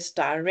various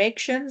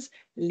directions,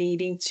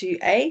 leading to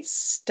a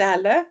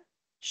stellar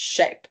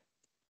shape.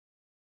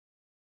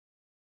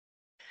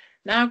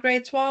 Now,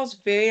 grade 12 is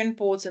very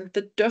important,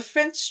 the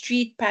different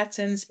street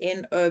patterns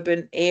in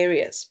urban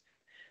areas.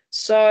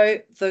 So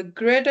the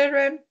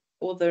gridiron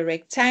or the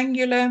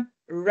rectangular,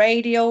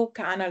 radial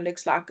kind of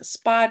looks like a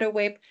spider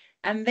web,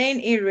 and then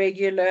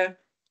irregular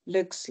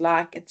looks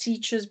like a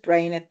teacher's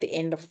brain at the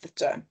end of the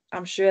term.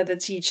 I'm sure the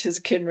teachers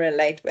can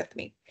relate with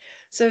me.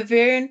 So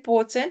very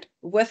important,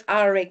 with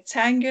our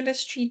rectangular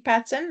street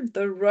pattern,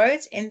 the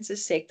roads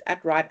intersect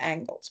at right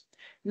angles.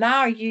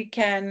 Now you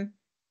can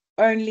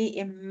only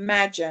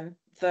imagine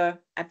the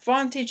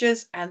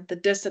advantages and the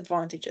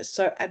disadvantages.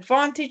 So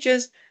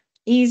advantages,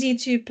 easy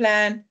to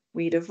plan.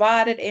 We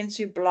divide it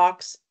into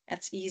blocks.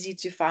 It's easy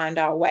to find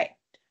our way.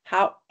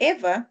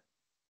 However,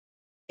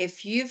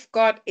 if you've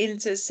got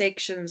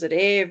intersections at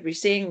every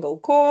single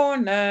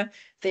corner,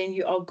 then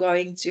you are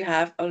going to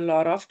have a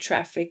lot of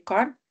traffic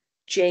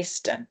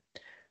congestion.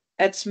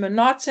 It's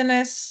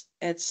monotonous.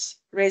 It's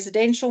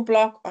residential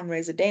block on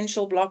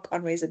residential block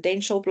on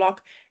residential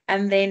block.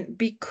 And then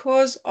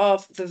because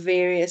of the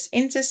various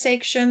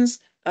intersections,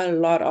 a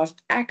lot of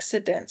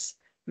accidents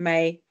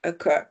may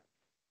occur.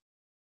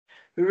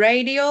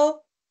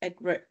 Radial, it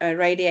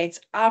radiates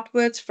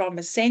outwards from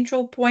a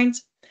central point.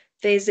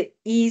 There's an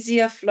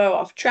easier flow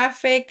of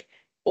traffic.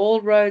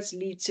 All roads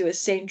lead to a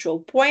central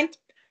point.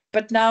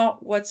 But now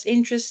what's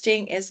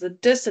interesting is the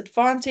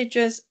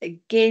disadvantages.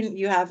 Again,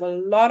 you have a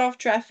lot of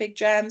traffic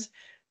jams.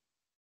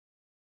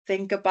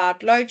 Think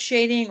about load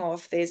shedding, or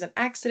if there's an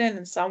accident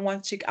and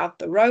someone took out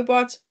the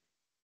robot,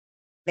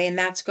 then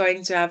that's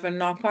going to have a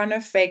knock-on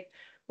effect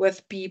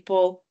with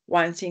people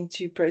wanting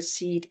to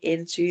proceed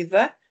into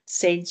the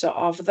center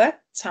of the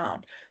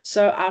town.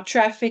 So our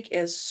traffic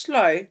is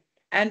slow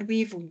and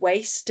we've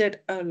wasted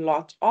a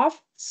lot of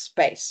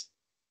space.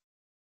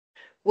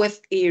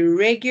 With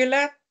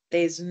irregular,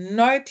 there's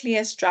no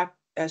clear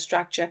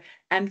structure,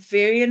 and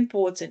very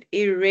important,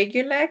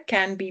 irregular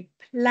can be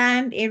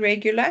planned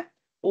irregular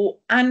or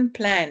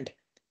unplanned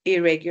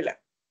irregular.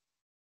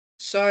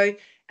 So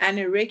an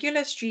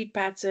irregular street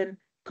pattern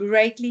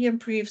greatly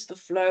improves the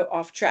flow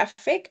of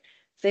traffic.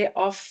 There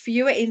are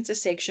fewer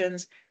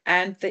intersections,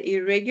 and the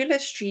irregular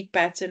street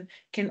pattern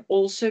can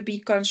also be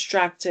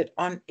constructed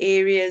on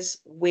areas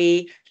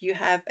where you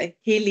have a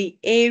hilly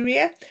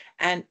area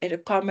and it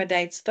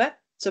accommodates the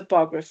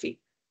topography.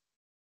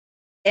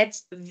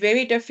 It's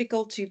very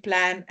difficult to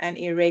plan an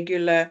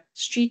irregular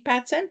street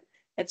pattern.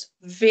 It's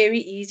very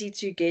easy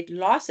to get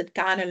lost. It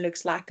kind of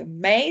looks like a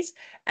maze,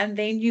 and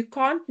then you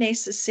can't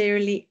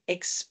necessarily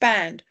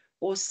expand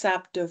or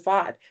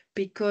subdivide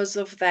because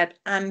of that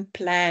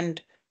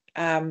unplanned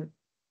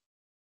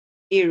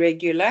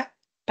irregular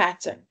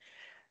pattern.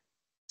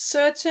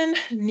 Certain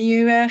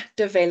newer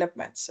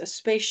developments,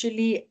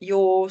 especially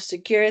your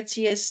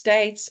security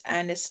estates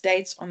and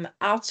estates on the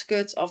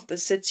outskirts of the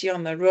city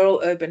on the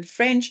rural urban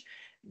fringe,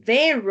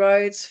 their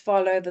roads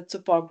follow the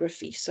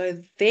topography.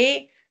 So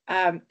their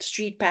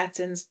street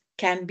patterns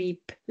can be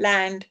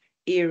planned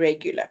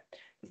irregular.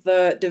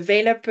 The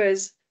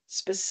developers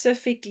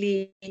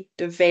specifically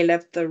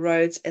develop the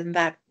roads in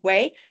that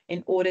way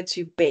in order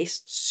to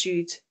best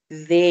suit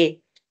their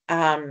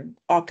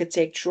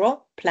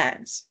architectural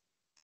plans.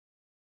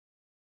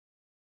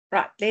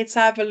 Right, let's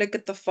have a look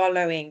at the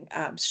following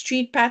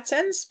street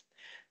patterns.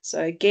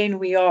 So again,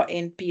 we are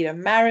in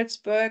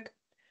Pietermaritzburg.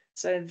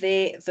 So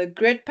there, the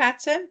grid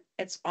pattern,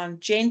 it's on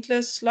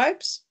gentler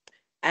slopes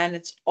and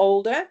it's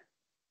older.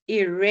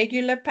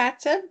 Irregular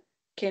pattern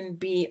can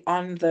be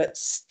on the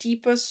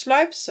steeper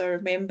slopes. So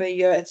remember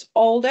here, it's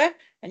older,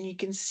 and you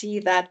can see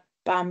that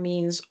by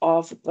means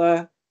of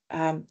the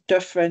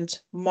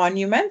different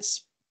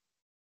monuments.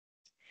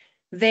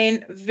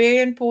 Then very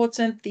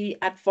important, the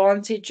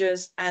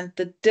advantages and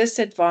the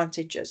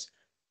disadvantages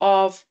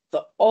of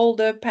the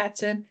older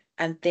pattern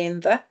and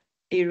then the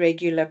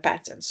irregular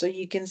pattern. So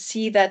you can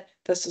see that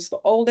this is the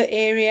older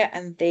area,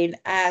 and then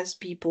as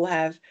people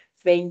have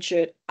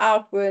ventured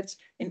outwards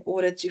in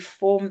order to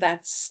form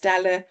that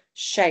stellar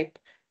shape,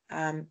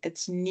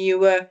 it's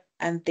newer,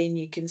 and then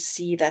you can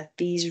see that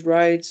these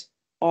roads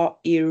are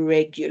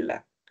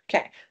irregular.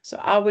 Okay, so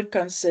I would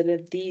consider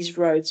these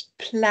roads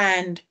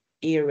planned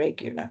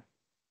irregular.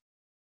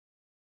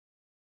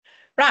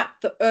 Right,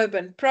 the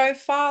urban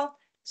profile.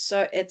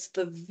 So it's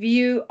the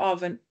view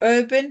of an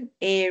urban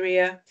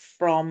area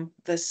from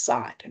the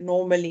side,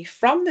 normally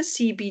from the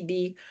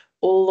CBD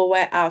all the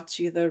way out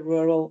to the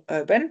rural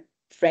urban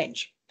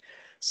fringe.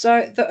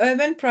 So the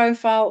urban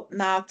profile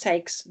now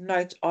takes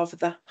note of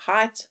the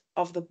height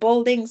of the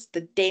buildings,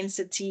 the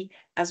density,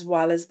 as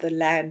well as the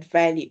land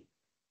value.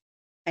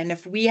 And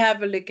if we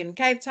have a look in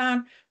Cape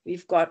Town,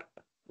 we've got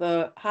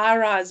the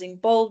high-rising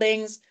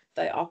buildings.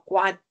 They are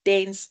quite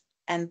dense,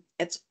 and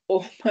it's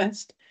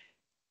almost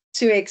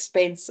too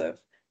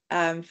expensive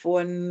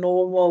for a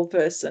normal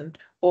person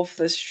off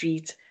the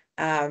street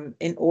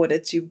in order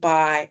to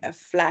buy a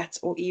flat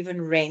or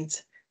even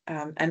rent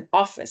an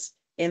office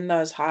in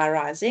those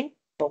high-rising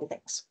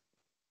buildings.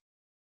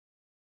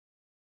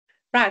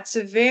 Right,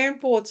 so very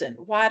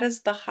important. Why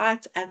does the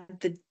height and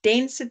the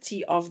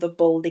density of the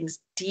buildings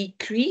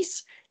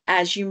decrease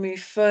as you move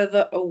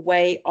further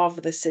away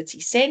of the city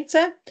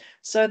center?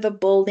 So the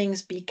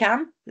buildings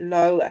become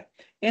lower.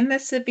 In the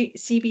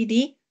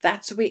CBD,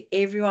 that's where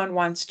everyone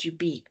wants to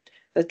be.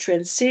 The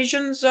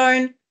transition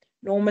zone,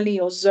 normally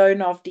your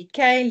zone of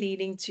decay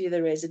leading to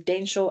the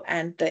residential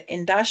and the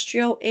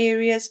industrial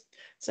areas.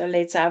 So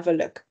let's have a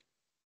look.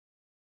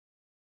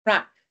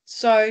 Right,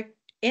 so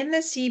in the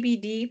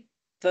CBD,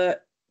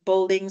 the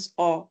buildings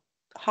are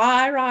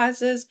high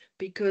rises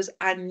because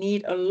I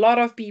need a lot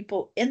of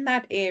people in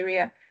that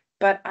area,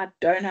 but I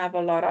don't have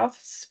a lot of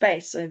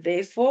space. So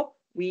therefore,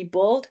 we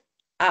build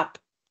up.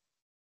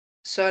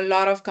 So a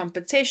lot of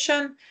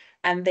competition,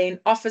 and then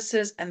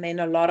offices, and then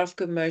a lot of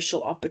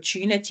commercial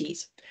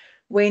opportunities.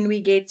 When we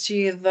get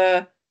to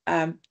the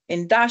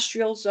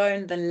industrial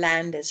zone, the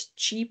land is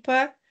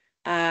cheaper.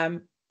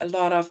 A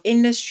lot of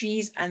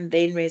industries, and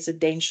then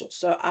residential.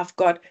 So I've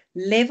got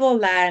level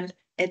land,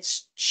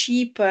 it's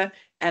cheaper,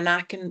 and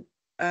I can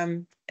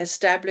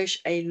establish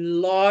a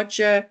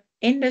larger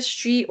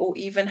industry or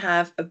even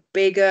have a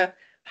bigger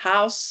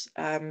house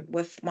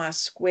with my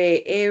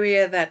square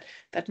area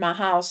that my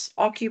house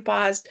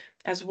occupies,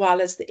 as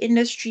well as the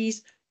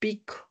industries,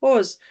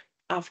 because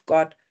I've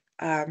got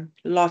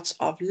lots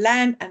of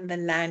land, and the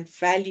land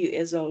value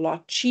is a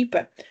lot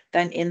cheaper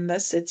than in the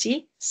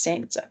city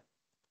center.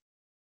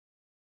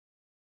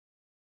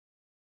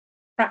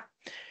 Right.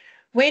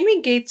 When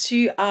we get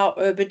to our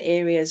urban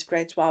areas,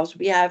 grade 12s,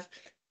 we have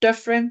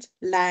different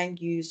land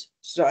use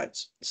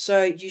zones.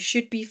 So you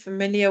should be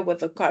familiar with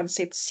the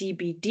concept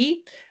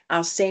CBD,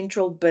 our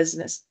central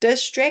business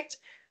district.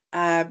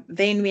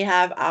 Then we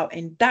have our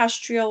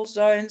industrial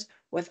zones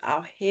with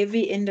our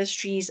heavy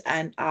industries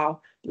and our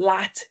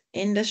light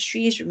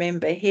industries.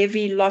 Remember,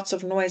 heavy, lots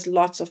of noise,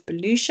 lots of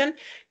pollution.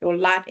 Your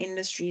light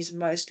industries,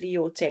 mostly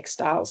your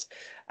textiles,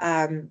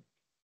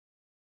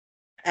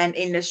 and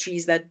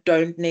industries that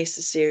don't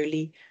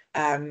necessarily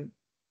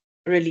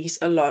release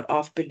a lot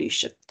of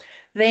pollution.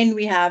 Then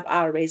we have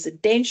our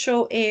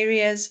residential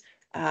areas,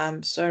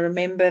 So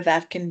remember,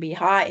 that can be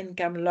high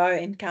income, low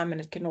income,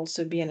 and it can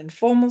also be an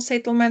informal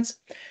settlement.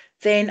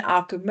 Then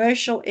our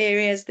commercial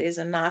areas, there's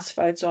a nice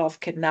photo of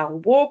Canal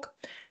Walk.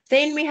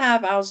 Then we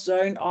have our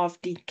zone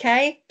of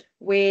decay,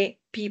 where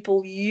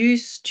people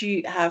used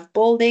to have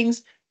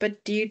buildings,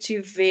 but due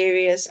to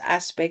various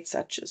aspects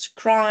such as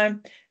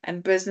crime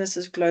and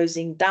businesses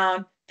closing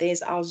down,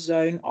 there's our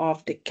zone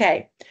of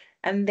decay.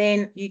 And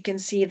then you can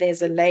see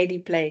there's a lady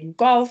playing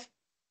golf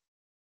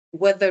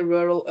with the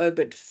rural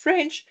urban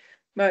fringe,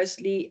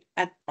 mostly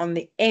on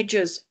the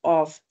edges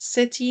of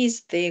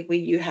cities, there where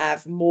you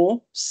have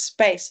more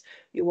space.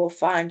 You will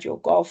find your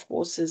golf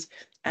courses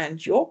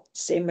and your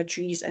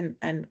cemeteries,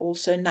 and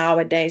also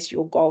nowadays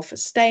your golf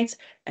estates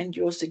and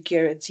your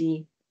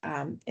security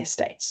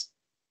estates.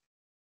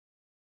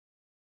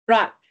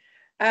 Right.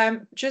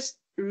 Just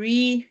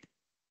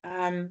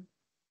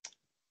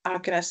how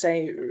can I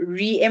say,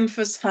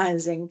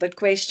 re-emphasizing the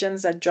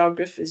questions that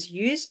geographers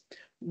use.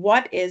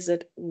 What is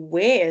it?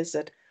 Where is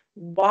it?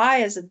 Why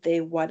is it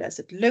there? What does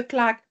it look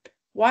like?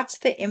 What's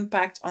the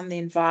impact on the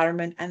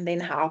environment? And then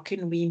how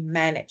can we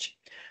manage?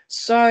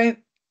 So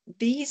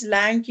these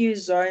land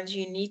use zones,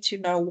 you need to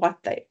know what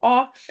they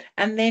are.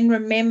 And then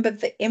remember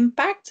the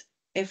impact.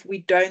 If we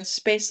don't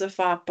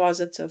specify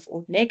positive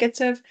or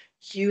negative,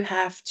 you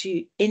have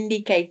to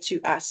indicate to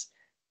us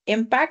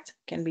impact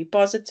can be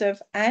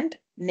positive and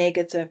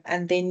negative,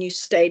 and then you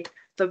state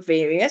the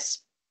various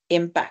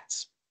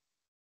impacts.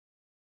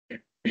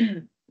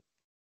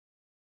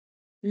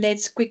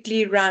 Let's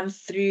quickly run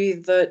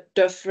through the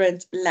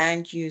different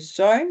land use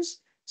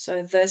zones.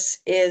 So this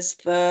is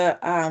the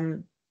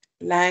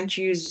land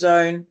use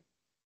zone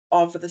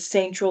of the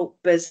central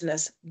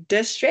business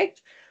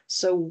district.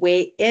 So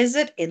where is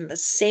it? In the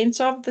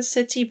center of the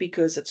city,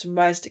 because it's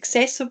most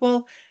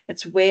accessible.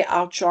 It's where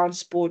our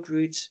transport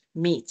routes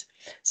meet.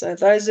 So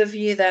those of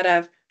you that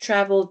have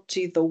traveled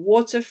to the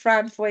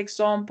waterfront, for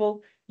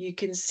example, you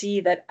can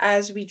see that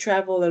as we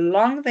travel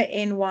along the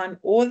N1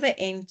 or the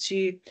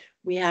N2,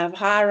 we have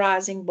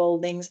high-rising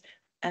buildings,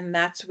 and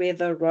that's where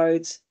the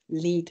roads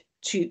lead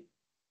to.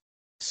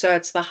 So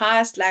it's the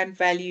highest land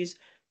values,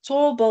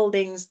 tall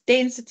buildings,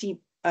 density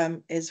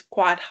is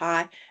quite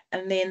high.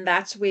 And then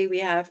that's where we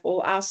have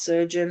all our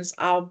surgeons,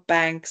 our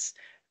banks,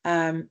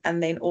 and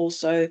then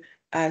also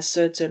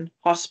certain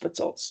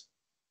hospitals.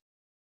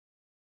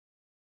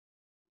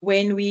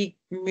 When we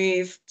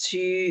move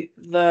to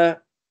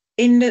the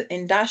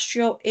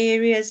industrial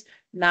areas,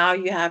 now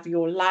you have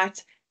your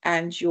light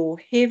and your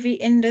heavy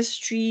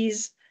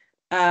industries.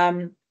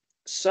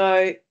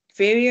 So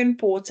very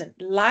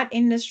important, light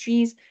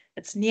industries,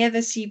 it's near the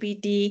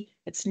CBD,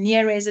 it's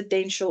near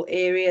residential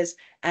areas,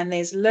 and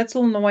there's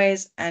little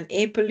noise and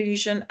air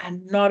pollution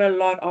and not a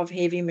lot of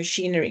heavy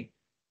machinery.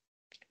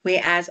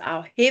 Whereas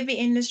our heavy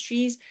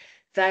industries,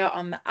 they are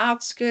on the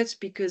outskirts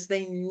because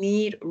they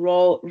need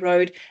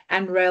road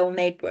and rail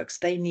networks.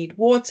 They need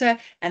water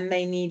and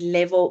they need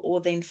level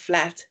or then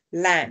flat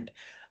land.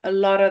 A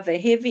lot of the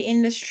heavy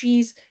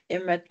industries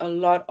emit a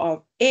lot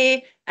of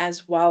air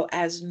as well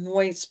as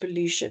noise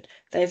pollution.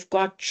 They've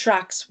got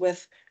trucks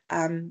with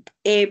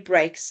air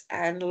brakes,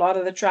 and a lot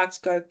of the trucks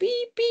go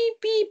beep,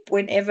 beep, beep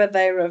whenever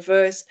they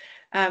reverse.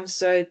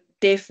 So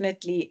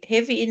definitely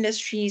heavy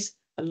industries,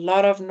 a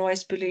lot of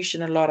noise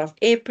pollution, a lot of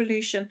air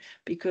pollution,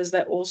 because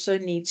they also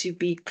need to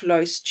be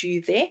close to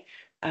their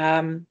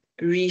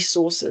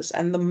resources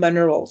and the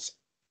minerals.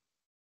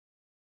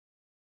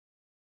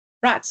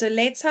 Right, so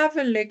let's have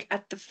a look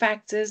at the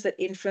factors that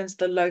influence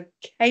the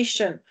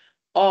location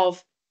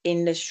of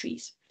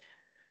industries.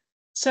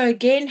 So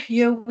again,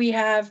 here we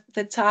have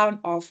the town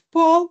of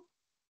Paarl.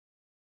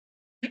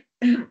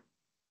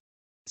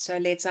 So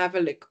let's have a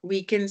look.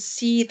 We can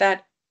see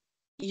that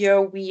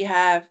here we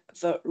have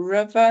the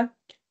river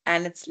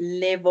and its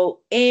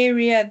level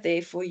area.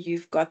 Therefore,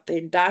 you've got the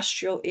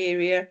industrial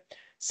area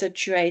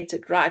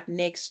situated right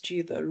next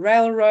to the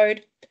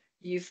railroad.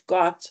 You've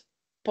got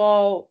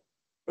Paarl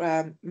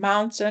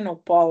Mountain or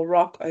Paarl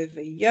Rock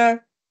over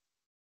here.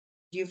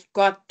 You've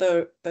got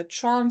the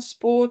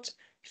transport.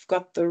 You've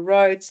got the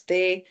roads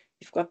there.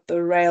 You've got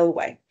the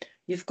railway.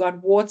 You've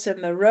got water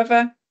in the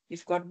river.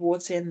 You've got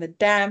water in the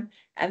dam.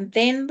 And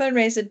then the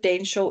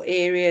residential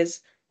areas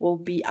will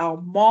be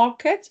our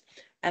market,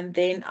 and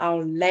then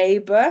our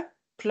labor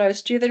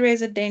close to the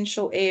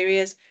residential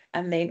areas,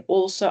 and then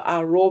also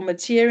our raw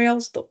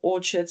materials, the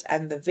orchards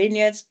and the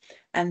vineyards,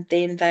 and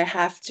then they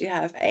have to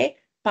have a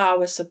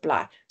power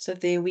supply. So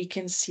there we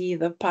can see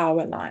the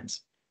power lines.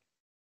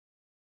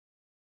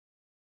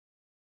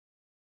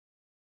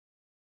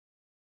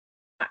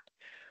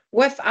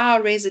 With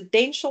our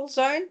residential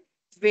zone,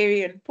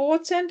 very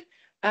important,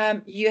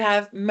 you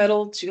have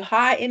middle to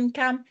high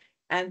income,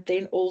 and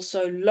then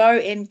also low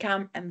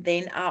income, and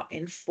then our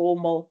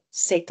informal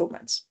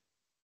settlements.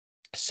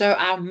 So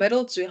our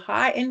middle to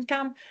high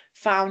income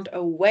found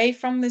away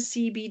from the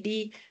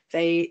CBD,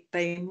 they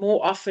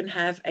more often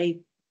have a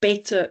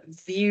better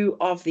view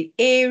of the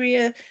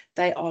area.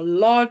 They are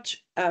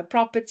large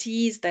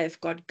properties, they've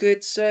got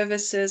good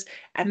services,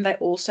 and they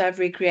also have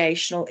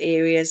recreational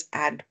areas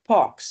and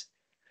parks.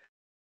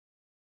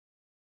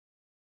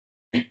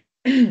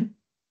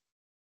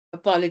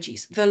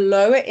 apologies, the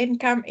lower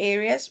income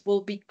areas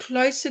will be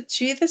closer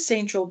to the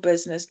central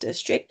business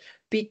district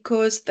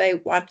because they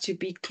want to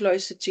be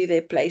closer to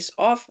their place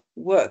of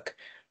work.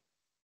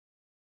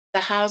 The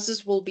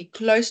houses will be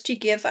close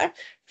together.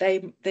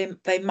 They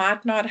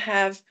might not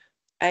have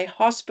a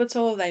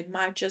hospital, they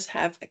might just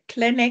have a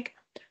clinic,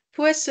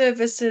 poor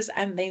services,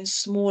 and then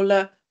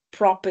smaller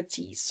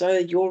properties. So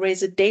your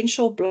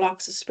residential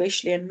blocks,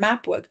 especially in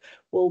Mapwork,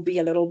 will be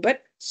a little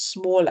bit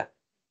smaller.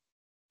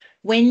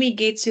 When we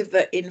get to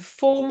the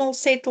informal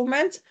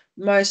settlement,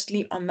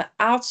 mostly on the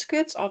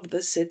outskirts of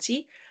the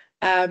city,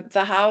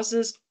 the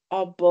houses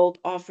are built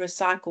of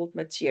recycled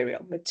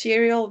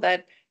material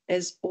that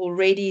is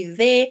already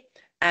there,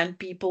 and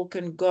people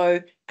can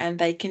go and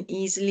they can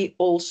easily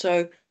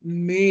also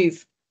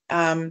move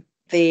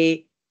their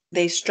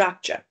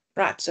structure.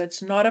 Right, so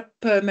it's not a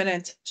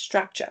permanent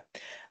structure.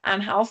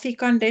 Unhealthy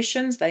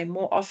conditions, they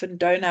more often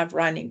don't have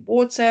running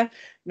water,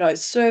 no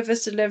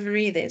service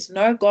delivery, there's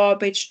no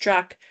garbage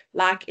truck,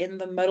 like in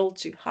the middle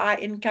to high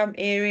income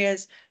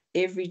areas.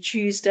 Every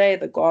Tuesday,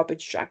 the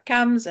garbage truck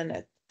comes and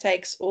it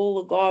takes all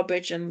the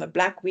garbage and the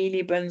black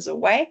wheelie bins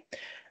away.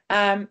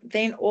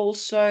 Then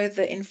also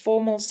the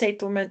informal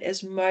settlement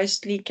is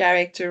mostly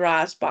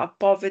characterized by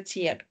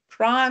poverty and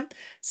crime.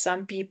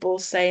 Some people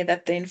say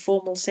that the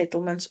informal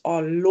settlements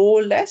are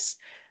lawless.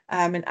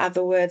 In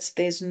other words,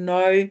 there's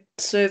no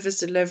service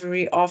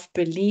delivery of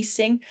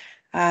policing.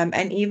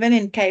 And even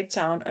in Cape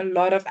Town, a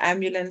lot of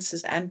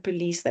ambulances and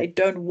police, they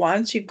don't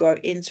want to go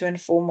into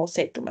informal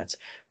settlements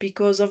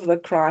because of the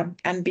crime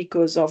and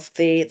because of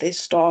their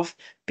staff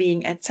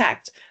being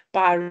attacked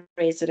by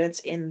residents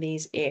in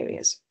these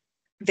areas.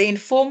 The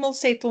informal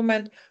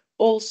settlement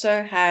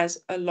also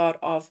has a lot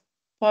of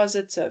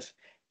positive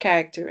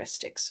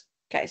characteristics.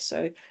 Okay,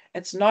 so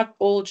it's not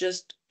all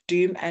just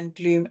doom and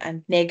gloom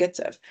and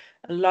negative.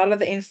 A lot of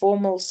the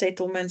informal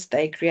settlements,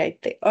 they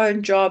create their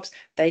own jobs,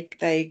 they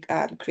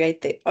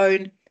create their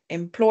own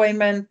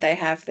employment, they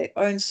have their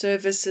own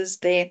services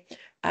there.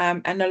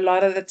 And a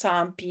lot of the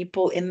time,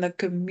 people in the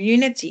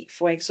community,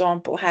 for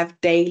example,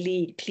 have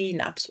daily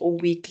cleanups or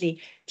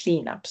weekly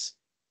cleanups.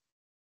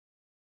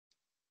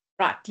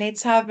 Right,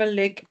 let's have a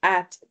look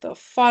at the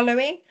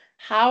following.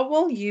 How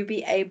will you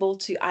be able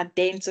to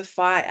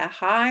identify a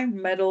high,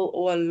 middle,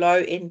 or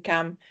low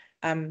income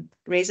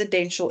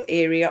residential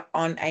area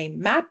on a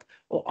map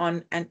or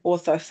on an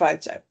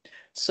orthophoto?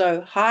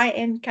 So high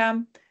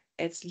income,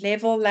 it's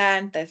level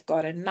land, they've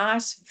got a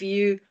nice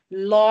view,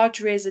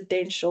 large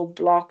residential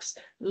blocks,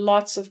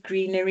 lots of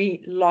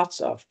greenery, lots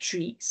of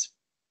trees.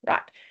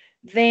 Right.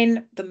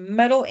 Then the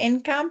middle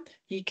income,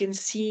 you can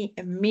see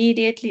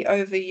immediately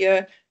over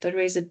here, the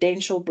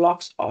residential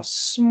blocks are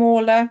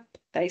smaller.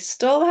 They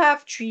still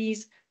have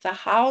trees. The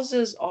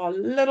houses are a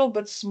little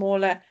bit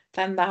smaller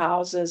than the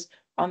houses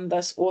on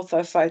this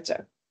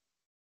orthophoto.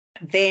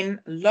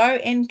 Then low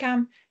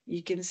income,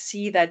 you can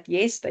see that,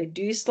 yes, they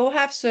do still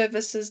have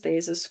services.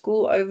 There's a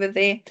school over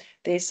there.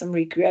 There's some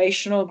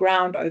recreational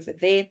ground over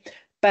there.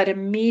 But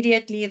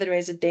immediately the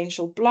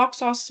residential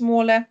blocks are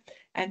smaller.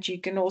 And you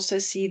can also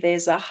see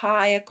there's a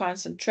higher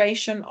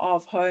concentration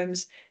of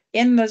homes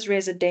in this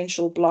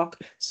residential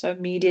block. So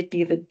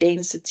immediately the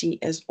density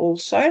is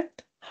also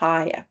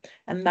higher.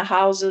 And the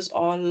houses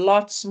are a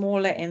lot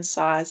smaller in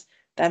size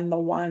than the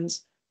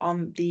ones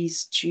on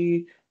these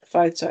two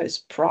photos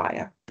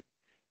prior.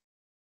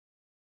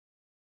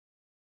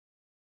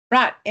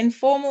 Right,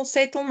 informal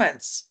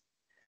settlements.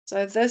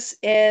 So this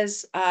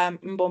is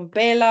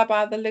Mbombela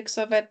by the looks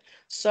of it.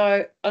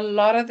 So a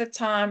lot of the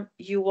time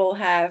you will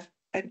have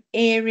an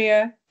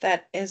area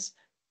that is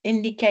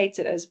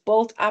indicated as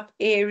built up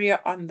area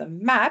on the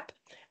map.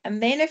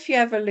 And then if you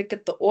have a look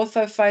at the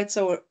ortho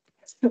photo,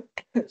 or,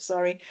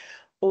 sorry,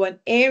 or an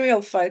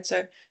aerial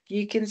photo,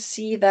 you can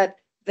see that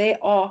there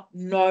are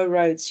no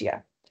roads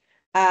here.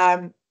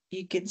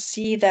 You can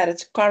see that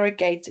it's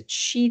corrugated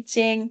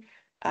sheeting.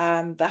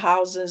 The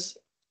houses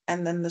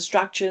and then the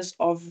structures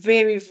are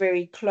very,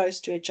 very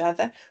close to each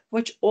other,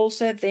 which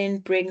also then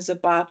brings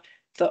about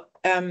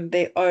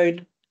their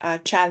own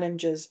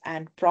challenges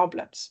and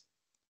problems.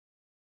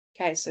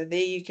 Okay, so there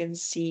you can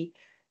see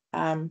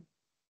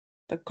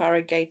the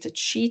corrugated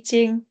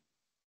sheeting.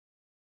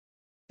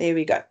 There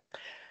we go.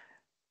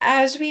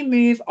 As we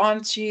move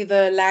on to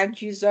the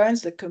land use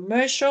zones, the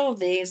commercial,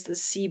 there's the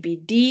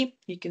CBD.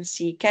 You can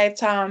see Cape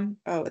Town,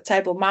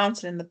 Table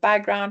Mountain in the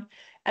background.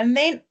 And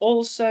then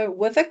also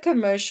with a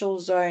commercial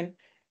zone,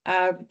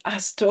 I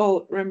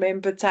still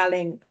remember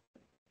telling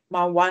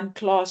my one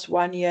class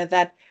one year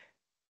that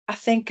I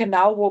think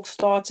Canal Walk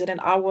started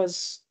and I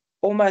was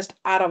almost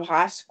out of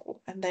high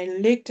school. And they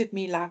looked at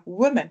me like,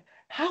 woman,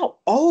 how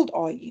old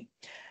are you?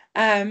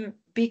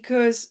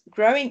 Because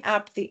growing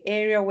up, the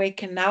area where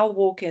Canal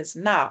Walk is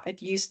now,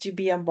 it used to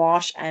be a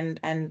marsh and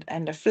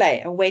a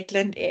vlei, a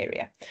wetland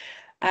area.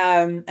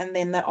 And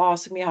then they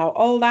ask me how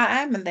old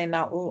I am, and then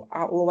I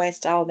always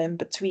tell them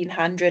between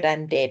 100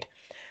 and dead.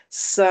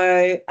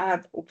 So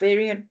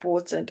very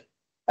important.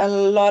 A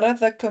lot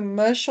of the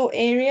commercial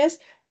areas,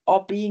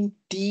 are being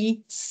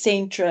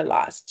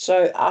decentralized.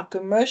 So our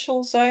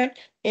commercial zone,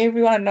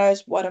 everyone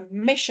knows what a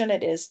mission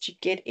it is to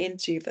get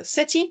into the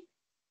city.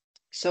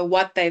 So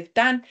what they've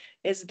done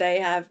is they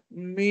have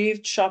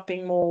moved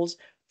shopping malls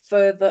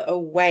further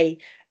away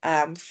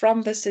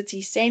from the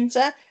city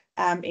center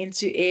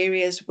into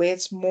areas where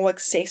it's more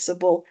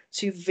accessible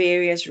to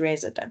various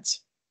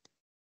residents.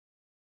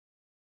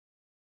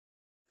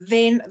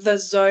 Then the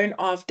zone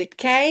of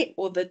decay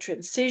or the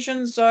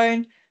transition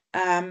zone.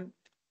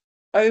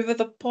 Over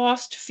the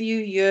past few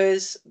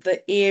years,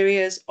 the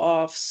areas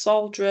of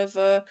Salt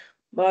River,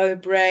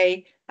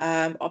 Mowbray,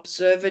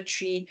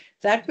 Observatory,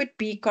 that would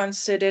be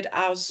considered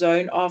our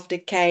zone of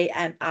decay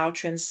and our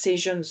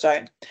transition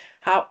zone.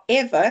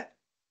 However,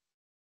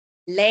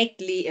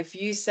 lately, if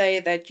you say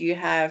that you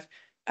have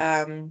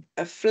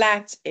a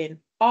flat in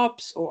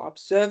Ops or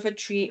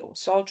Observatory or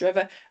Salt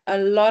River, a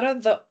lot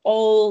of the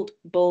old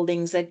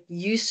buildings that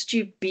used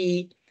to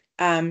be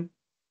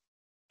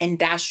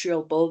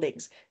industrial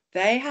buildings,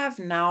 they have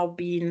now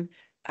been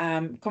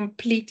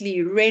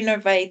completely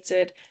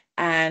renovated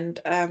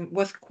and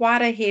with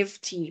quite a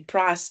hefty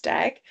price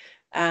tag.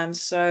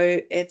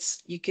 So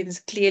you can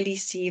clearly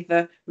see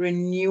the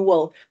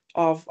renewal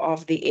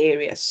of the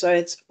area. So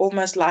it's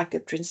almost like a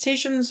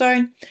transition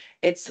zone.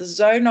 It's the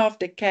zone of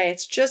decay.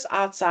 It's just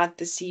outside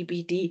the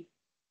CBD.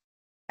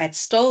 It's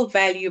still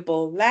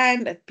valuable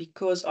land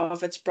because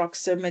of its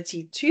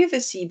proximity to the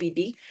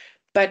CBD,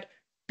 but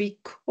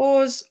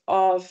because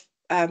of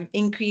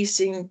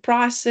increasing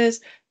prices,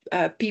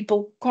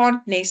 people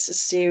can't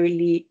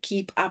necessarily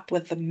keep up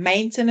with the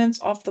maintenance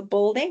of the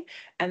building,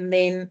 and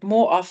then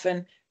more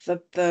often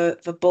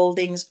the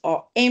buildings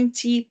are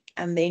empty,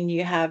 and then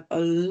you have a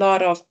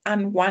lot of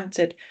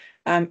unwanted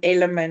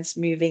elements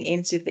moving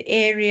into the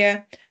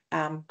area.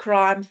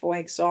 Crime, for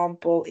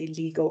example,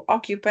 illegal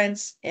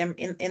occupants in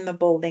the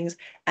buildings,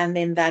 and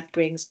then that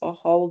brings a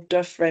whole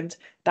different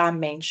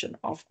dimension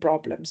of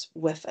problems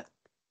with it.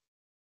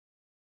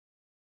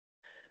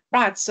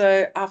 Right,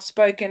 so I've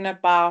spoken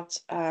about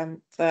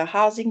the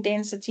housing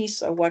density.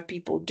 So what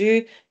people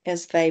do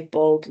is they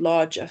build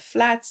larger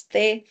flats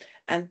there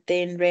and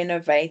then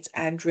renovate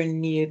and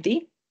renew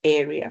the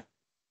area.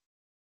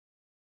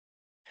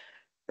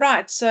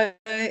 Right, so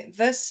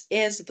this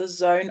is the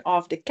zone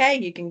of decay.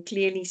 You can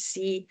clearly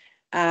see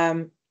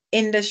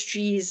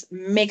industries,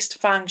 mixed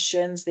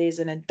functions. There's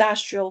an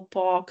industrial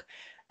park.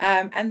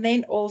 And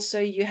then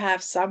also you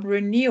have some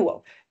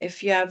renewal.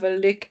 If you have a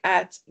look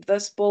at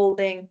this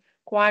building,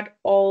 quite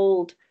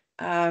old,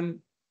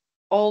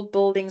 old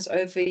buildings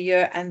over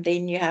here, and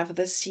then you have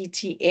the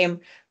CTM,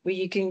 where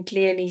you can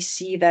clearly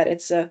see that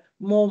it's a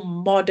more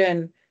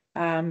modern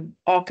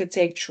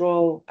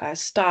architectural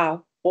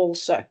style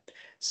also.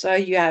 So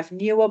you have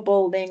newer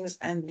buildings,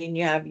 and then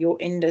you have your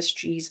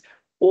industries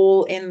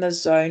all in the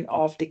zone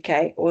of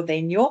decay, or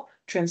then your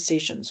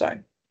transition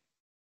zone.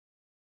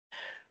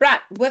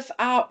 Right, with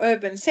our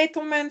urban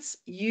settlements,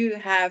 you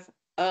have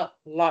a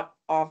lot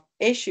of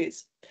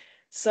issues.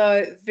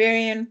 So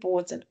very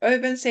important.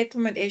 Urban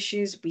settlement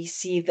issues, we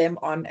see them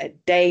on a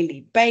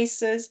daily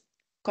basis.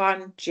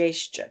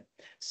 Congestion.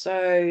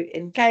 So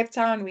in Cape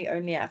Town, we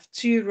only have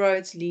 2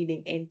 roads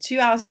leading into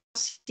our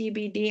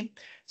CBD.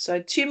 So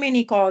too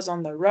many cars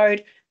on the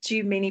road,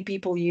 too many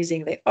people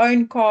using their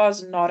own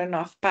cars, not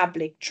enough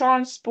public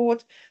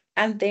transport.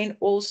 And then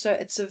also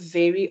it's a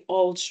very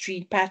old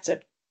street pattern.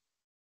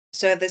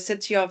 So the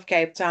city of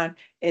Cape Town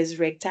is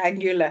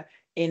rectangular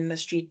in the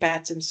street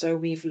pattern. So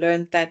we've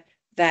learned that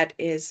that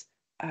is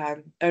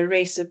a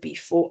recipe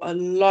for a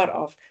lot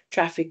of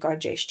traffic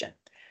congestion.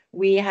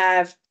 We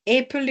have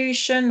air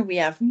pollution, we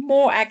have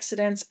more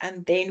accidents,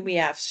 and then we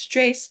have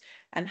stress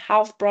and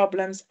health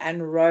problems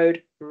and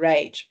road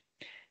rage.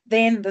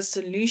 Then the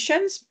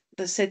solutions,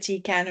 the city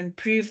can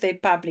improve their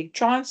public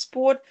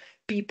transport.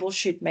 People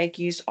should make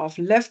use of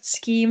lift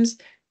schemes,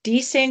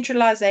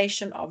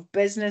 decentralization of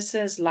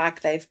businesses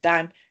like they've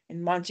done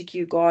in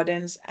Montague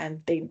Gardens,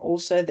 and then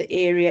also the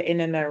area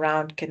in and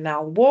around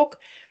Canal Walk,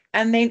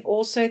 and then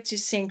also to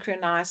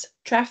synchronize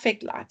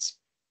traffic lights.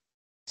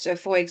 So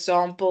for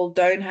example,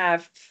 don't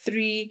have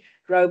 3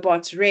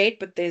 robots red,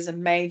 but there's a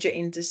major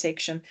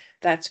intersection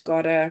that's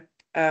got a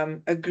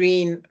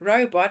green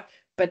robot,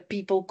 but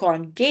people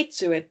can't get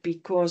to it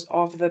because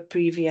of the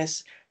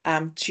previous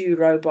 2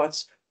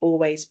 robots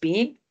always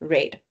being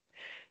red.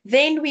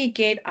 Then we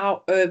get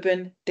our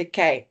urban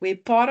decay, where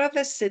part of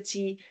the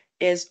city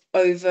is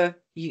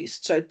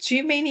overused. So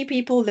too many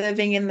people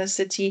living in the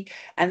city,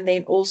 and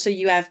then also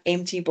you have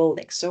empty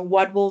buildings. So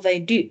what will they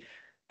do?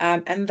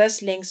 And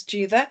this links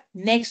to the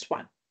next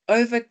one,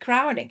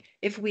 overcrowding.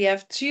 If we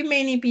have too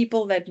many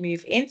people that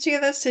move into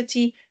the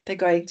city, they're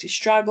going to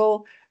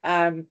struggle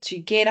to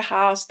get a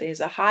house. There's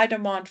a high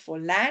demand for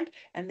land,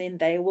 and then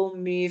they will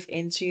move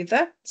into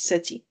the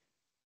city.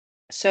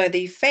 So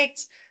the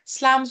effects,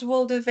 slums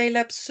will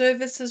develop,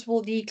 services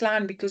will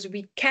decline because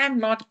we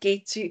cannot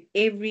get to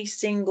every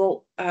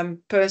single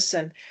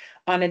person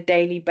on a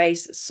daily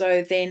basis.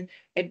 So then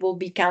it will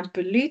become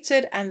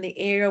polluted and the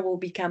area will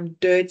become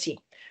dirty,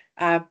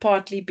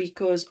 partly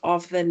because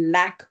of the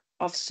lack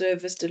of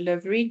service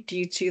delivery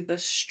due to the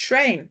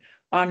strain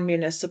on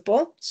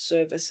municipal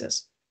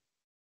services.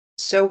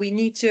 So we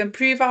need to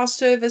improve our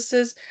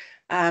services.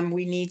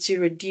 We need to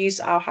reduce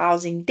our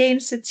housing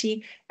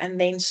density and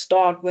then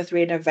start with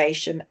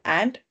renovation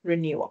and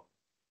renewal.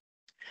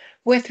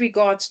 With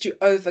regards to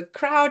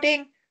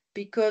overcrowding,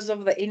 because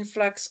of the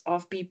influx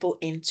of people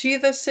into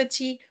the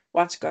city,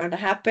 what's going to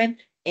happen?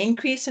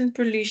 Increase in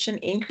pollution,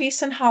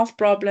 increase in health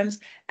problems,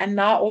 and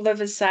now all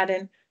of a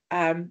sudden,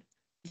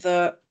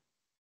 the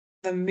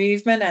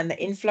movement and the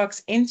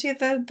influx into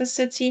the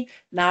city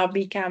now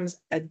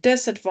becomes a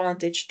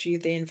disadvantage to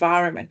the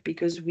environment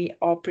because we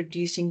are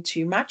producing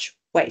too much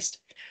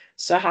waste.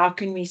 So how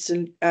can we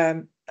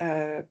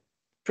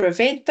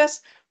prevent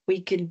this?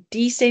 We can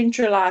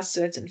decentralize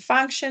certain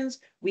functions,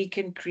 we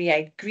can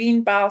create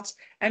green belts,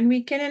 and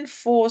we can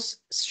enforce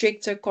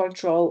stricter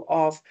control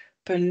of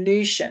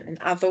pollution. In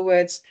other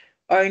words,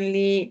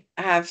 only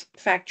have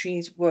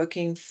factories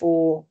working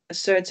for a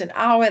certain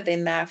hour,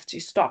 then they have to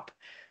stop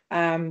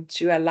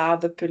to allow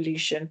the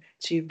pollution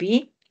to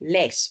be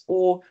less,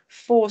 or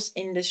force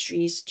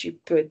industries to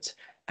put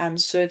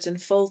certain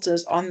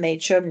filters on their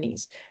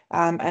chimneys.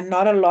 And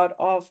not a lot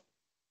of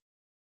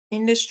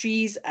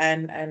industries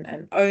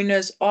and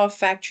owners of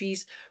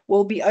factories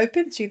will be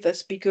open to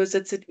this because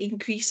it's an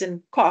increase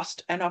in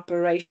cost and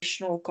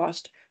operational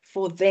cost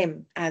for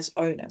them as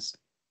owners.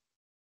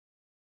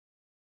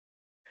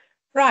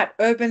 Right,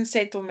 urban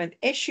settlement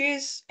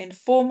issues,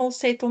 informal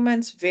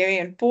settlements, very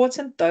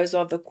important. Those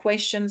are the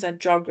questions that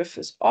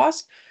geographers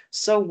ask.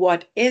 So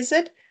what is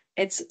it?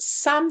 It's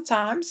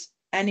sometimes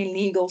an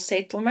illegal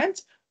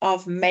settlement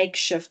of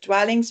makeshift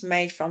dwellings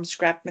made from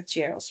scrap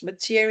materials,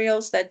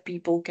 materials that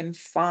people can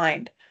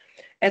find.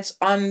 It's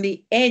on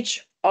the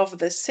edge of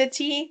the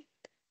city,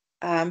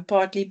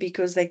 partly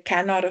because they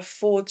cannot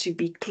afford to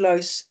be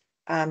close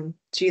to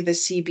the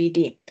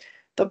CBD.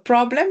 The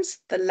problems,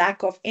 the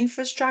lack of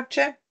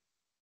infrastructure,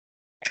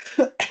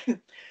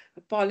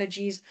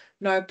 apologies,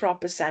 no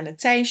proper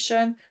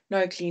sanitation,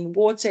 no clean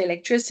water,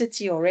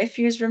 electricity, or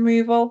refuse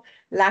removal,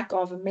 lack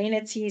of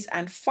amenities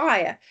and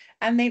fire,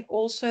 and then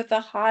also the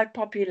high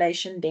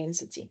population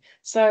density.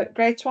 So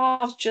grade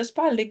 12, just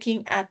by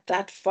looking at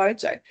that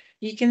photo,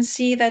 you can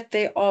see that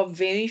there are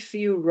very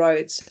few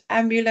roads,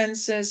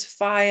 ambulances,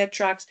 fire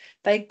trucks,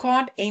 they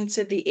can't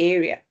enter the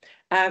area.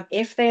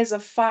 If there's a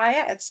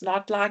fire, it's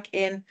not like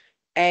in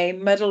a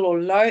middle or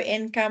low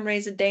income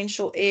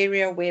residential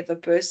area where the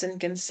person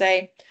can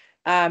say,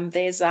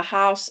 there's a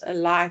house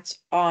alight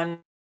on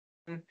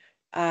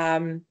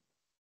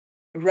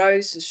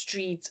Rose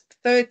Street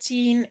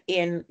 13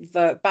 in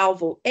the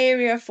Belleville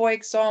area, for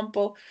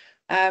example,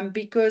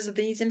 because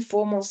these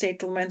informal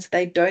settlements,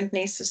 they don't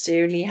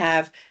necessarily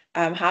have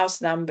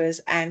house numbers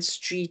and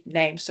street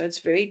names. So it's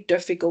very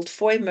difficult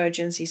for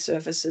emergency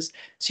services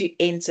to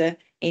enter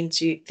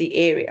into the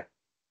area.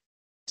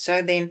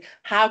 So then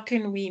how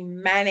can we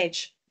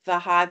manage the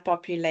high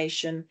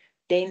population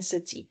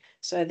density?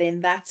 So then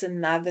that's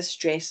another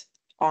stress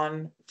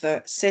on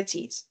the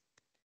cities.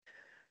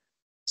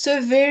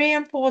 So very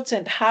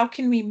important, how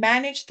can we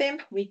manage them?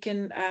 We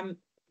can,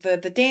 the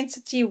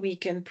density, we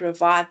can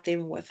provide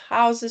them with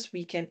houses,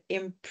 we can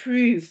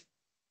improve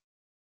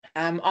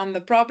on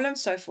the problem.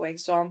 So for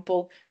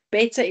example,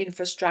 better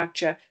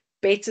infrastructure,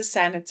 better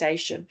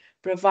sanitation,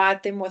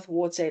 provide them with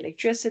water,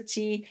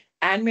 electricity,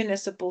 and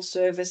municipal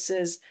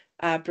services,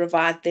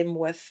 provide them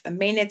with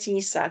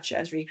amenities such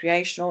as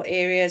recreational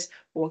areas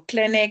or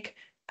clinic,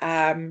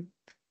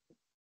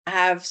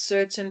 have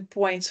certain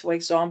points, for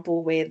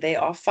example, where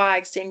there are fire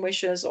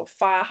extinguishers or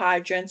fire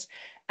hydrants,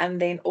 and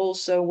then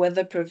also with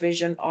the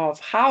provision of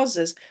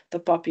houses, the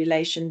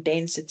population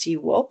density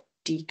will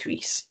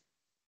decrease.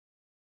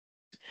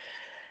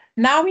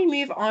 Now we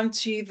move on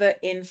to the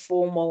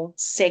informal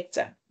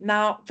sector.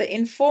 Now, the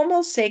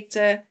informal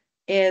sector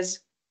is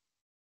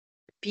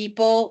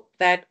people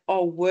that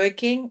are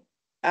working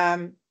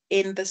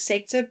in the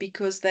sector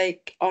because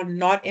they are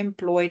not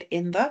employed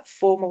in the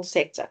formal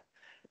sector.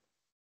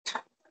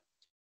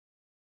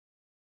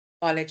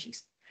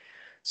 Apologies.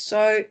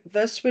 So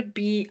this would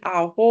be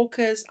our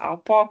hawkers, our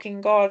parking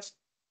guards,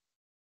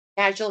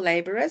 casual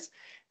laborers,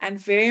 and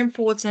very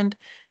important,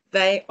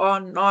 they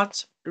are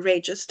not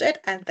registered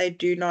and they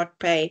do not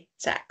pay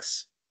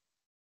tax.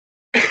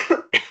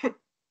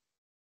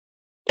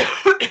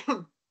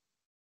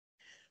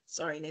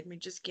 Sorry, let me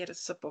just get a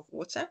sip of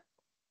water.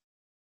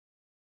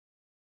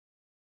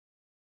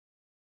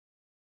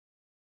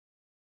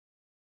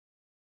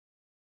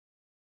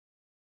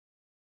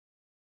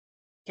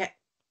 Okay,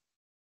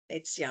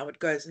 let's see how it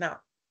goes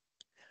now.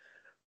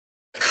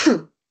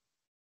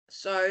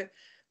 So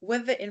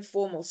with the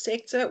informal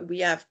sector, we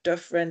have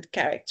different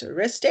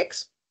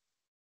characteristics.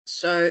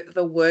 So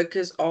the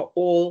workers are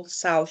all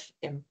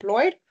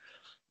self-employed.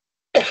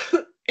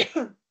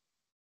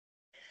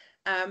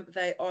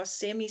 They are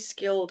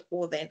semi-skilled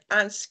or then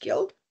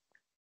unskilled.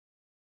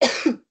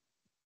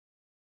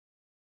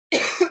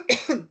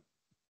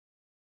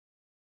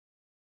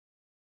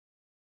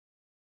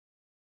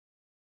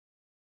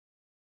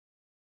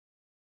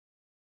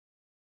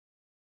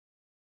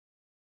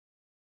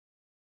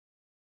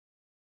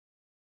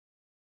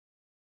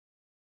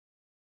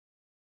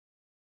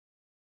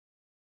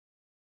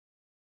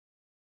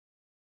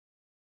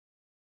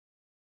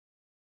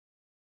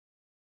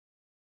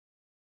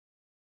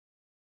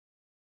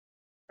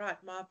 Right,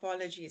 my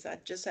apologies. I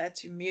just had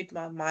to mute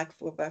my mic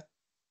for the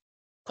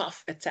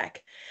cough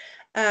attack.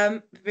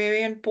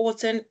 Very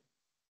important.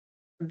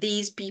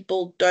 These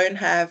people don't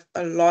have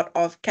a lot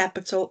of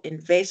capital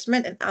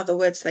investment. In other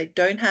words, they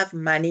don't have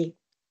money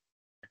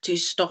to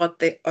start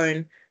their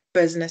own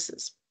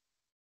businesses.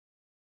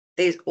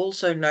 There's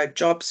also no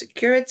job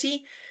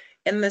security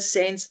in the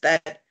sense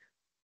that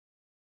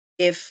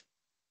if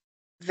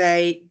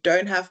they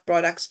don't have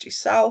products to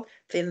sell,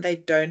 then they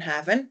don't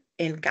have an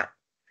income.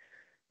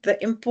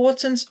 The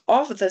importance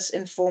of this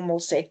informal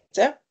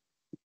sector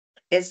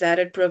is that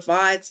it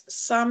provides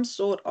some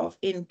sort of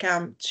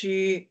income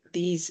to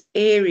these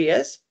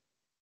areas.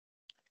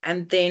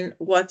 And then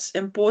what's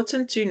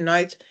important to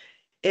note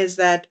is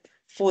that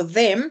for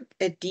them,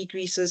 it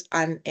decreases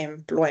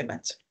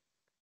unemployment.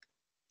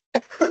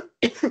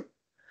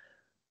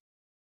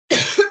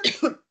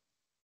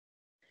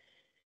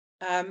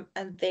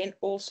 And then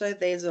also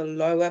there's a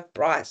lower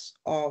price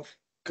of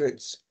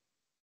goods.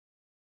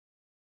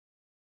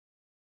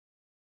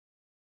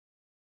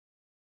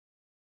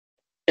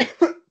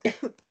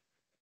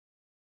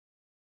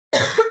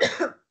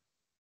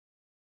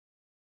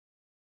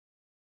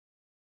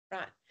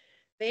 Right.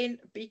 Then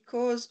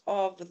because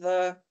of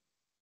the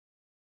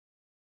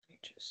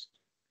just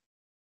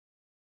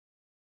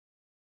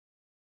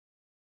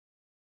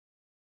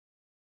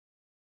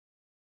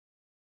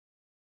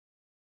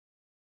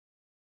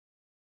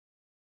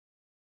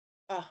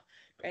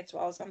great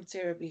swells, I'm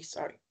terribly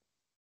sorry.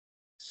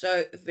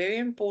 So very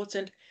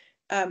important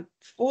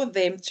for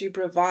them to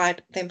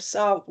provide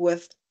themselves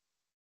with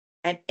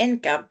an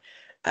income.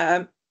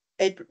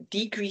 It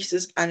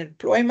decreases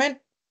unemployment.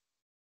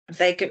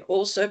 They can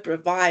also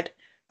provide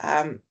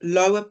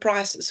lower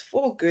prices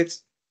for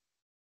goods.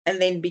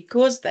 And then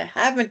because they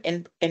have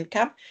an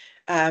income,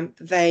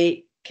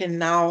 they can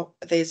now,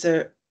 there's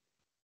a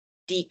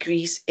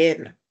decrease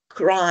in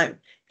crime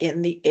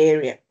in the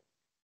area.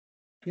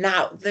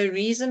 Now, the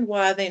reason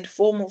why the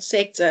informal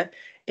sector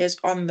is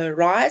on the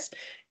rise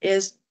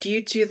is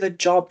due to the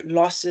job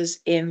losses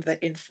in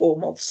the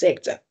informal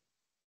sector.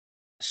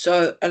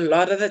 So a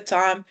lot of the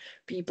time,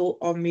 people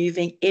are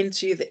moving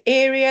into the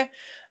area,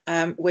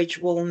 which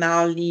will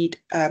now lead,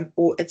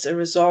 or it's a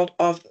result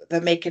of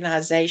the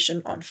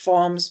mechanization on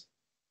farms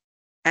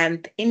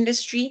and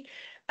industry.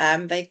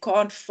 They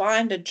can't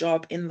find a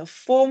job in the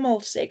formal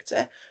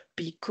sector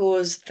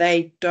because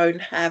they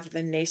don't have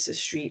the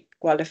necessary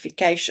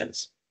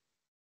qualifications.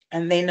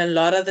 And then a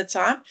lot of the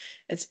time,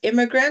 it's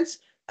immigrants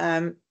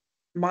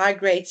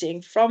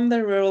migrating from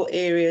the rural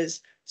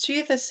areas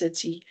to the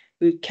city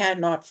who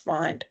cannot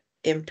find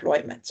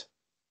employment.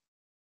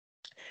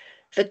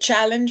 The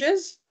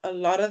challenges, a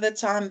lot of the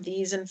time,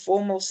 these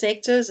informal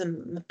sectors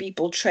and the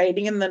people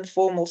trading in the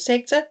informal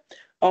sector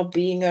are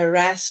being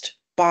harassed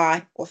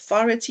by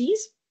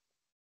authorities.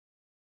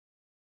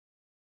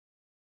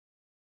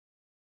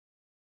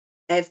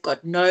 They've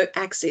got no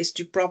access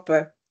to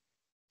proper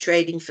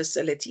trading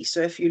facilities.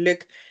 So if you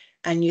look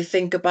and you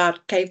think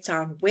about Cape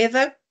Town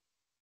weather,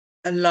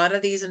 a lot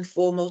of these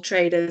informal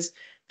traders,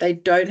 they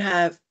don't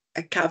have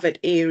a covered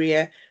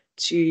area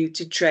to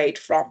trade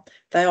from.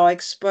 They are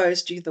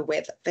exposed to the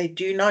weather. They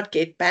do not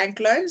get bank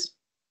loans.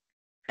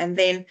 And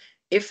then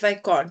if they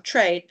can't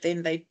trade,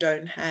 then they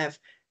don't have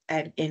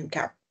an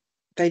income.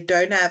 They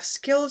don't have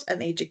skills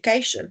and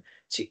education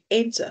to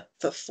enter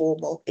the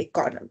formal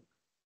economy.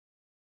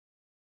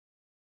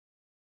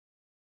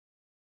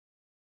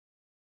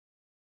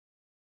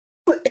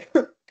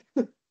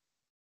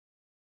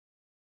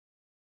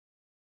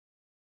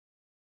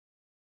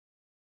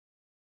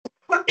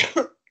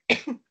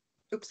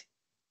 Oops.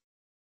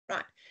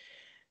 Right.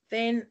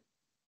 Then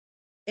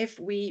if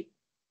we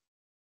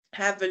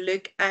have a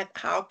look at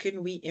how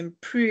can we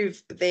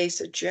improve their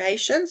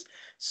situations.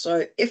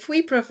 So if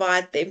we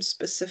provide them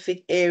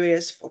specific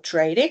areas for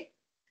trading,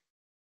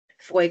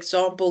 for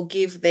example,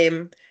 give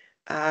them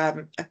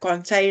a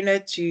container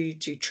to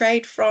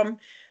trade from,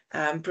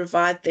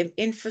 provide them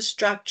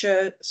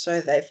infrastructure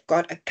so they've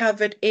got a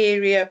covered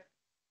area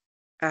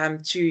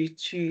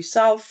to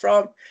sell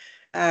from.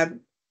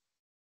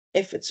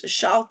 If it's a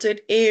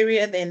sheltered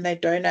area, then they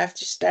don't have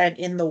to stand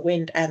in the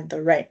wind and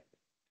the rain.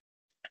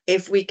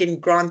 If we can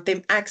grant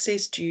them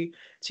access to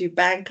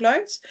bank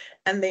loans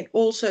and then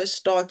also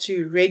start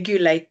to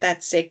regulate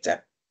that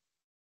sector.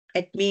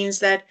 It means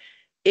that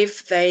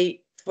if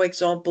they, for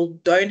example,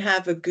 don't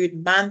have a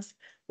good month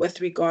with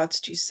regards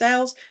to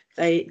sales,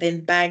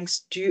 then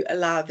banks do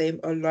allow them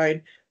a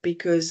loan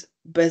because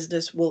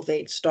business will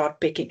then start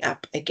picking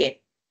up again.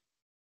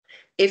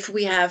 If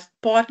we have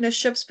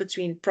partnerships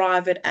between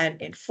private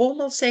and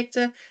informal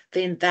sector,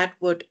 then that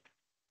would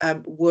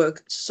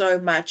work so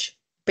much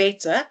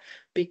better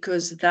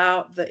because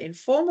now the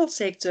informal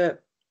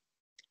sector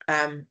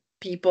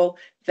people,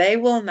 they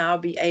will now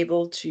be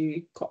able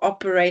to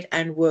cooperate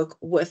and work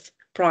with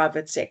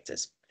private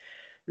sectors.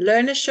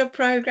 Learnership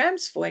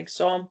programs, for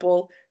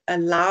example,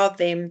 allow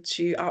them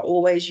to, I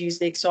always use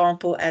the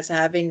example as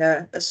having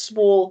a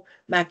small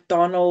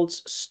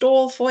McDonald's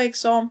stall, for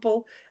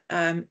example,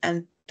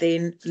 and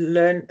then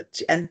learn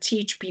and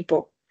teach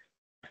people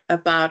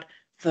about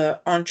the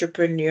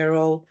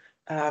entrepreneurial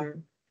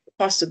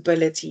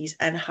possibilities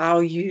and how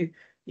you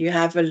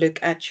have a look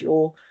at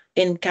your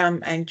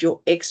income and your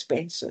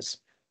expenses.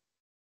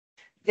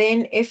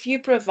 Then if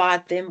you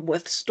provide them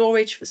with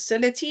storage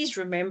facilities,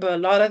 remember a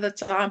lot of the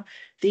time,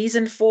 these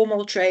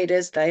informal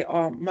traders, they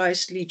are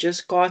mostly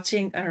just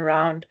carting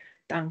around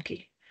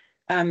donkey.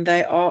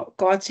 They are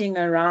carting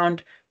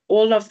around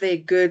all of their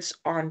goods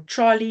on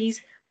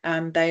trolleys.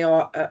 They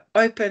are an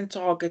open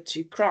target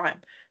to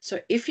crime.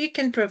 So if you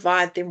can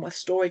provide them with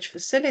storage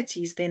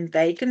facilities, then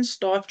they can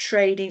start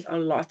trading a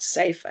lot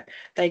safer.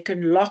 They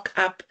can lock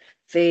up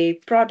their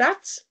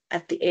products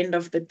at the end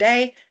of the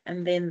day,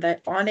 and then they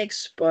aren't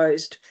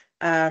exposed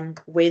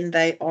when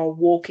they are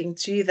walking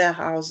to their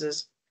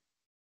houses,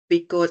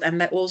 and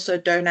they also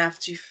don't have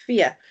to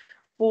fear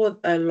for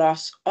a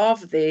loss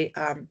of their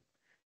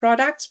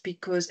products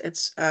because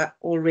it's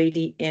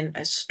already in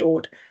a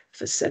stored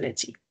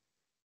facility.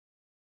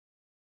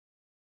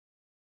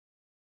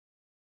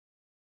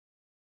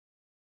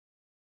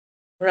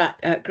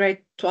 Right, grade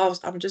 12s,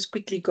 I'm just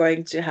quickly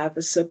going to have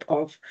a sip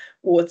of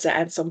water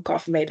and some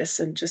cough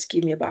medicine. Just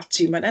give me about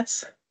 2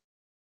 minutes.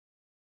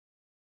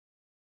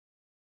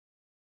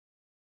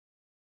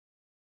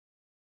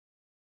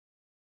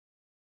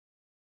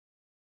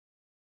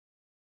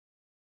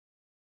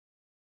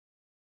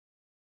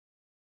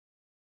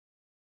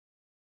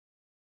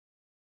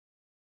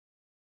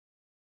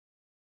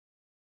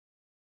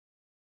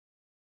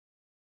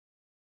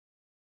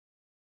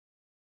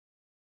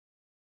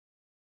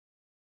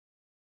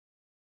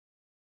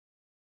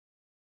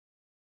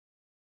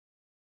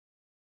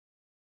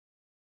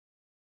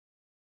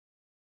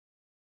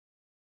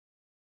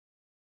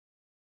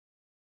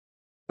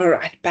 All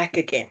right, back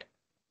again.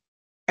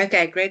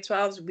 Okay, grade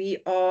 12s, we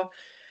are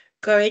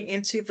going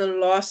into the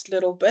last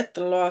little bit,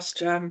 the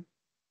last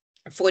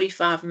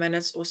 45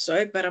 minutes or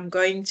so, but I'm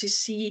going to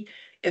see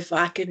if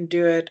I can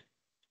do it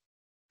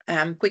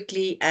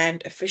quickly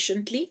and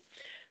efficiently,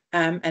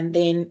 and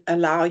then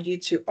allow you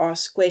to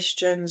ask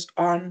questions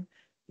on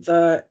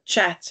the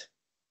chat,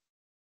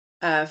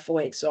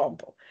 for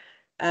example.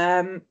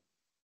 I'm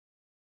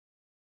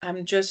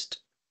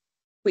just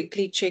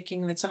quickly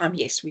checking the time.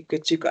 Yes, we're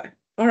good to go.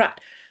 All right.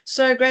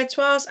 So grade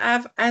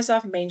 12s, as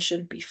I've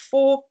mentioned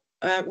before,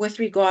 with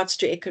regards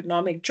to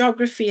economic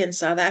geography in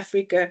South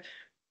Africa,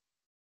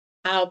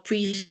 our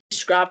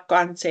prescribed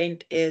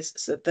content is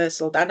the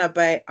Saldanha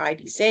Bay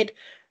IDZ,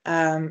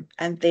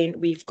 and then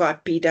we've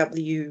got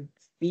PWV,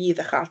 the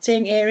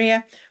Gauteng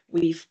area.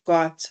 We've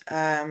got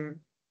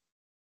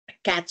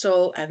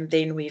cattle, and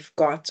then we've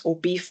got, or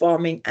beef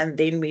farming, and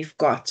then we've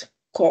got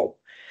coal.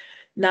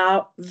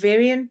 Now,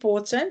 very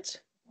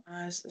important.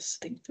 Is this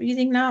thing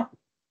freezing now?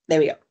 There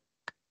we go.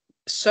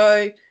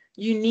 So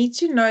you need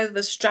to know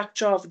the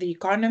structure of the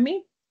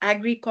economy.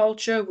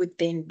 Agriculture would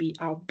then be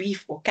our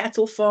beef or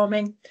cattle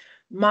farming.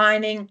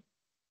 Mining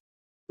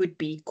would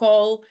be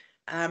coal,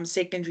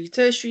 secondary,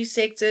 tertiary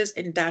sectors,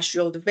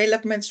 industrial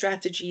development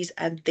strategies,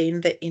 and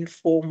then the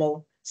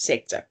informal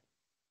sector.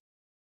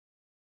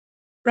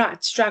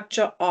 Right,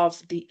 structure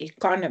of the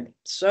economy.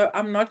 So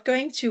I'm not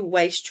going to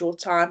waste your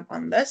time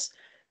on this.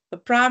 The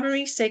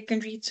primary,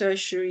 secondary,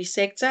 tertiary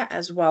sector,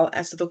 as well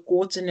as the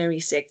quaternary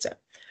sector.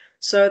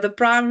 So the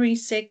primary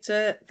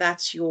sector,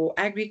 that's your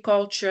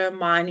agriculture,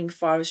 mining,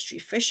 forestry,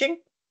 fishing.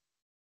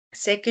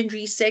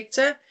 Secondary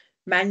sector,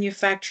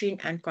 manufacturing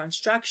and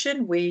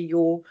construction, where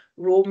your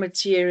raw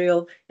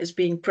material is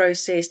being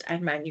processed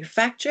and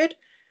manufactured.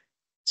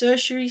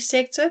 Tertiary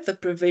sector, the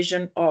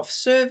provision of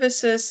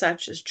services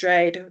such as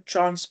trade,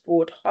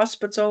 transport,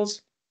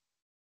 hospitals.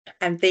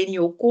 And then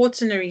your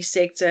quaternary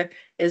sector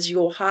is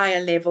your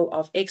higher level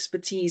of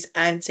expertise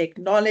and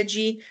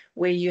technology,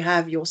 where you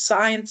have your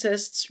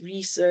scientists,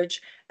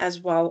 research,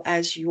 as well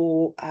as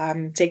your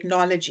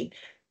technology,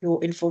 your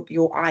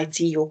IT,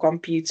 your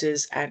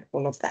computers, and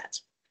all of that.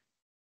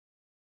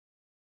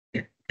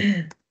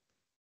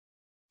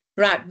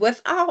 Right,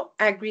 with our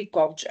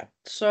agriculture.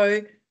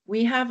 So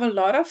we have a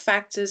lot of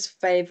factors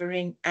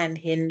favoring and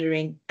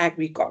hindering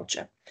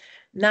agriculture.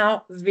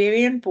 Now,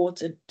 very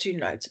important to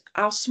note,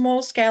 our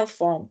small-scale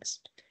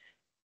farmers.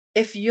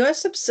 If you're a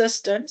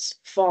subsistence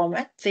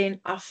farmer, then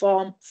I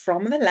farm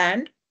from the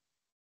land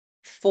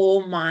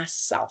for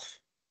myself.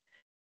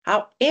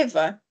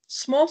 However,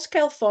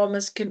 small-scale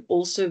farmers can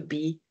also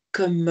be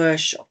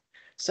commercial.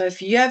 So if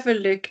you have a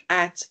look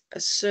at a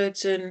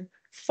certain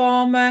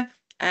farmer,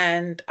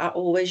 and I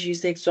always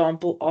use the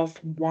example of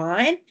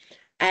wine,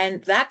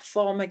 and that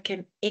farmer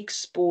can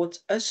export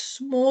a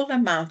small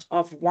amount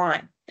of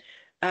wine,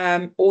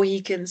 or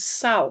he can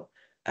sell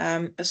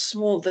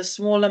the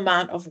small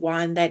amount of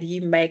wine that he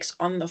makes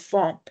on the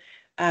farm.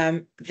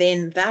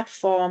 Then that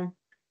farm,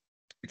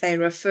 they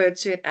refer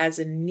to it as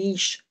a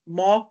niche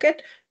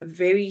market, a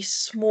very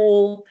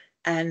small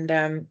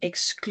and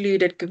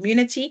excluded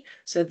community.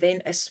 So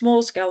then a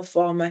small-scale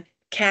farmer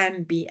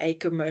can be a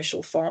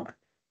commercial farmer.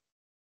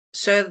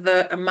 So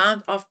the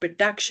amount of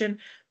production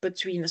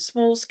between a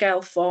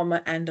small-scale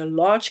farmer and a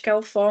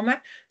large-scale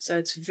farmer, so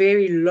it's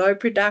very low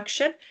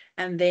production,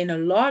 and then a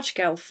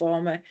large-scale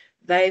farmer,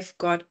 they've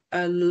got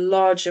a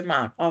large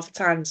amount of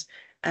tons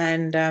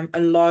and a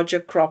larger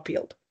crop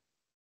yield.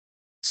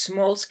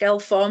 Small-scale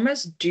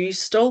farmers do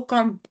still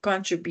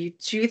contribute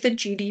to the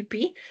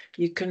GDP.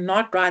 You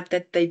cannot write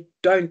that they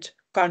don't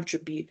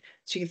contribute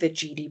to the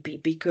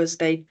GDP because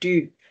they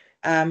do,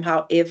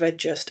 however,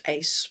 just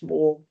a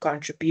small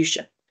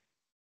contribution.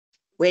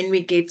 When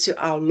we get to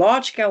our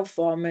large-scale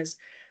farmers,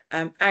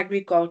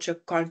 agriculture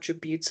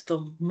contributes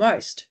the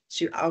most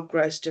to our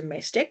gross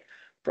domestic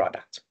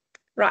product.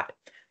 Right.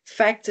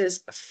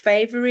 Factors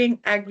favoring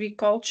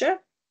agriculture.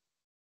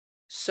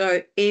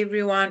 So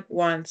everyone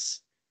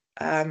wants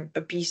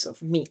a piece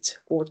of meat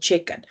or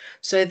chicken.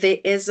 So there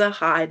is a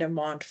high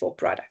demand for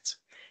products.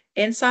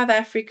 In South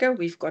Africa,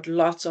 we've got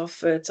lots of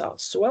fertile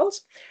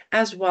soils,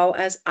 as well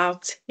as our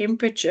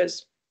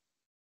temperatures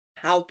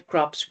help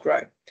crops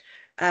grow.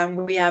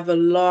 We have a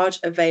large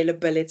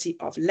availability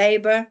of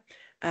labor.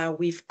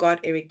 We've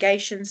got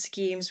irrigation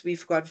schemes.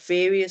 We've got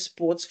various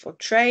ports for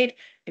trade.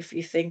 If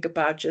you think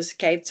about just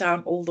Cape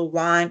Town, all the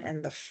wine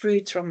and the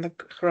fruit from the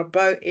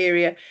Grabouw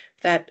area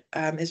that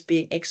is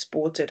being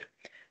exported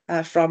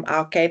from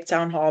our Cape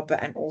Town Harbour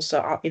and also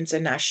our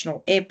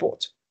international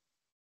airport.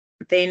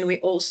 Then we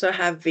also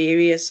have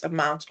various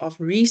amounts of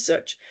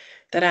research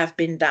that have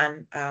been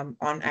done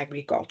on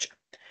agriculture.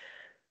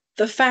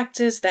 The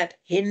factors that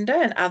hinder,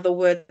 in other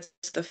words,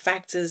 the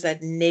factors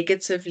that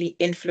negatively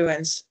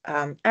influence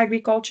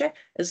agriculture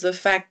is the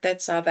fact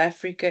that South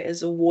Africa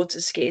is a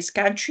water-scarce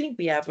country.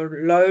 We have a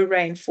low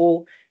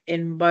rainfall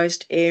in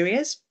most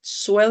areas,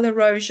 soil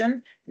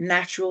erosion,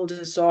 natural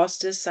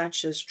disasters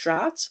such as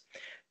droughts,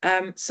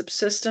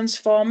 subsistence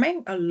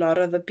farming. A lot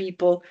of the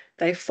people,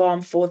 they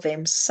farm for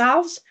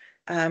themselves.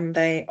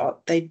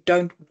 They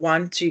don't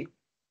want to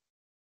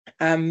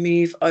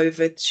move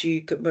over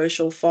to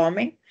commercial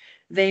farming.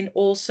 Then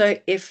also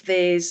if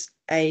there's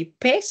a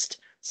pest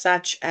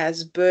such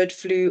as bird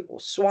flu or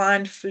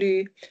swine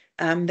flu,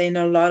 then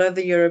a lot of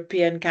the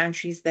European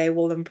countries, they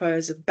will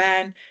impose a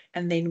ban,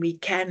 and then we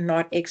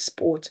cannot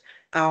export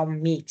our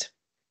meat.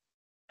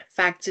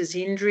 Factors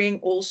hindering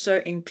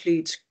also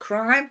includes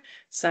crime,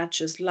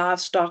 such as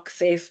livestock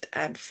theft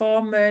and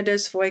farm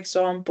murders, for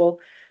example.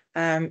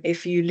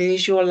 If you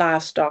lose your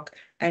livestock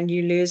and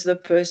you lose the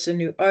person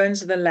who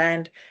owns the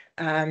land,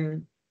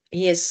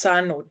 his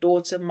son or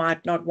daughter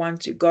might not want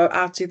to go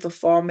out to the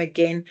farm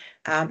again,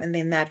 and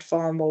then that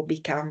farm will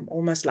become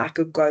almost like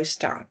a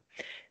ghost town.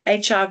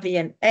 HIV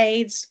and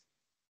AIDS,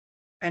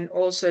 and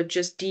also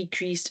just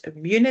decreased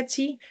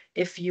immunity.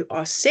 If you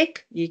are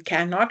sick, you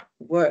cannot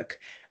work.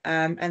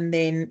 And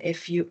then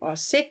if you are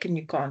sick and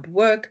you can't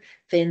work,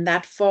 then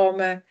that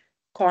farmer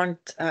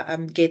can't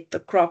get the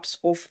crops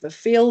off the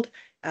field,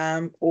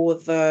 or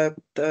the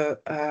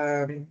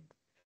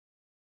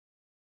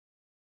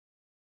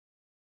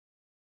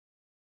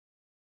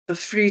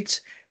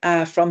fruit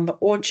from the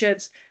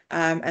orchards,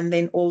 and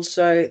then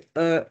also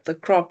the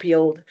crop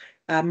yield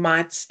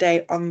might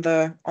stay on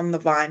the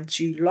vine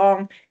too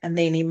long, and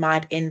then he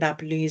might end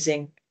up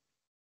losing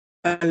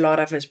a lot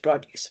of his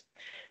produce.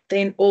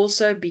 Then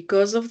also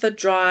because of the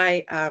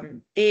dry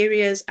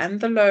areas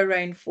and the low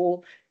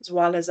rainfall, as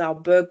well as our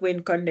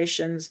bergwind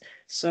conditions,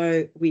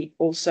 so we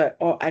also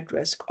are at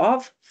risk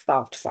of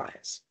veld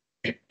fires.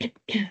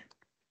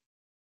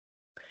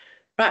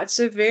 Right,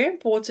 so very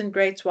important,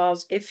 grade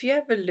 12s, if you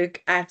have a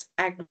look at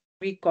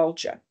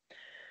agriculture.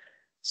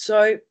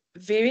 So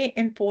very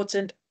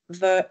important,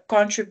 the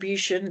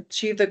contribution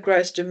to the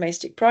gross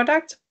domestic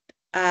product.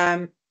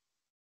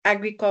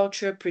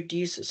 Agriculture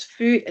produces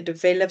food, it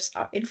develops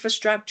our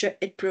infrastructure,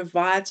 it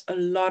provides a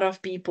lot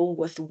of people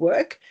with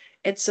work,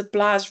 it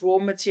supplies raw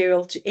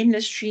material to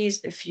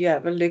industries. If you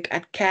have a look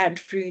at canned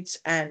fruits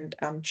and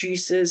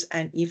juices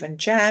and even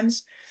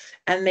jams.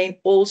 And then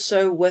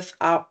also with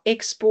our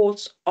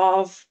exports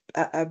of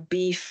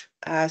beef,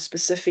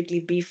 specifically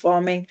beef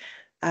farming,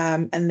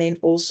 and then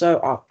also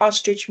our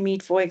ostrich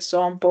meat, for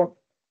example,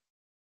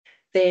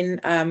 then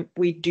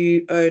we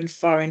do earn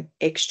foreign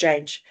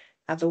exchange.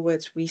 In other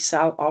words, we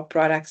sell our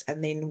products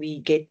and then we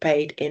get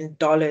paid in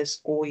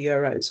dollars or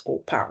euros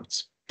or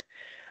pounds.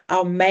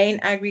 Our main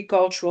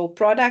agricultural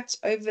products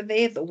over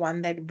there, the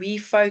one that we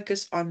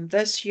focus on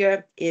this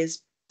year,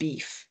 is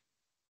beef.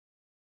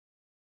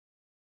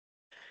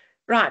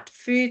 Right,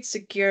 food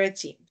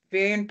security,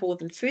 very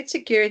important. Food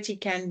security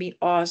can be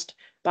asked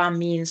by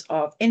means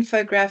of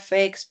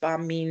infographics, by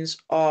means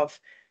of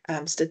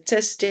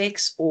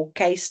statistics or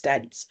case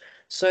studies.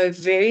 So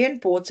very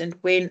important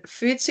when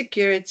food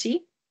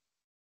security,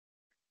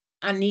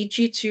 I need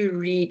you to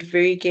read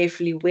very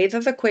carefully whether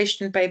the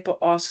question paper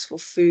asks for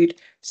food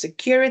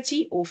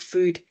security or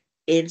food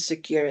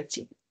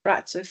insecurity.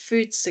 Right, so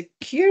food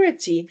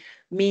security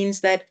means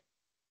that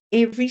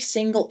every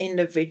single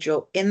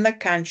individual in the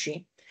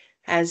country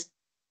has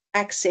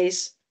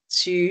access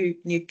to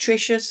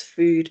nutritious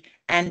food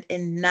and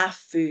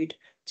enough food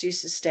to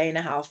sustain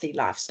a healthy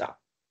lifestyle.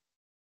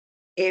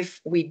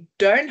 If we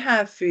don't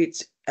have food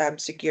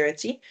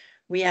security,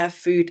 we have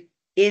food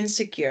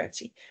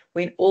insecurity,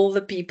 when all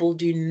the people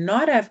do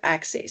not have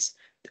access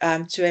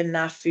to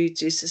enough food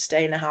to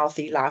sustain a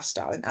healthy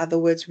lifestyle. In other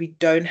words, we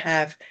don't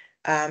have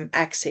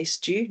access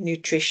to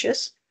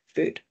nutritious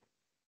food.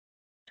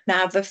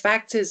 Now, the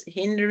factors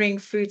hindering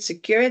food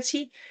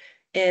security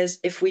is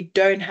if we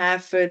don't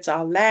have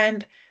fertile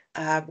land,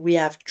 we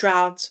have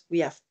drought, we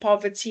have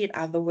poverty. In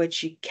other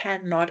words, you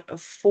cannot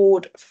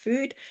afford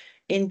food,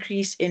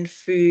 increase in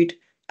food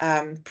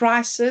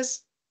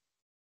prices,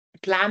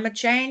 climate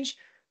change.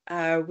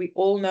 We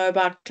all know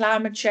about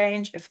climate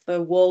change. If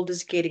the world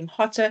is getting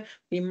hotter,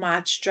 we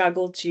might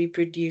struggle to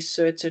produce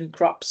certain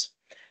crops.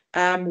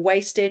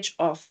 Wastage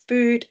of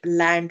food,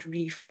 land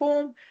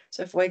reform.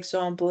 So, for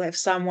example, if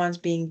someone's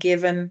being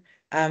given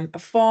a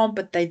farm,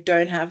 but they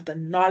don't have the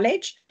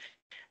knowledge,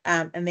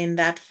 and then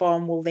that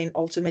farm will then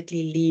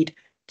ultimately lead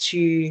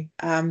to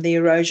the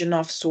erosion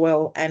of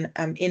soil and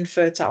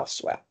infertile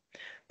soil.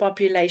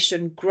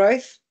 Population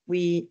growth,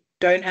 we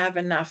don't have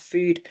enough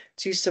food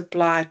to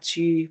supply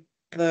to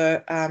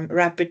the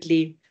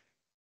rapidly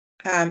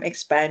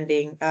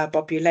expanding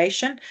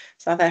population.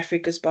 South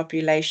Africa's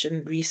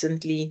population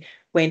recently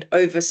went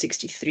over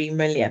 63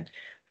 million.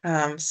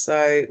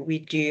 So we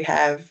do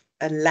have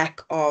a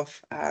lack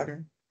of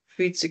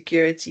food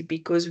security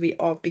because we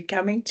are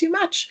becoming too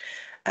much.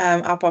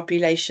 Our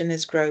population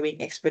is growing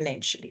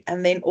exponentially.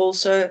 And then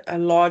also a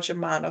large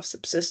amount of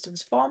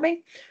subsistence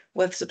farming.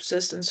 With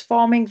subsistence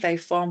farming, they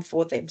farm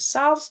for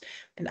themselves.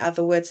 In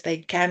other words, they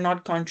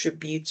cannot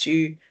contribute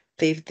to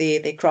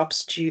their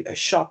crops to a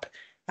shop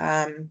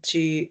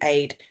to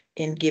aid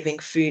in giving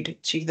food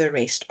to the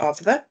rest of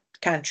the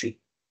country.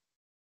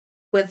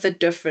 With the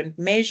different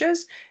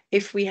measures,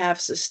 if we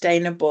have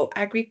sustainable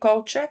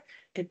agriculture,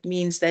 it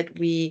means that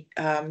we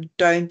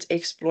don't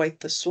exploit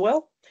the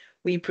soil.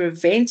 We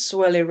prevent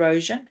soil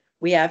erosion.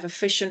 We have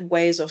efficient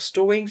ways of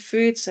storing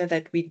food so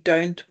that we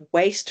don't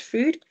waste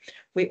food.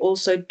 We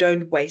also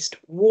don't waste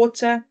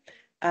water.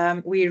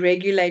 We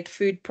regulate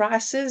food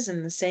prices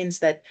in the sense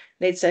that,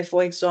 let's say,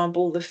 for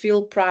example, the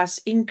fuel price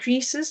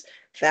increases,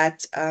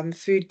 that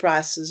food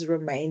prices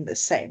remain the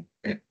same.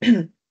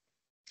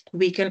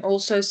 We can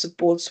also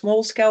support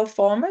small-scale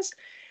farmers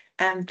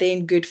and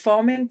then good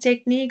farming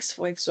techniques.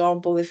 For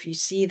example, if you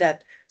see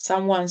that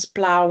someone's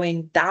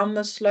plowing down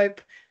the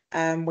slope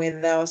where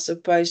they're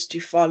supposed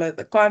to follow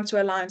the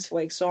contour lines,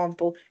 for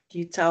example,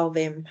 you tell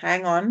them,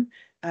 hang on,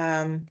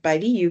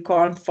 buddy, you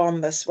can't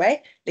farm this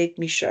way. Let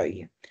me show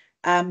you.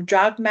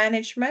 Drought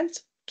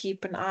management,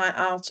 keep an eye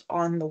out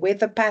on the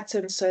weather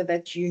patterns so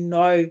that you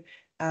know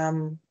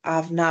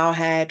I've now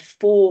had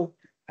 4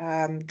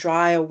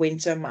 drier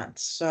winter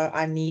months. So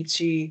I need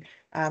to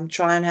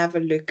try and have a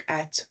look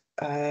at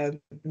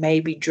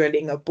maybe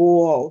drilling a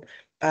borehole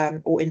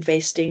or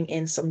investing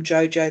in some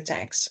JoJo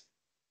tanks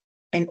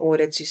in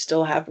order to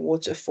still have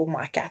water for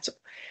my cattle.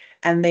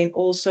 And then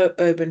also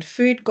urban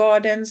food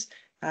gardens.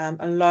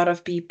 A lot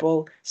of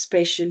people,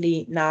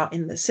 especially now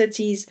in the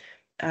cities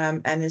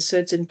and in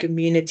certain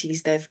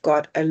communities, they've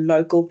got a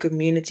local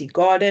community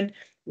garden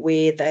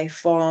where they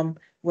farm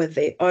with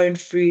their own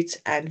fruit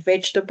and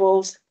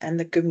vegetables, and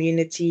the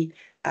community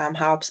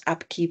helps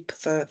upkeep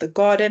the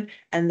garden,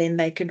 and then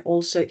they can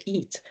also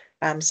eat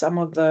some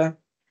of the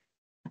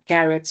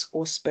carrots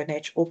or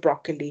spinach or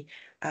broccoli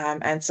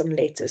and some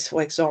lettuce,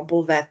 for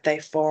example, that they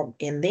farm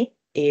in the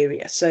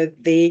area. So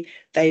they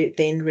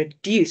then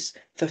reduce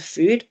the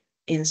food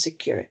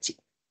insecurity.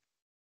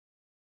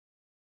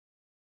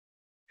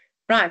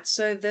 Right,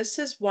 so this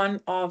is one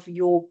of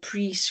your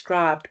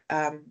prescribed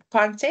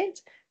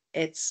content.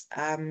 It's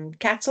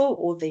cattle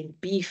or then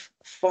beef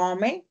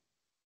farming.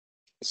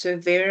 So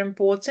very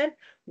important.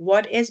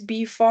 What is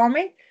beef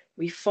farming?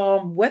 We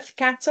farm with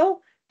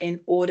cattle in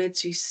order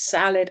to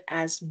sell it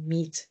as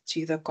meat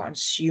to the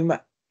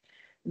consumer.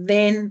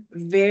 Then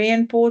very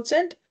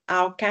important,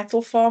 our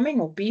cattle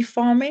farming or beef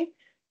farming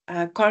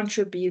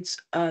contributes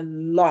a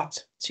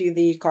lot to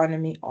the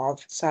economy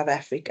of South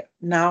Africa.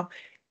 Now,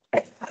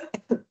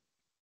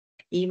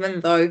 even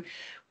though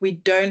we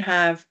don't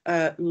have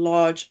a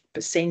large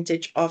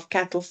percentage of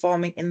cattle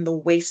farming in the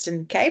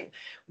Western Cape,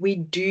 we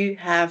do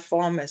have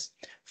farmers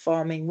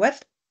farming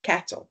with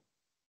cattle.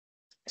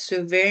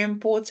 So very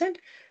important.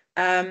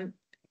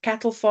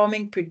 Cattle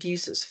farming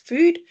produces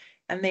food,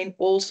 and then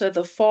also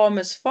the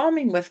farmers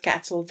farming with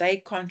cattle, they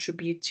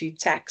contribute to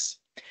tax.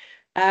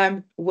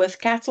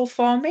 With cattle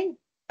farming,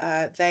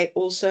 they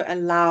also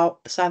allow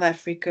South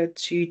Africa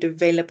to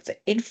develop the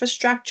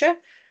infrastructure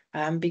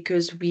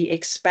because we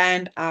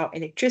expand our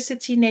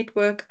electricity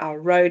network, our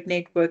road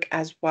network,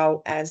 as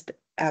well as the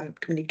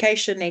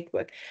communication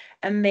network.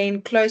 And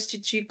then close to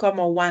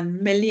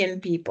 2.1 million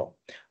people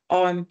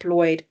are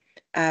employed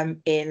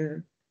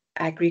in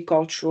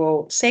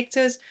agricultural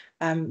sectors,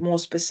 more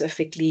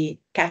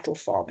specifically cattle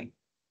farming.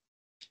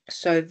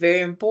 So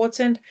very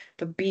important,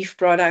 the beef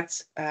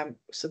products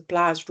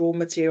supplies raw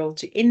material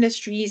to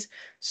industries.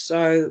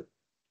 So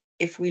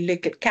if we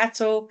look at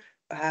cattle,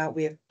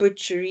 we have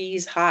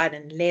butcheries, hide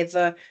and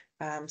leather,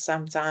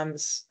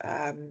 sometimes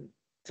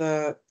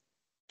the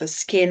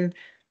skin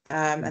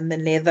and the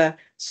leather.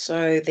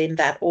 So then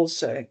that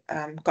also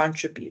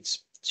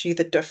contributes. to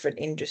the different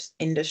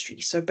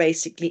industries. So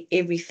basically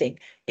everything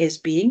is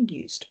being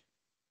used.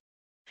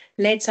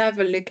 Let's have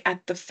a look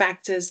at the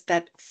factors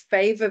that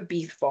favor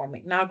beef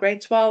farming. Now,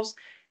 grade 12s,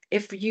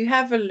 if you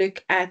have a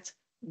look at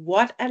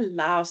what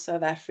allows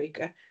South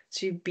Africa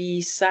to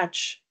be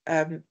such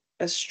a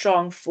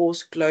strong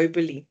force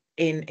globally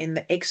in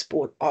the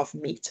export of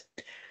meat.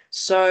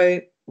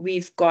 So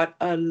we've got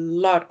a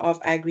lot of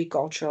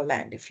agricultural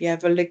land. If you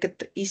have a look at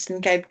the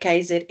Eastern Cape,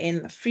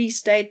 KZN, the Free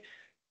State,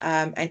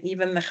 and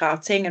even the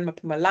Gauteng and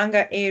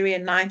Mpumalanga area,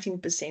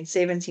 19%,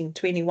 17,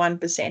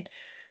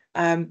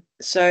 21%.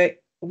 So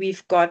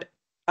we've got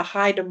a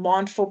high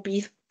demand for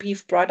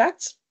beef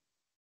products.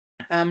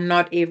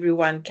 Not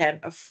everyone can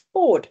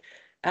afford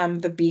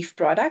the beef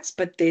products,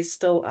 but there's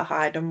still a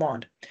high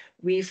demand.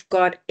 We've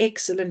got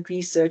excellent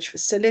research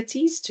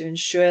facilities to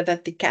ensure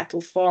that the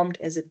cattle farmed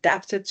is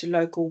adapted to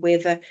local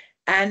weather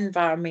and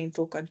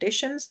environmental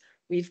conditions.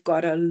 We've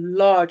got a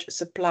large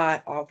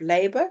supply of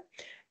labor.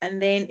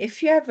 And then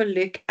if you have a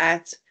look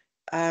at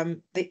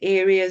the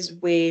areas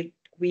where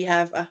we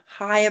have a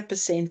higher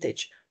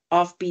percentage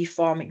of beef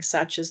farming,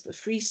 such as the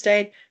Free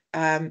State,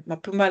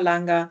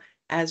 Mpumalanga,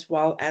 as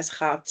well as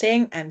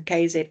Gauteng and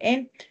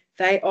KZN.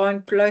 They are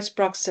in close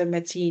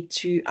proximity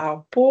to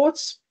our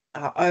ports,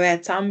 our OR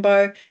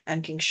Tambo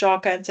and King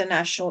Shaka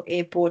International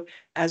Airport,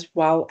 as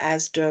well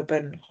as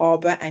Durban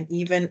Harbour. And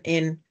even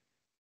in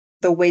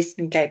the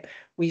Western Cape,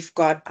 we've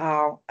got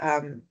our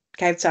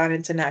Cape Town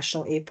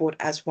International Airport,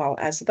 as well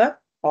as the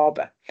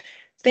harbour.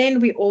 Then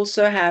we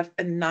also have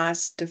a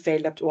nice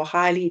developed or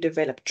highly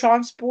developed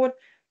transport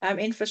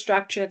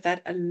infrastructure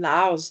that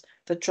allows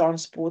the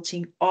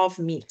transporting of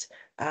meat.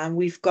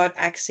 We've got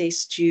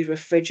access to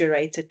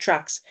refrigerated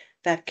trucks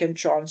that can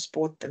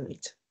transport the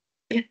meat.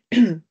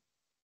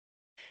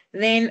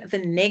 Then the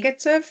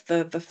negative,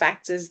 the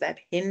factors that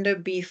hinder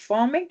beef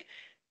farming,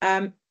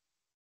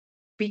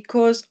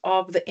 because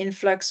of the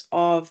influx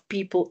of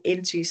people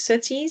into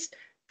cities,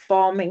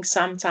 farming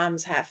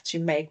sometimes have to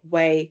make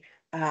way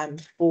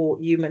for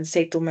human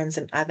settlements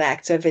and other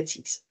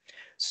activities.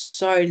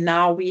 So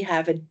now we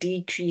have a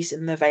decrease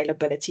in the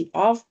availability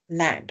of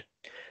land.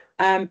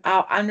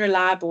 Our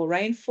unreliable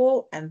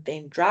rainfall and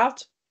then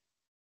drought,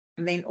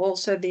 and then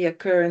also the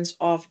occurrence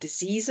of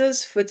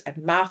diseases, foot and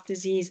mouth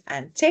disease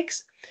and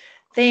ticks.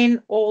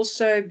 Then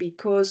also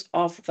because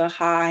of the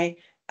high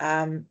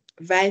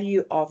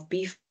value of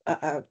beef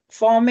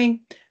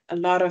farming, a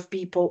lot of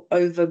people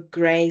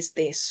overgraze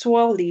their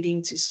soil,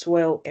 leading to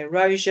soil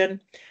erosion.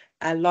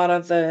 A lot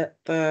of the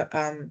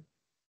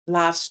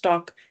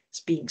livestock is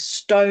being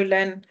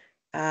stolen.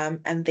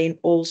 And then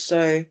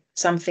also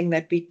something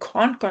that we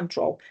can't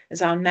control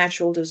is our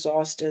natural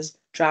disasters,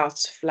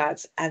 droughts,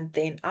 floods, and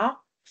then our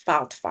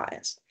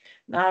wildfires.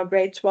 Now,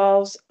 grade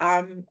 12s,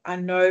 I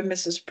know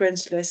Mrs.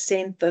 Prinsloo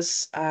sent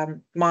this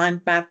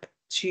mind map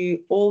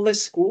to all the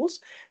schools,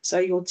 so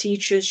your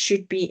teachers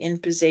should be in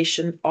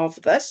possession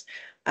of this.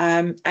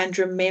 And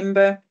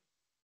remember,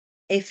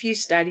 if you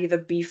study the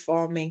beef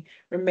farming,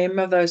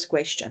 remember those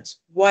questions.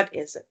 What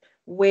is it?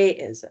 Where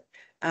is it?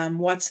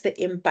 What's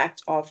the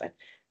impact of it?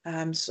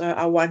 So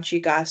I want you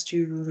guys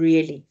to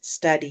really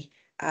study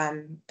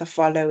the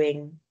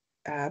following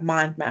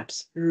mind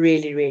maps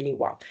really, really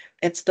well.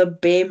 It's the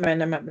bare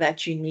minimum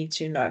that you need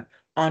to know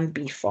on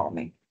beef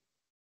farming.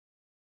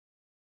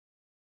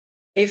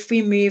 If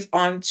we move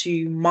on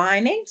to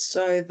mining,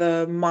 so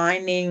the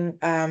mining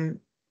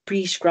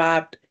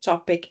prescribed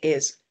topic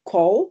is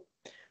coal.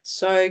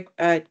 So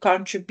it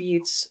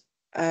contributes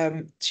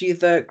to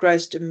the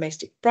gross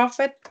domestic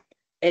profit.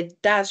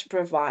 It does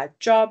provide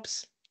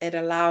jobs. It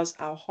allows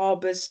our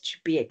harbors to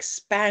be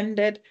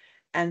expanded.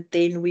 And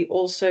then we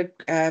also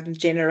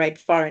generate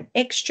foreign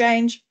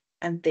exchange.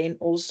 And then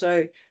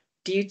also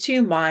due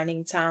to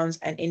mining, towns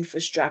and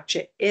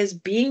infrastructure is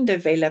being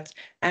developed,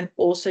 and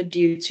also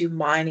due to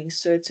mining,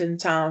 certain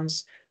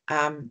towns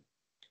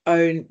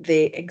own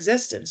their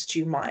existence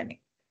to mining.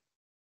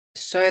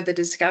 So the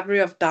discovery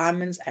of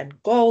diamonds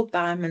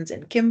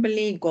in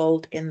Kimberley,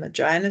 gold in the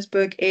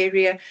Johannesburg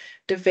area,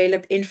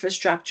 developed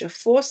infrastructure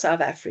for South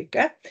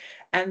Africa.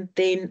 And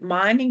then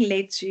mining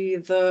led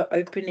to the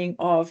opening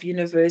of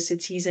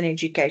universities and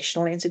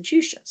educational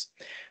institutions.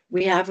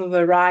 We have a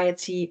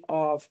variety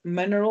of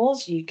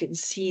minerals. You can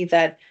see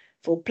that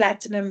for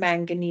platinum,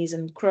 manganese,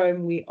 and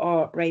chrome, we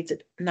are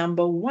rated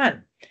number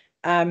 1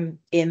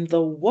 in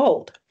the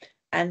world.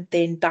 And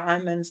then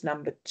diamonds,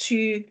 number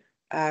 2,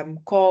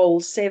 coal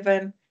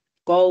 7,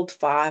 gold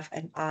 5,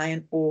 and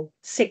iron ore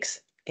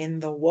 6 in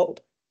the world.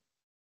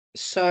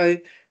 So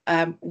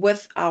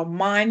with our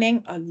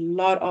mining, a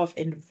lot of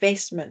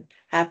investment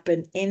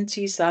happened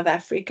into South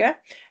Africa.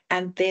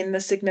 And then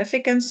the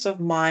significance of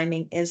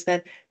mining is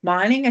that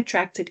mining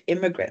attracted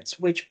immigrants,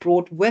 which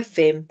brought with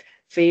them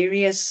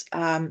various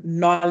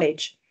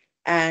knowledge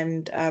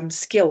and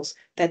skills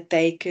that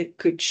they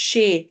could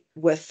share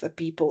with the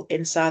people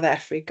in South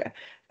Africa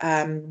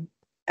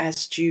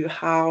as to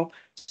how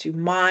to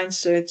mine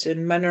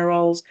certain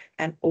minerals,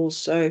 and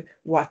also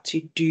what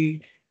to do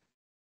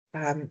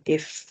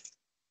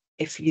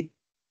if you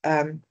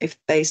if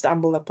they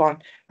stumble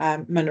upon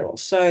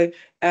minerals. So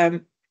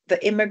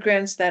the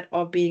immigrants that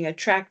are being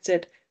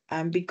attracted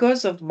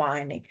because of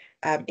mining,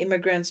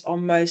 immigrants are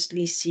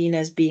mostly seen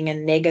as being a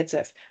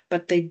negative,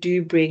 but they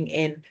do bring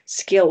in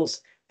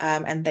skills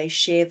and they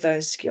share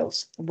those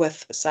skills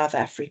with South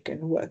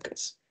African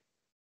workers.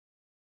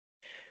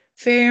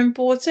 Very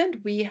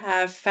important, we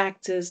have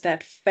factors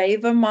that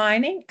favor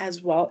mining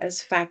as well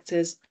as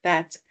factors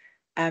that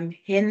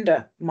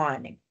hinder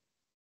mining.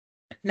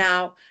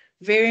 Now,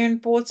 very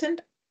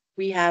important,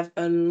 we have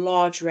a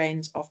large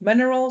range of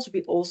minerals.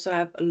 We also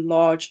have a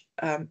large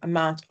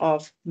amount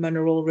of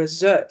mineral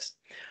reserves.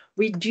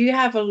 We do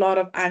have a lot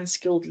of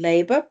unskilled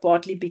labor,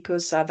 partly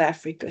because South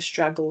Africa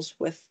struggles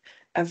with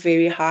a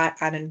very high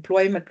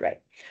unemployment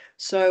rate.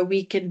 So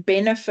we can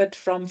benefit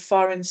from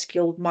foreign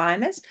skilled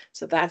miners.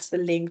 So that's the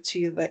link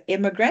to the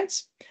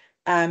immigrants.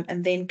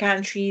 And then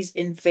countries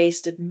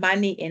invested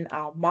money in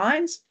our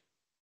mines.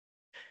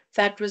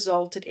 That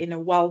resulted in a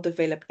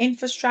well-developed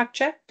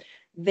infrastructure.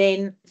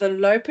 Then the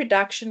low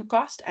production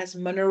cost as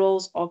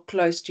minerals are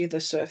close to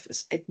the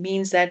surface. It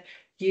means that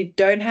you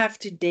don't have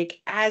to dig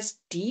as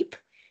deep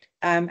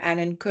and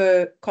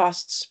incur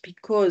costs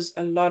because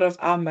a lot of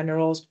our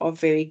minerals are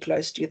very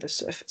close to the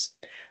surface.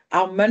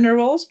 Our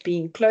minerals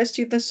being close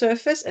to the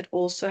surface, it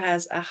also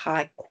has a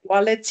high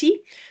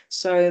quality.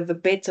 So the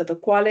better the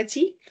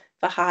quality,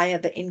 the higher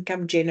the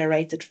income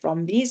generated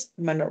from these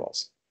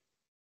minerals.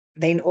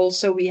 Then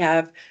also we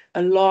have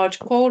a large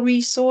coal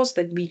resource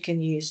that we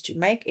can use to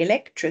make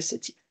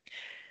electricity.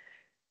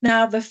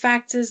 Now, the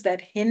factors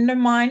that hinder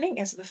mining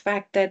is the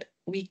fact that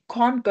we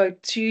can't go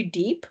too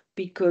deep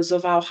because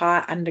of our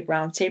high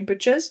underground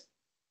temperatures.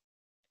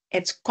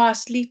 It's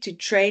costly to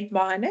trade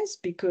miners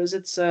because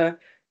it's a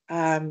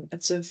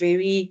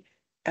very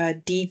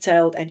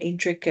detailed and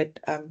intricate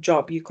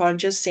job. You can't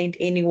just send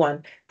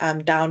anyone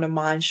down a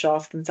mine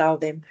shaft and tell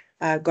them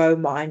go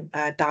mine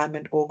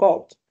diamond or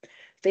gold.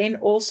 Then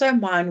also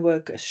mine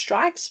worker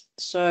strikes.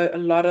 So a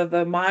lot of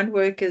the mine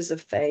workers,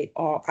 if they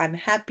are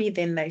unhappy,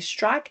 then they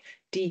strike,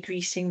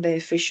 decreasing the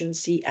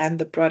efficiency and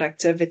the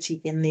productivity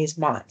in these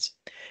mines.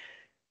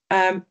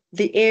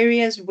 The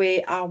areas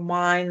where our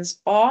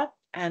mines are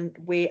and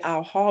where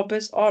our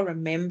harbors are,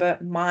 remember,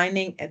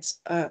 mining,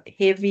 it's a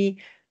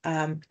heavy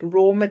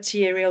raw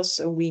material,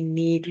 so we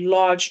need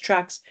large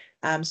trucks.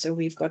 So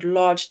we've got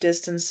large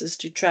distances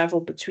to travel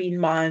between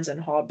mines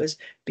and harbors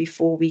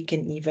before we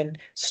can even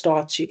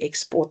start to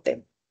export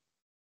them.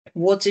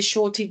 Water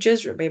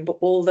shortages, remember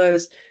all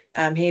those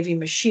heavy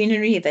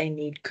machinery, they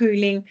need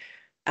cooling.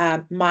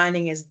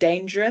 Mining is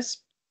dangerous.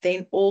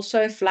 Then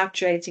also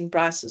fluctuating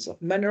prices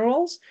of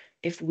minerals.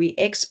 If we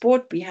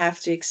export, we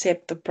have to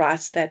accept the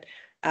price that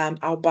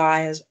our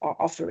buyers are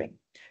offering.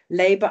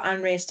 Labor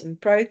unrest and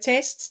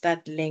protests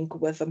that link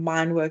with the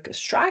mine worker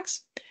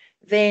strikes.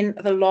 Then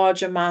the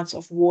large amounts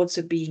of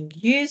water being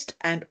used,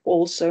 and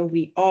also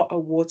we are a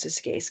water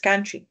scarce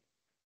country.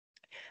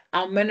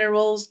 Our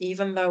minerals,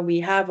 even though we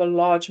have a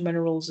large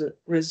minerals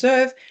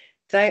reserve,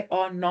 they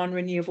are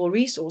non-renewable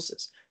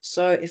resources.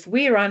 So if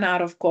we run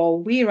out of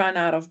coal, we run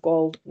out of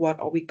gold, what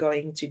are we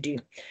going to do?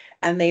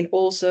 And then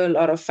also a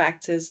lot of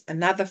factors,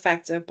 another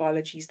factor,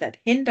 apologies, that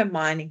hinder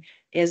mining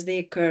is the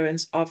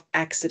occurrence of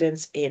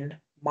accidents in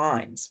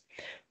mines.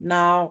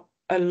 Now,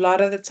 a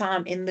lot of the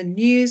time in the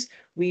news,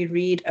 we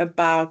read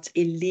about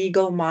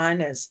illegal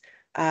miners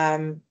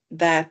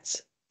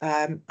that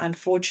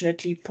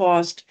unfortunately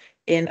passed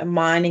in a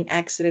mining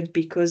accident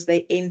because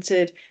they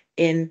entered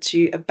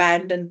into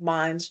abandoned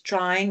mines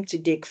trying to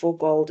dig for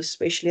gold,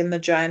 especially in the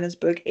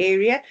Johannesburg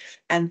area,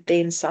 and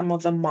then some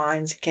of the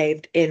mines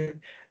caved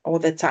in or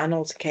the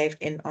tunnels caved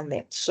in on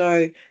them.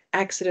 So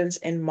accidents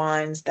in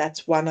mines,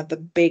 that's one of the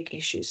big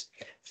issues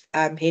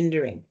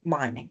hindering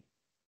mining.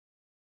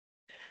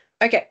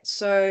 Okay,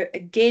 so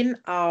again,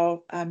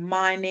 our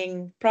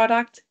mining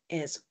product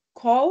is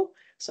coal.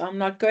 So I'm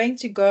not going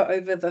to go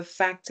over the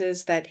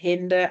factors that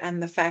hinder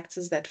and the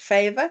factors that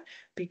favor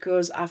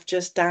because I've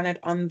just done it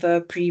on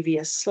the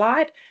previous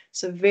slide.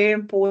 So very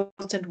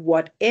important,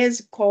 what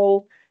is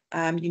coal?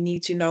 You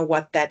need to know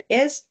what that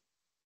is.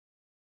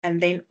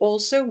 And then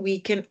also we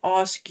can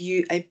ask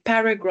you a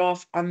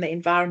paragraph on the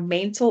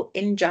environmental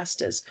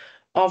injustice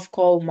of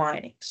coal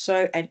mining.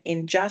 So an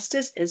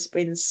injustice is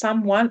when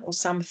someone or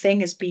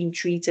something is being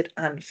treated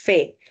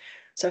unfair.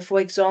 So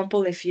for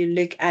example, if you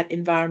look at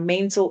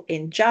environmental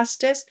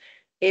injustice,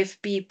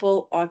 if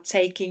people are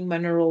taking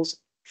minerals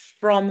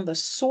from the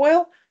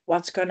soil,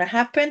 what's going to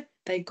happen?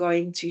 They're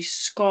going to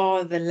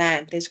scar the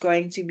land. There's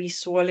going to be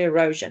soil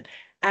erosion,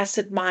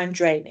 acid mine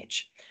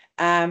drainage,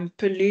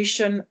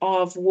 pollution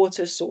of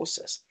water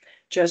sources,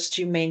 just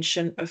to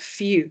mention a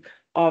few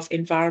of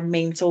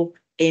environmental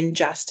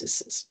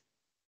injustices.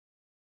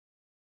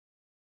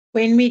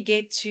 When we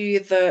get to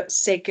the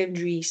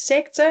secondary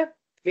sector,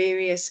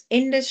 various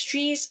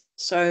industries,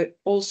 so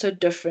also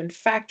different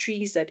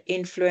factories that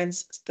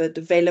influence the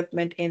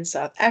development in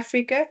South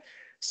Africa.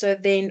 So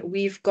then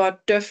we've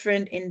got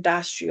different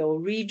industrial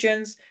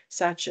regions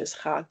such as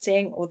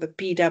Gauteng or the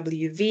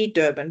PWV,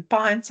 Durban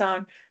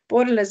Pinetown,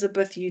 Port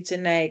Elizabeth,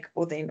 Uitenhage,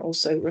 or then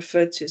also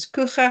referred to as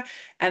Kruger,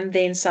 and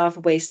then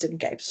Southwestern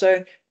Cape.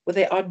 So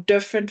there are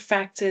different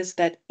factors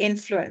that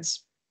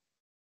influence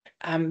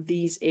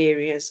these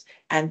areas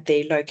and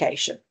their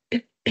location.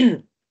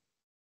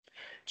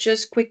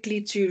 Just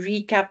quickly to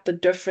recap the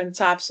different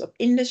types of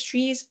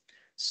industries.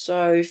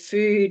 So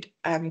food,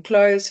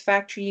 clothes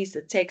factories,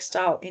 the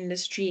textile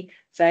industry,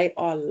 they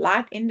are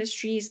light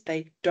industries.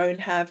 They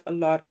don't have a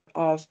lot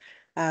of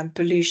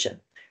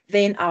pollution.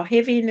 Then our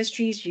heavy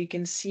industries, you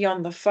can see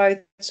on the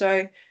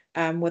photo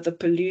with the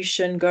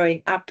pollution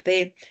going up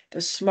there, the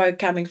smoke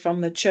coming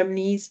from the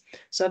chimneys.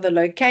 So the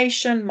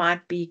location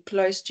might be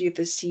close to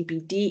the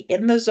CBD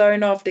in the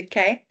zone of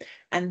decay.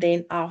 And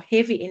then our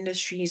heavy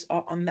industries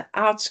are on the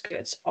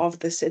outskirts of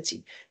the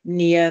city,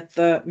 near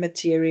the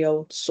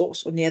material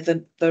source or near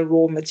the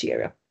raw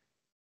material.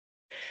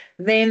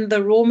 Then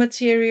the raw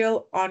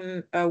material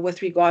on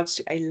with regards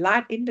to a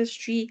light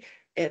industry,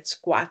 it's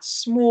quite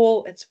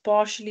small, it's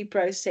partially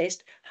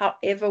processed.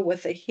 However,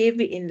 with a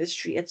heavy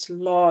industry, it's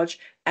large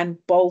and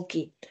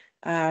bulky,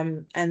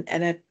 and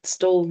it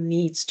still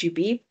needs to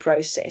be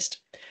processed.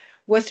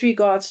 With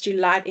regards to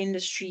light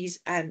industries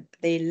and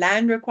their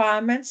land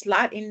requirements,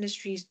 light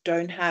industries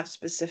don't have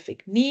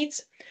specific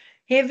needs.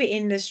 Heavy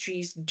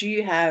industries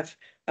do have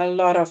a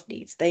lot of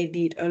needs. They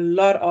need a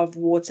lot of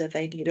water,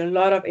 they need a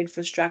lot of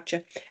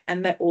infrastructure,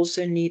 and they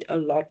also need a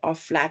lot of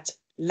flat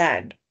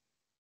land.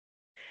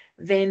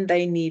 Then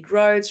they need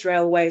roads,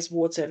 railways,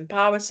 water, and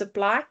power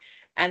supply.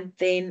 And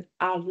then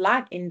our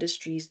light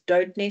industries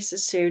don't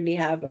necessarily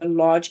have a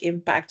large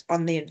impact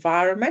on the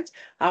environment.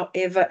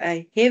 However,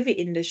 a heavy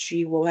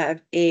industry will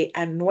have air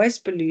and noise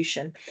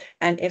pollution.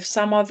 And if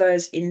some of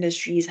those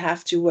industries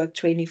have to work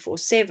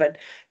 24/7,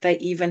 they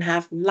even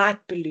have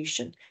light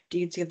pollution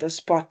due to the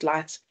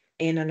spotlights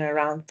in and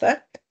around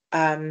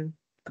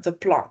the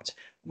plant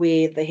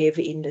where the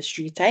heavy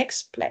industry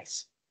takes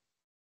place.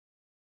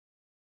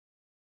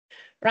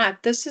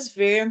 Right, this is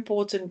very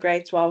important,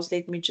 grade 12s.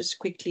 Let me just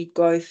quickly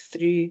go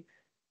through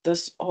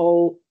this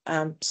whole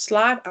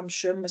slide. I'm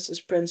sure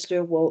Mrs.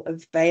 Prinsloo will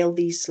avail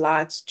these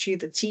slides to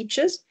the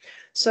teachers.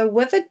 So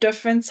with the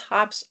different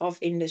types of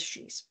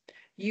industries,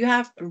 you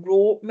have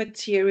raw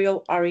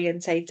material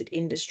orientated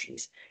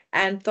industries.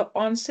 And the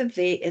answer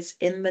there is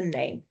in the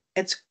name.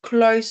 It's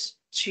close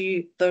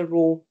to the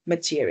raw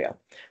material.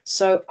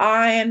 So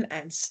iron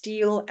and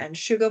steel and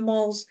sugar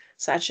mills,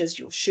 such as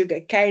your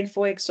sugar cane,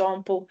 for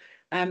example,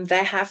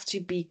 they have to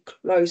be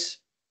close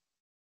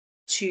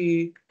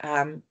to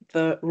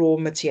the raw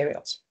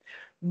materials.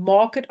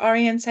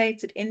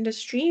 Market-orientated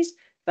industries,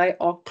 they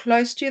are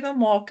close to the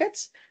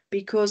markets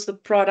because the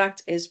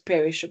product is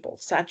perishable,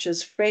 such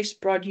as fresh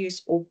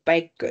produce or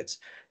baked goods.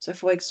 So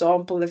for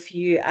example, if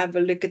you have a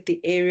look at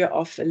the area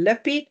of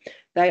Philippi,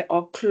 they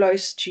are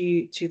close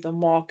to the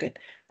market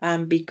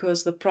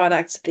because the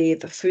products there,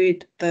 the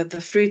food, the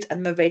fruit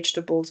and the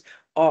vegetables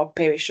are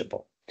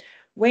perishable.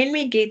 When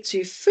we get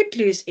to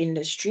Footloose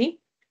industry,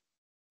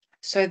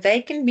 so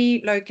they can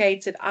be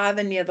located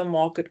either near the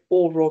market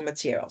or raw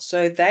materials.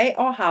 So they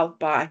are helped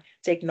by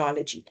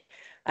technology.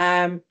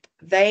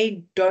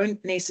 They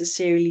don't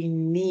necessarily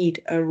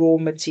need a raw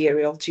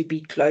material to be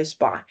close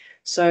by.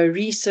 So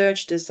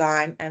research,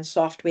 design, and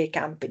software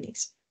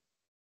companies.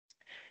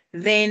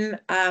 Then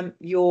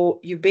your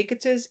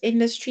ubiquitous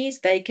industries,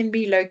 they can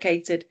be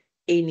located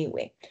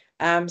anywhere.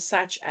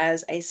 Such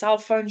as a cell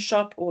phone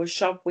shop or a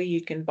shop where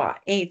you can buy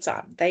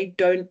airtime. They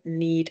don't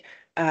need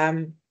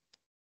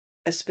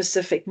a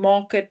specific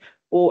market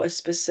or a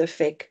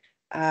specific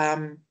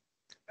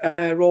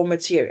raw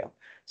material.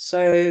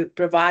 So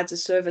provides a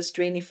service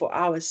 24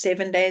 hours,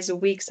 7 days a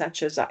week,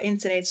 such as our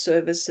internet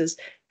services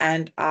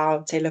and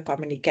our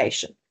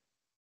telecommunication.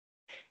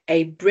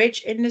 A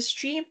bridge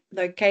industry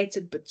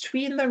located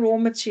between the raw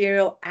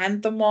material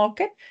and the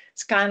market.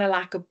 It's kind of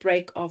like a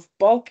break of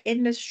bulk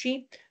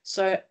industry,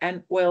 so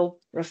an oil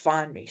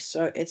refinery.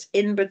 So it's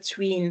in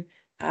between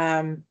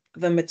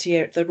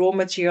the raw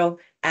material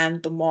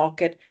and the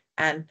market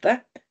and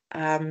the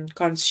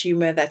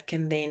consumer that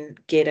can then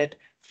get it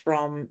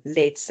from,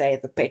 let's say,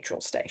 the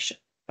petrol station.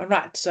 All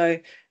right, so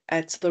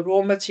it's the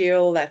raw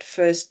material that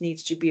first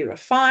needs to be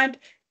refined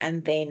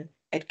and then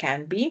it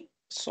can be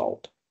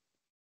sold.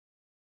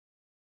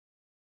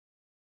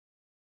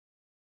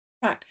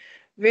 Right,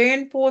 very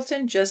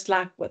important, just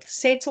like with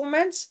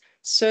settlements,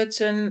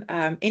 certain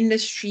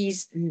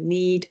industries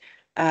need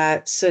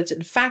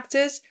certain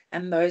factors,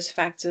 and those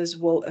factors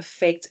will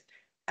affect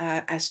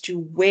as to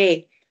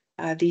where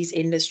these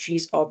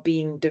industries are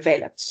being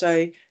developed.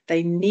 So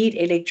they need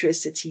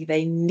electricity,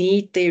 they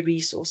need their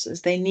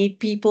resources, they need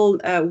people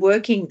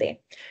working there.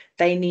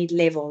 They need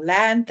level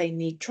land, they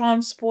need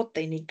transport,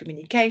 they need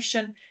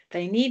communication,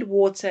 they need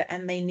water,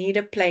 and they need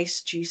a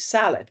place to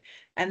sell it.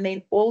 And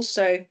then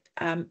also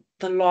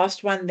the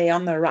last one there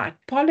on the right,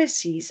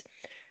 policies.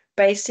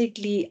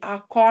 Basically,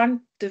 I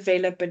can't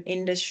develop an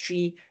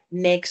industry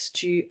next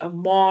to a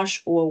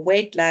marsh or a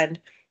wetland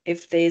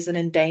if there's an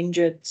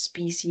endangered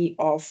species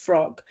of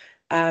frog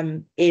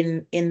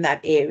in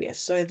that area.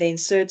 So then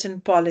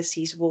certain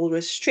policies will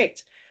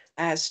restrict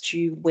as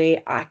to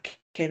where I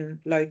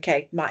can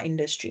locate my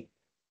industry.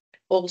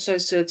 Also,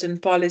 certain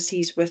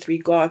policies with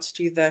regards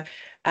to the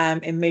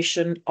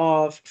emission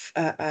of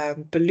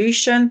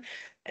pollution.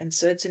 In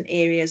certain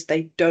areas,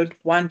 they don't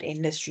want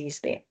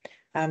industries there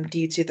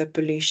due to the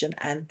pollution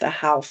and the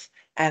health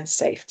and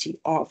safety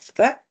of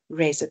the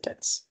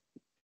residents.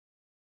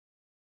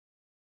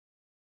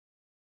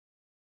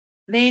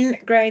 Then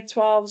grade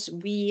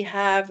 12s, we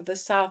have the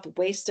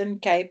Southwestern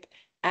Cape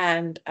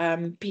and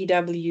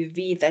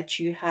PWV that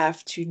you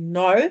have to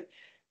know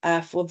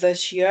for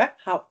this year.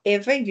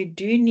 However, you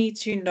do need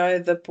to know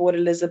the Port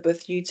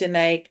Elizabeth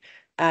Uitenhage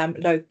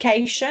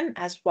location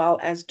as well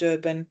as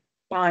Durban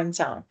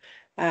Pinetown.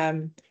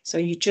 So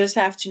you just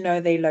have to know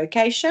their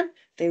location.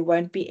 There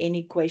won't be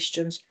any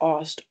questions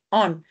asked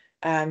on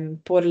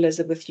Port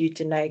Elizabeth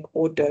Uitenhage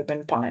or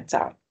Durban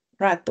Pinetown.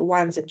 Right, the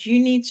ones that you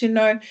need to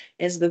know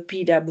is the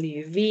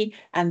PWV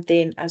and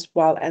then as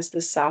well as the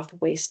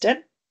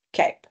Southwestern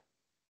Cape.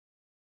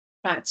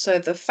 Right, so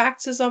the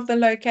factors of the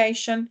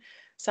location,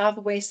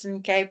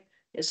 Southwestern Cape,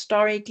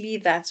 historically,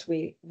 that's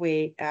where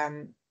we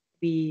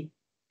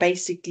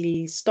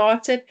basically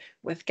started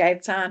with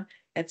Cape Town.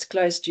 It's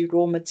close to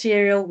raw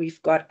material.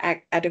 We've got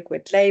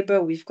adequate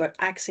labor. We've got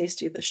access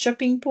to the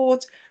shipping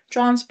port,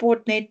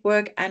 transport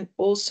network, and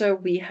also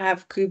we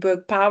have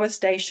Koeberg Power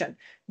Station,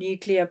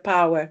 nuclear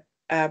power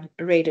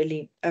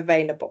readily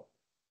available.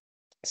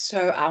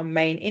 So our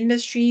main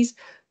industries,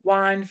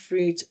 wine,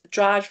 fruit,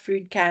 dried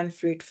fruit, canned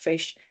fruit,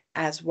 fish,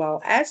 as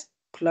well as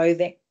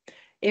clothing.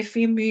 If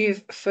we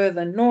move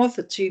further north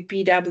to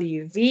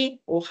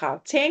PWV or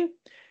Gauteng,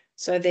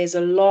 so there's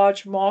a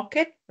large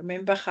market.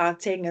 Remember,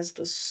 Gauteng is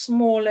the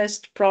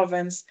smallest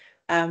province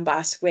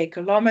by square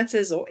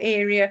kilometers or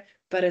area,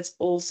 but it's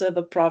also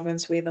the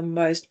province where the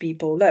most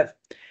people live.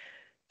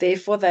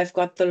 Therefore, they've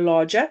got the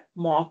larger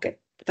market.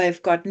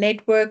 They've got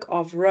network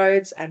of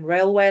roads and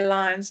railway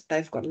lines.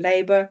 They've got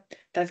labor.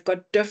 They've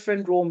got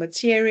different raw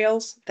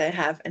materials. They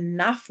have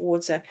enough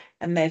water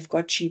and they've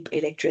got cheap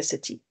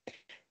electricity.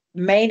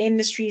 Main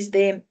industries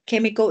there,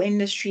 chemical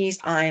industries,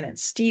 iron and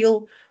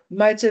steel,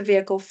 motor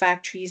vehicle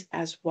factories,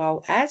 as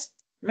well as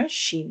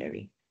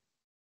machinery.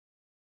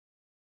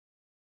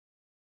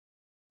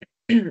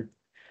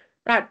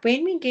 Right,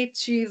 when we get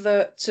to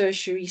the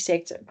tertiary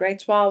sector,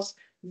 grade 12s,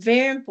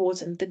 very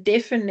important, the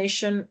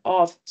definition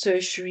of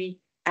tertiary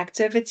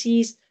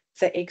activities,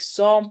 the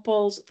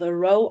examples, the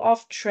role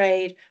of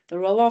trade, the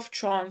role of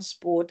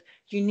transport.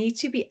 You need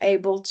to be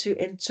able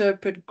to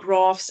interpret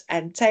graphs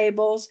and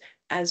tables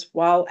as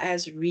well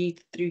as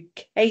read through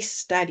case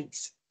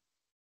studies.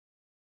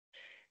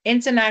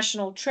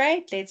 International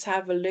trade, let's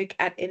have a look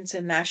at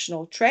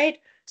international trade.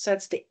 So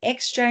it's the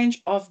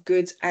exchange of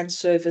goods and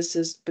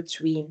services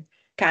between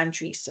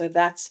countries. So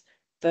that's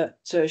the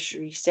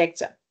tertiary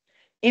sector.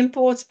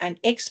 Imports and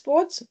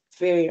exports,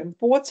 very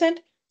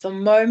important. The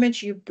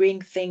moment you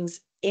bring things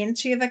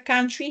into the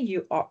country,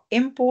 you are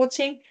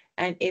importing.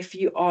 And if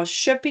you are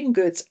shipping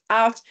goods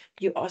out,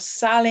 you are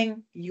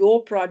selling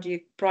your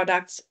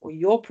products or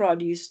your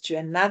produce to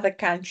another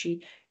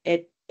country.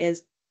 It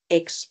is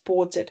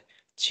exported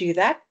to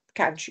that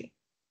country.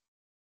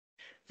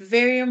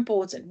 Very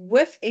important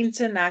with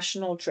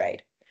international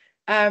trade.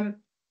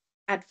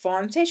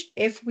 Advantage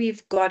if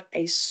we've got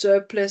a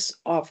surplus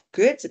of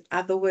goods, in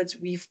other words,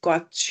 we've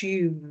got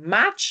too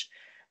much,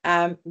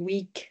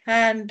 we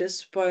can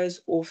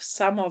dispose of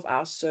some of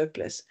our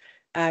surplus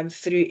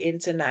through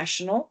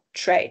international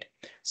trade.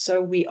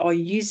 So we are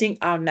using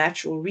our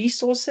natural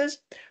resources.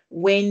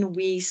 When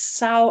we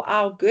sell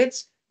our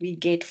goods, we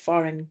get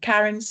foreign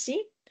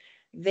currency.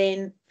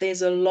 Then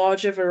there's a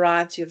larger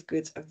variety of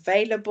goods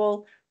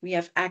available. We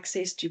have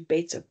access to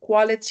better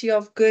quality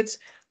of goods.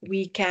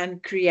 We can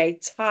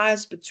create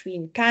ties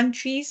between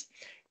countries,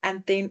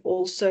 and then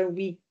also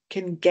we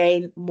can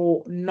gain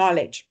more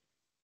knowledge.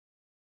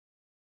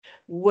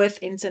 With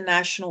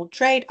international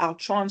trade, our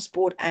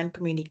transport and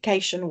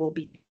communication will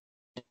be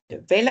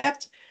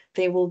developed.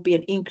 There will be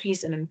an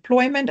increase in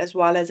employment as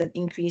well as an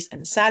increase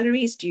in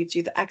salaries due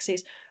to the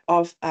access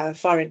of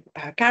foreign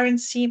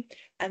currency.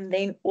 And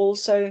then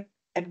also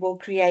it will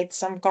create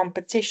some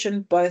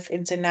competition both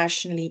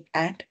internationally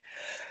and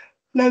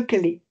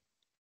locally.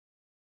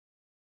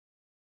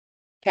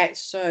 Okay,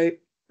 so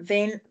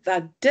then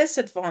the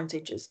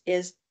disadvantages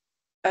is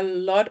a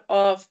lot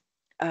of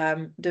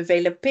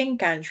developing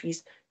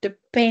countries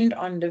depend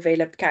on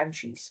developed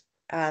countries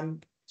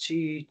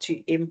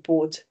to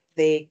import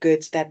their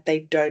goods that they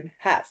don't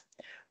have,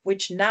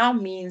 which now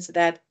means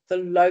that the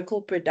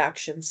local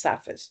production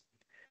suffers.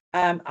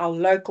 Our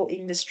local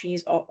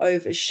industries are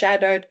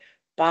overshadowed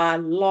by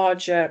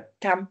larger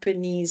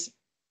companies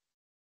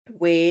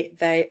where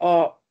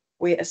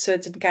a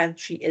certain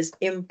country is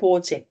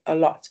importing a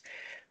lot.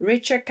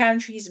 Richer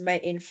countries may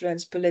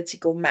influence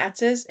political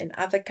matters in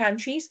other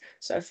countries.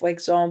 So, for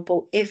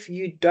example, if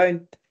you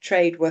don't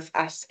trade with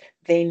us,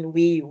 then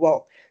we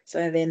will.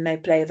 So then they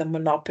play the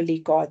monopoly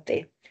card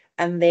there.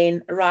 And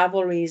then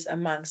rivalries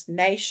amongst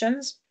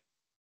nations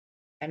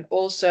And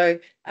also,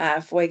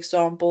 for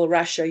example,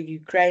 Russia,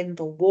 Ukraine,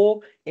 the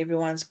war,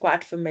 everyone's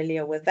quite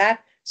familiar with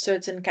that.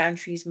 Certain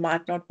countries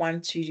might not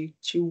want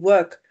to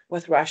work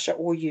with Russia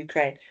or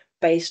Ukraine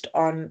based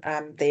on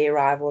their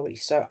rivalry.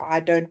 So I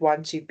don't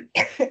want to be,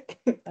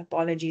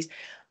 apologies,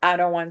 I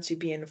don't want to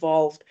be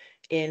involved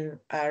in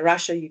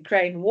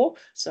Russia-Ukraine war.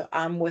 So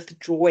I'm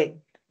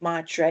withdrawing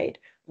my trade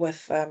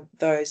with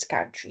those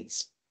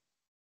countries.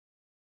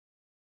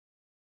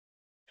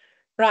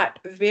 Right,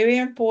 very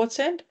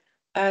important.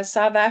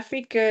 South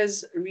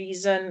Africa's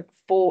reason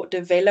for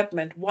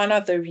development, one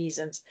of the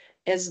reasons,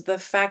 is the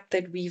fact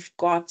that we've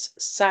got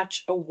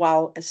such a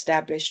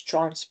well-established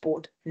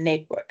transport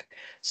network.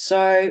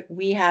 So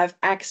we have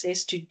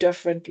access to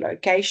different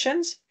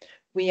locations,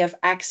 we have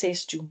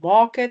access to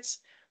markets,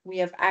 we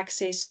have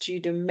access to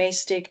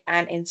domestic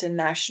and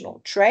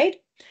international trade.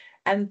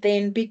 And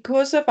then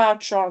because of our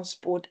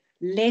transport,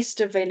 less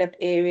developed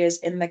areas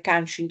in the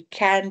country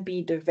can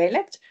be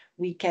developed.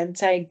 We can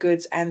take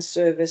goods and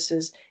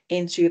services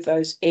into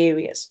those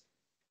areas.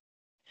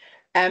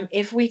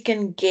 If we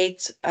can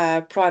get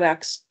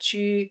products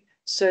to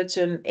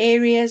certain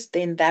areas,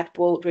 then that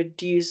will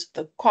reduce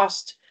the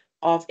cost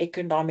of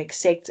economic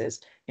sectors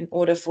in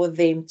order for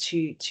them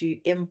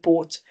to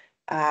import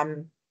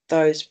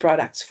those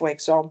products, for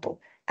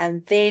example.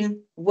 And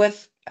then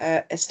with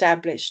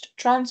established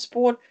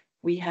transport,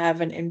 we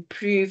have an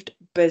improved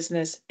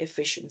business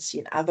efficiency.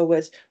 In other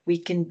words, we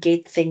can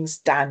get things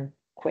done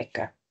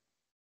quicker.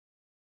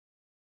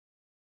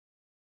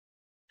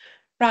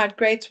 Right,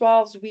 grade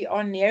 12s, we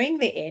are nearing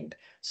the end.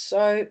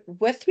 So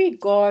with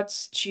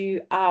regards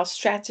to our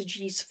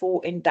strategies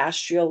for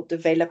industrial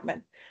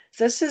development,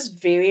 this is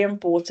very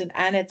important,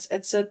 and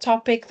it's a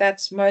topic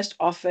that's most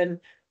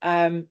often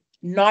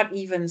not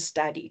even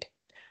studied.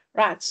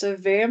 Right, so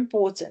very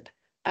important.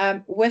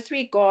 With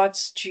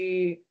regards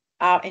to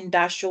our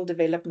industrial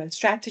development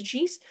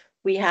strategies,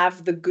 we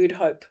have the Good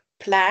Hope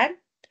Plan.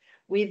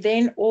 We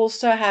then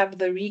also have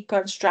the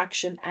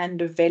Reconstruction and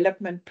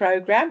Development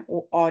Program,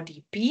 or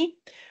RDP.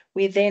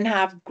 We then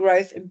have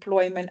Growth,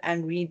 Employment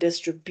and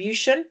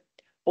Redistribution,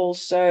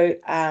 also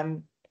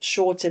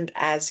shortened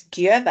as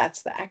GEAR,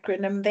 that's the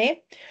acronym there.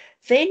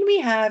 Then we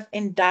have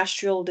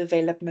Industrial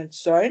Development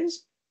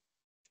Zones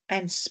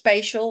and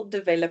Spatial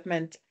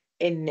Development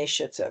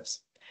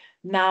Initiatives.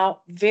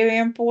 Now, very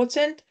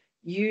important,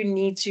 you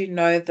need to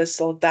know the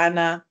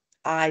Saldanha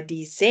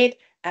IDZ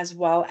as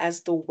well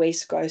as the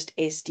West Coast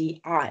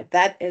SDI.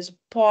 That is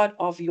part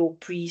of your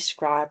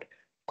prescribed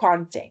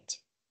content.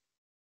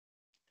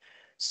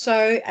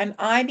 So an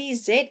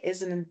IDZ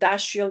is an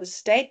industrial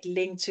estate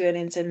linked to an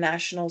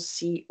international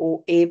sea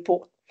or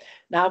airport.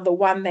 Now, the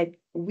one that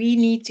we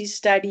need to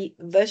study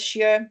this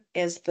year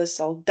is the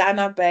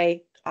Saldanha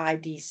Bay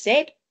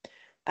IDZ.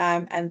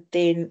 And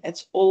then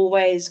it's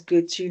always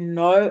good to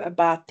know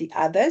about the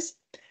others.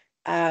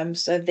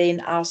 So then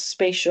our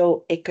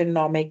special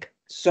economic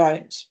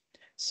zones.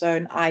 So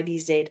an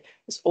IDZ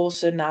is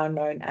also now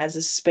known as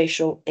a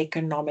special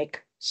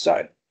economic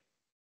zone.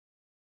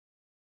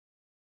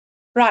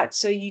 Right,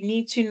 so you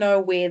need to know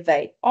where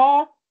they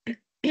are.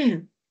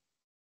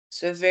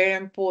 So very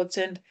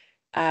important.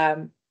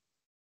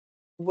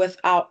 With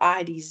our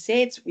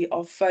IDZs, we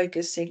are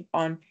focusing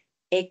on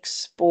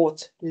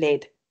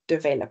export-led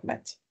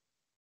development.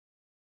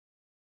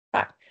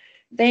 Right.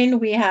 Then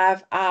we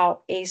have our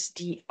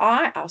SDI,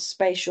 our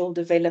Spatial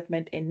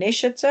Development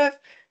Initiative.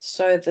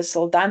 So the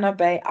Saldanha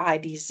Bay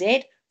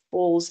IDZ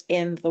falls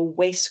in the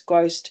West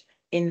Coast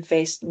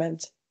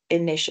Investment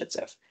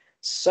Initiative.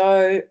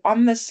 So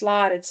on the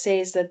slide, it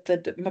says that the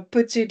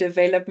Maputo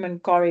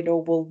Development Corridor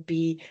will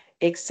be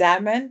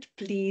examined.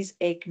 Please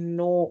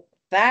ignore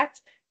that.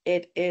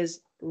 It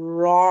is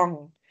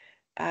wrong.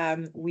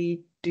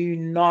 We do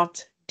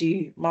not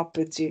do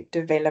Maputo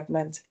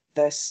development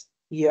this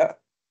year.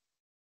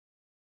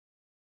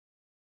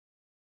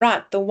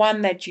 Right, the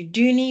one that you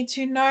do need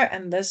to know,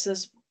 and this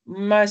is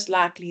most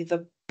likely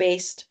the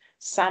best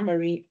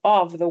summary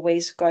of the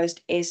West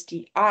Coast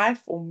SDI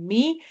for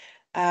me,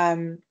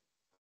 and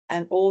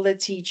all the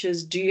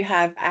teachers do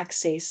have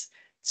access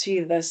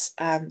to this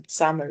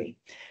summary.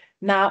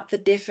 Now, the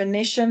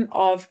definition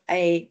of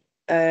a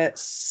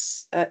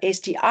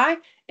SDI,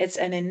 it's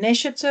an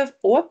initiative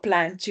or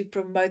plan to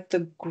promote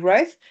the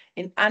growth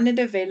in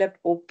underdeveloped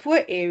or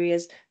poor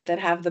areas that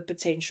have the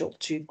potential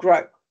to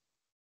grow.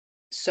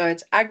 So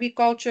it's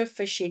agriculture,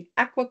 fishing,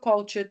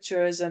 aquaculture,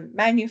 tourism,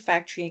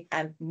 manufacturing,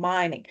 and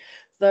mining.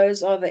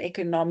 Those are the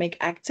economic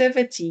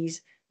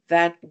activities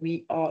that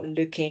we are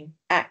looking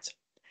at.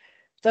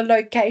 The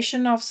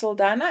location of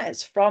Saldanha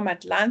is from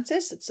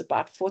Atlantis. It's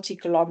about 40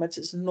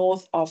 kilometers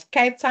north of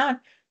Cape Town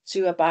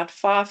to about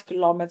 5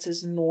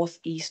 kilometers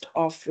northeast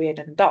of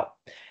Vredendal.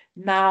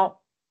 Now,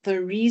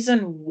 the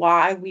reason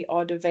why we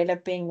are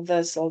developing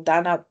the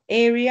Saldanha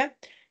area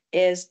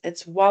is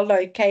it's well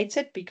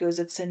located because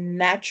it's a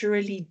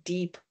naturally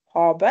deep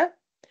harbor.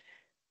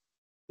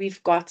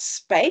 We've got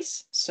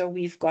space, so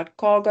we've got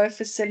cargo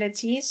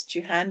facilities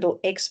to handle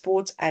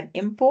exports and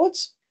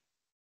imports.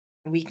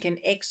 We can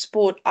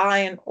export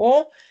iron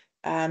ore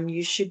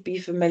You should be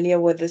familiar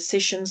with the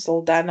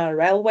Sishen-Saldanha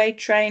railway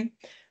train,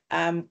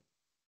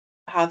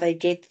 how they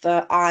get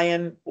the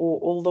iron or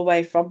all the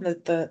way from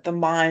the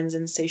mines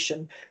in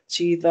Sishen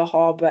to the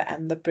harbor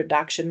and the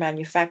production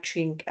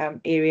manufacturing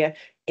area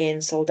in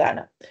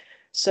Saldanha.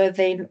 So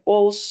then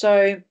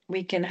also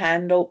we can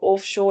handle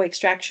offshore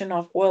extraction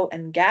of oil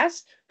and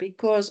gas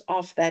because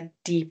of that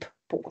deep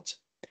port.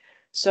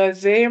 So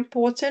very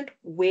important,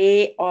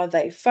 where are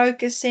they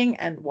focusing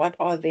and what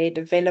are their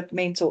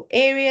developmental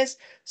areas?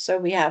 So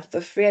we have the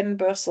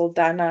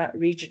Vredenburg-Saldanha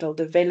Regional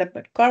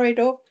Development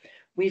Corridor.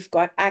 We've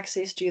got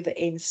access to the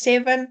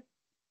N7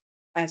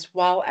 as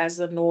well as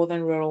the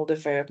Northern Rural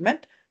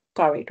Development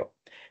Corridor.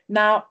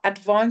 Now,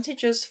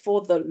 advantages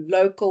for the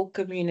local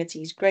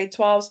communities. Grade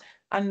 12s,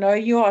 I know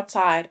you are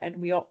tired and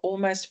we are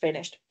almost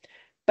finished.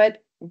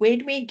 But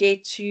when we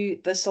get to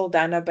the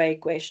Saldanha Bay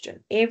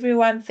question,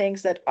 everyone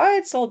thinks that, oh,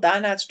 it's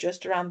Saldanha, it's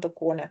just around the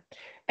corner.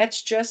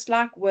 It's just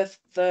like with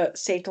the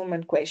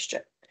settlement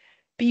question.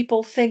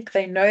 People think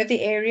they know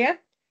the area,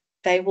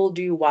 they will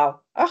do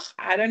well. Oh,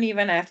 I don't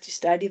even have to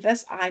study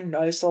this. I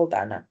know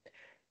Saldanha.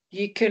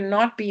 You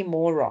cannot be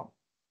more wrong.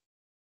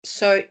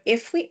 So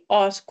if we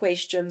ask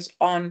questions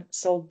on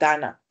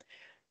Saldanha,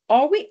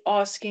 are we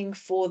asking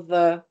for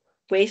the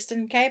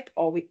Western Cape?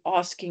 Are we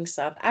asking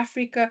South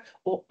Africa?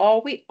 Or are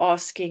we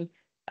asking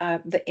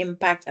the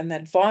impact and the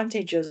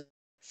advantages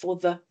for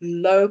the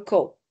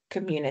local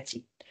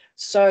community?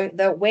 So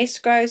the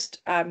West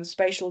Coast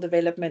Spatial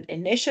Development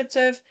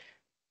Initiative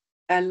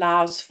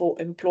allows for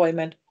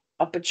employment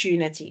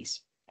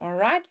opportunities. All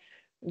right.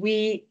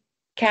 We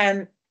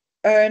can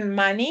earn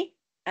money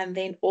and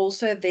then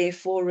also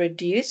therefore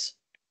reduce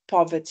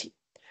poverty.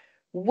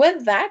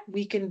 With that,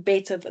 we can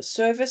better the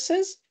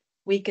services.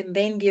 We can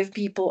then give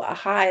people a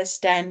higher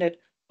standard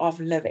of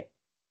living.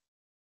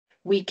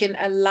 We can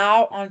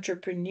allow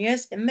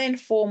entrepreneurs in the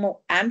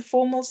informal and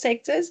formal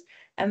sectors,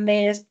 and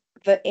there's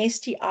the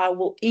STI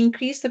will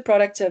increase the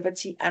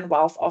productivity and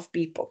wealth of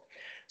people.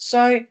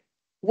 So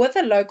with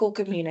a local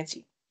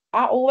community,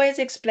 I always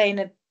explain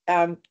it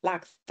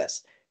like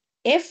this.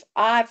 If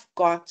I've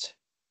got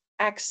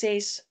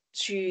access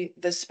to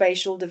the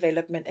Spatial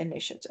Development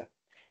Initiative,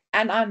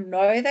 and I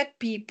know that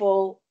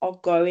people are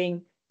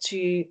going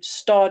to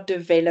start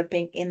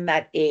developing in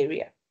that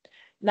area.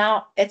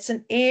 Now, it's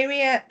an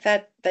area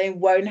that they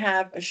won't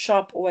have a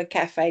shop or a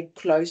cafe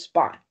close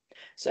by.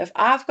 So if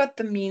I've got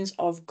the means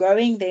of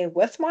going there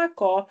with my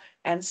car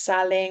and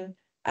selling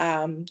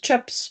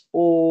chips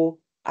or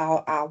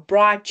our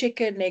bright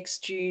chicken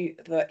next to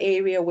the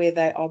area where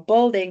they are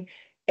building,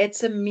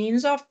 it's a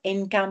means of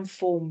income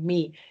for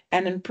me,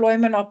 an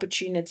employment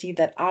opportunity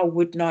that I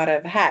would not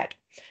have had.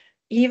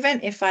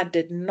 Even if I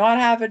did not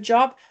have a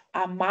job,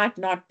 I might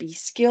not be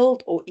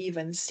skilled or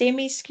even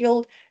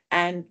semi-skilled,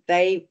 and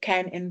they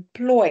can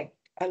employ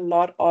a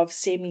lot of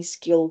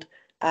semi-skilled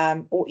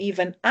or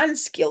even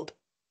unskilled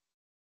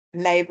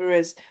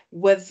laborers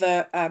with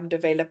the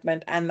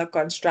development and the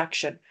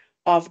construction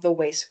of the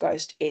West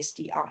Coast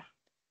SDI.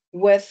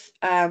 With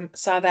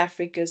South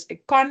Africa's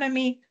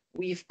economy,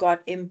 we've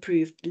got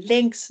improved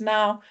links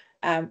now.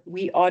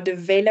 We are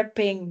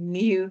developing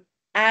new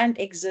and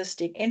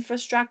existing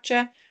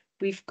infrastructure.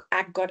 We've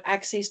got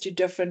access to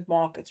different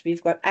markets.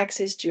 We've got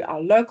access to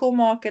our local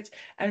markets,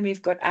 and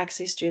we've got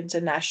access to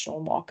international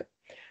market.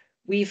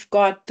 We've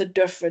got the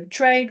different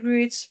trade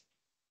routes.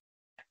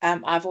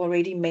 I've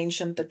already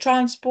mentioned the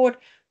transport.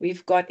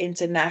 We've got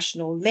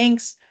international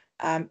links,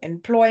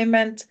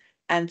 employment,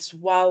 as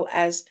well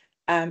as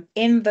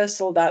in the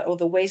Saldanha or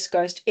the West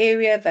Coast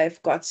area,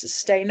 they've got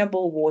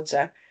sustainable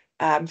water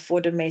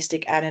for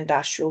domestic and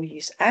industrial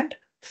use and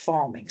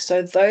farming.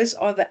 So those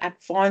are the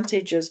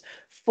advantages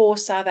for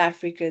South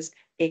Africa's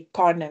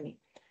economy.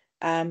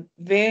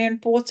 Very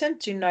important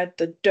to note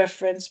the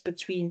difference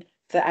between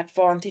the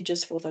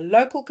advantages for the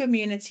local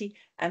community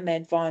and the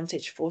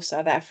advantage for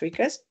South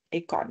Africa's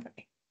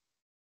economy.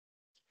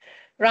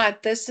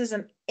 Right, this is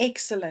an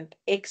excellent,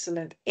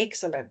 excellent,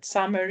 excellent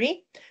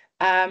summary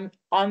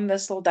on the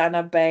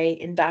Saldanha Bay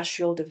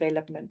Industrial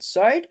Development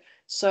Zone.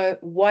 So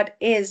what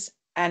is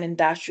an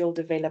industrial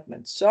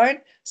development zone?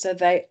 So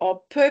they are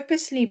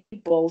purposely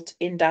built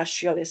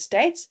industrial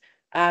estates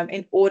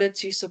in order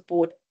to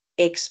support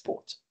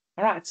export.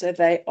 All right, so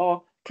they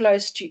are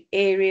close to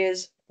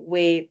areas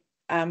where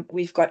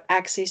we've got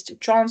access to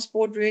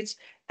transport routes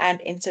and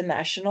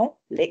international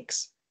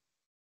links.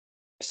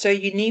 So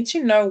you need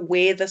to know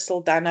where the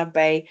Saldanha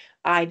Bay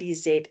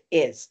IDZ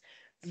is.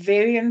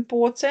 Very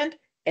important.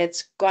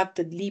 It's got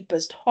the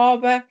deepest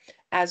harbor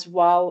as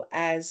well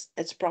as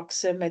its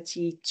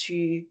proximity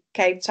to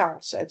Cape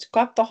Town. So it's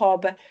got the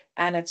harbor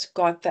and it's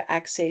got the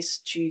access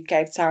to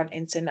Cape Town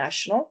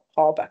International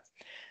Harbor.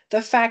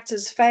 The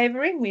factors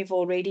favoring, we've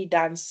already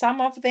done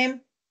some of them,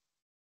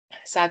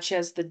 such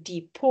as the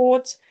deep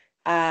port.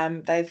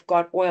 They've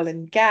got oil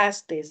and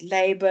gas, there's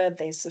labor,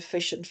 there's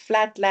sufficient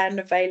flat land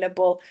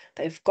available,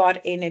 they've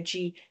got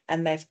energy,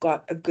 and they've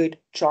got a good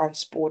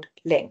transport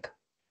link.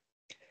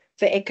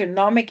 The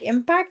economic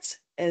impact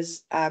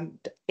is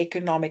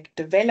economic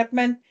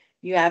development.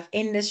 You have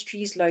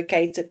industries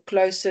located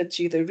closer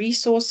to the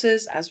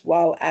resources as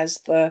well as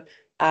the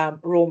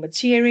raw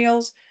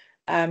materials.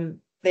 The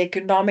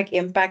economic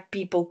impact,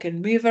 people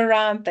can move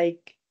around, they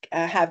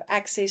have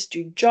access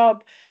to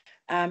job,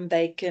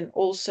 they can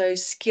also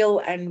skill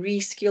and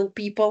reskill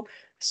people.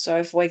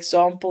 So, for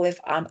example, if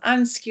I'm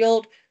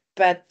unskilled,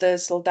 but the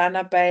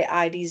Saldanha Bay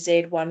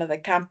IDZ, one of the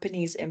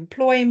companies,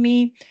 employ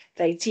me,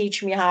 they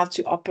teach me how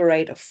to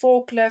operate a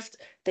forklift,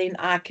 then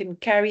I can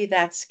carry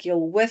that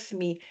skill with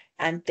me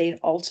and then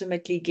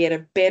ultimately get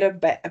a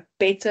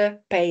better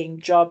paying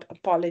job,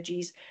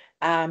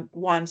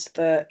 once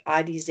the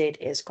IDZ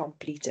is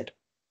completed.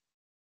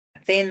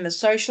 Then the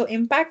social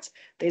impact,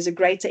 there's a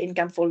greater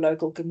income for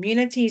local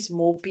communities,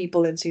 more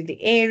people into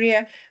the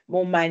area,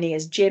 more money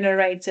is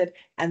generated,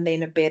 and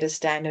then a better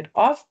standard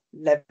of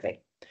living.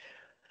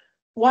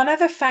 One of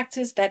the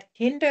factors that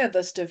hinder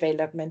this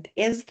development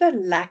is the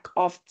lack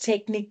of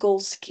technical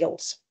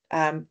skills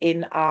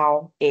in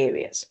our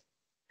areas.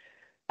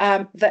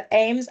 The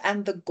aims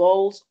and the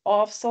goals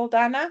of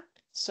Saldanha,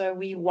 so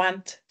we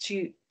want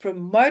to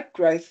promote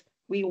growth.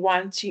 We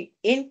want to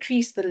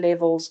increase the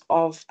levels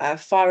of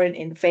foreign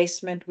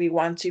investment. We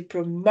want to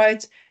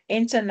promote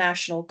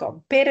international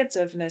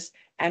competitiveness,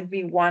 and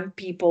we want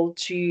people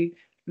to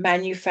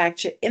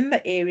manufacture in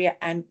the area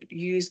and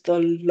use the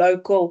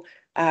local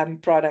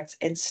products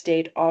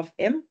instead of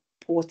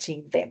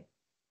importing them.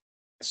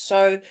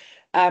 So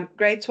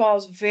grade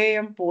 12 is very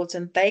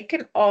important. They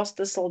can ask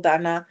the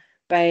Saldanha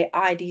Bay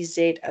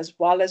IDZ as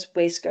well as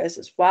West Coast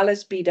as well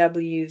as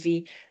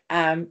BWV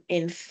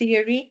in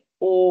theory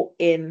or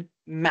in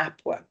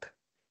map work.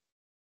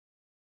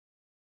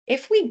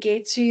 If we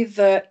get to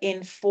the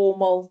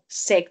informal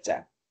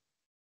sector,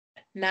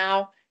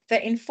 now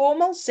the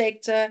informal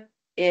sector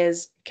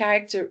is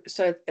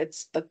so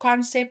it's the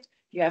concept,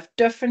 you have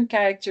different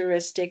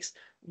characteristics.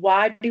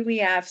 Why do we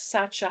have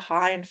such a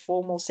high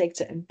informal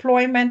sector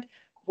employment?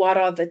 What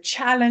are the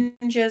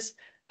challenges?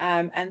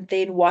 And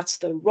then what's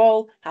the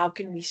role? How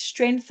can we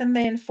strengthen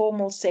the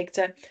informal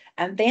sector?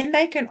 And then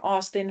they can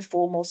ask the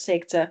informal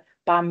sector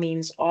by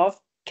means of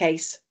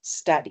case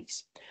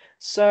studies.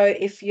 So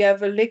if you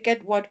have a look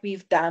at what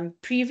we've done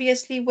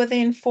previously with the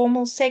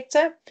informal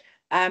sector,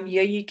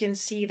 here you can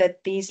see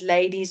that these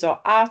ladies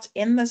are out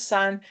in the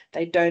sun.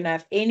 They don't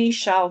have any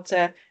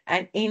shelter,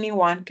 and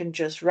anyone can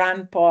just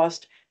run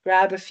past,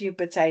 grab a few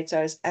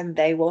potatoes, and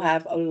they will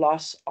have a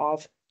loss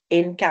of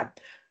income.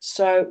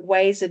 So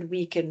ways that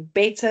we can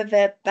better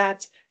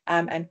that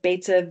and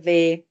better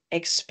their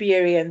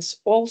experience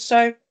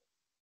also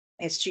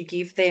is to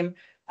give them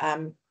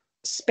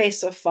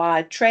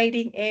specified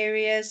trading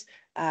areas,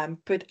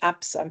 put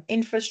up some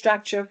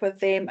infrastructure for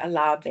them,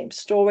 allow them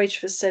storage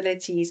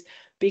facilities,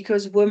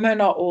 because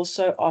women are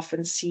also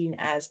often seen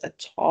as a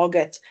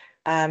target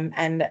and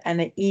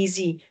an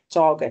easy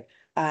target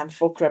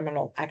for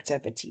criminal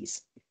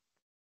activities.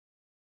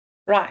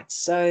 Right,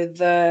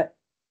 so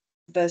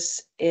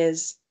this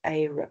is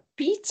a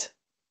repeat.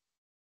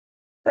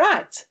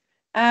 Right,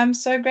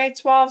 so grade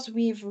 12s,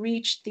 we've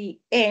reached the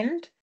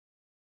end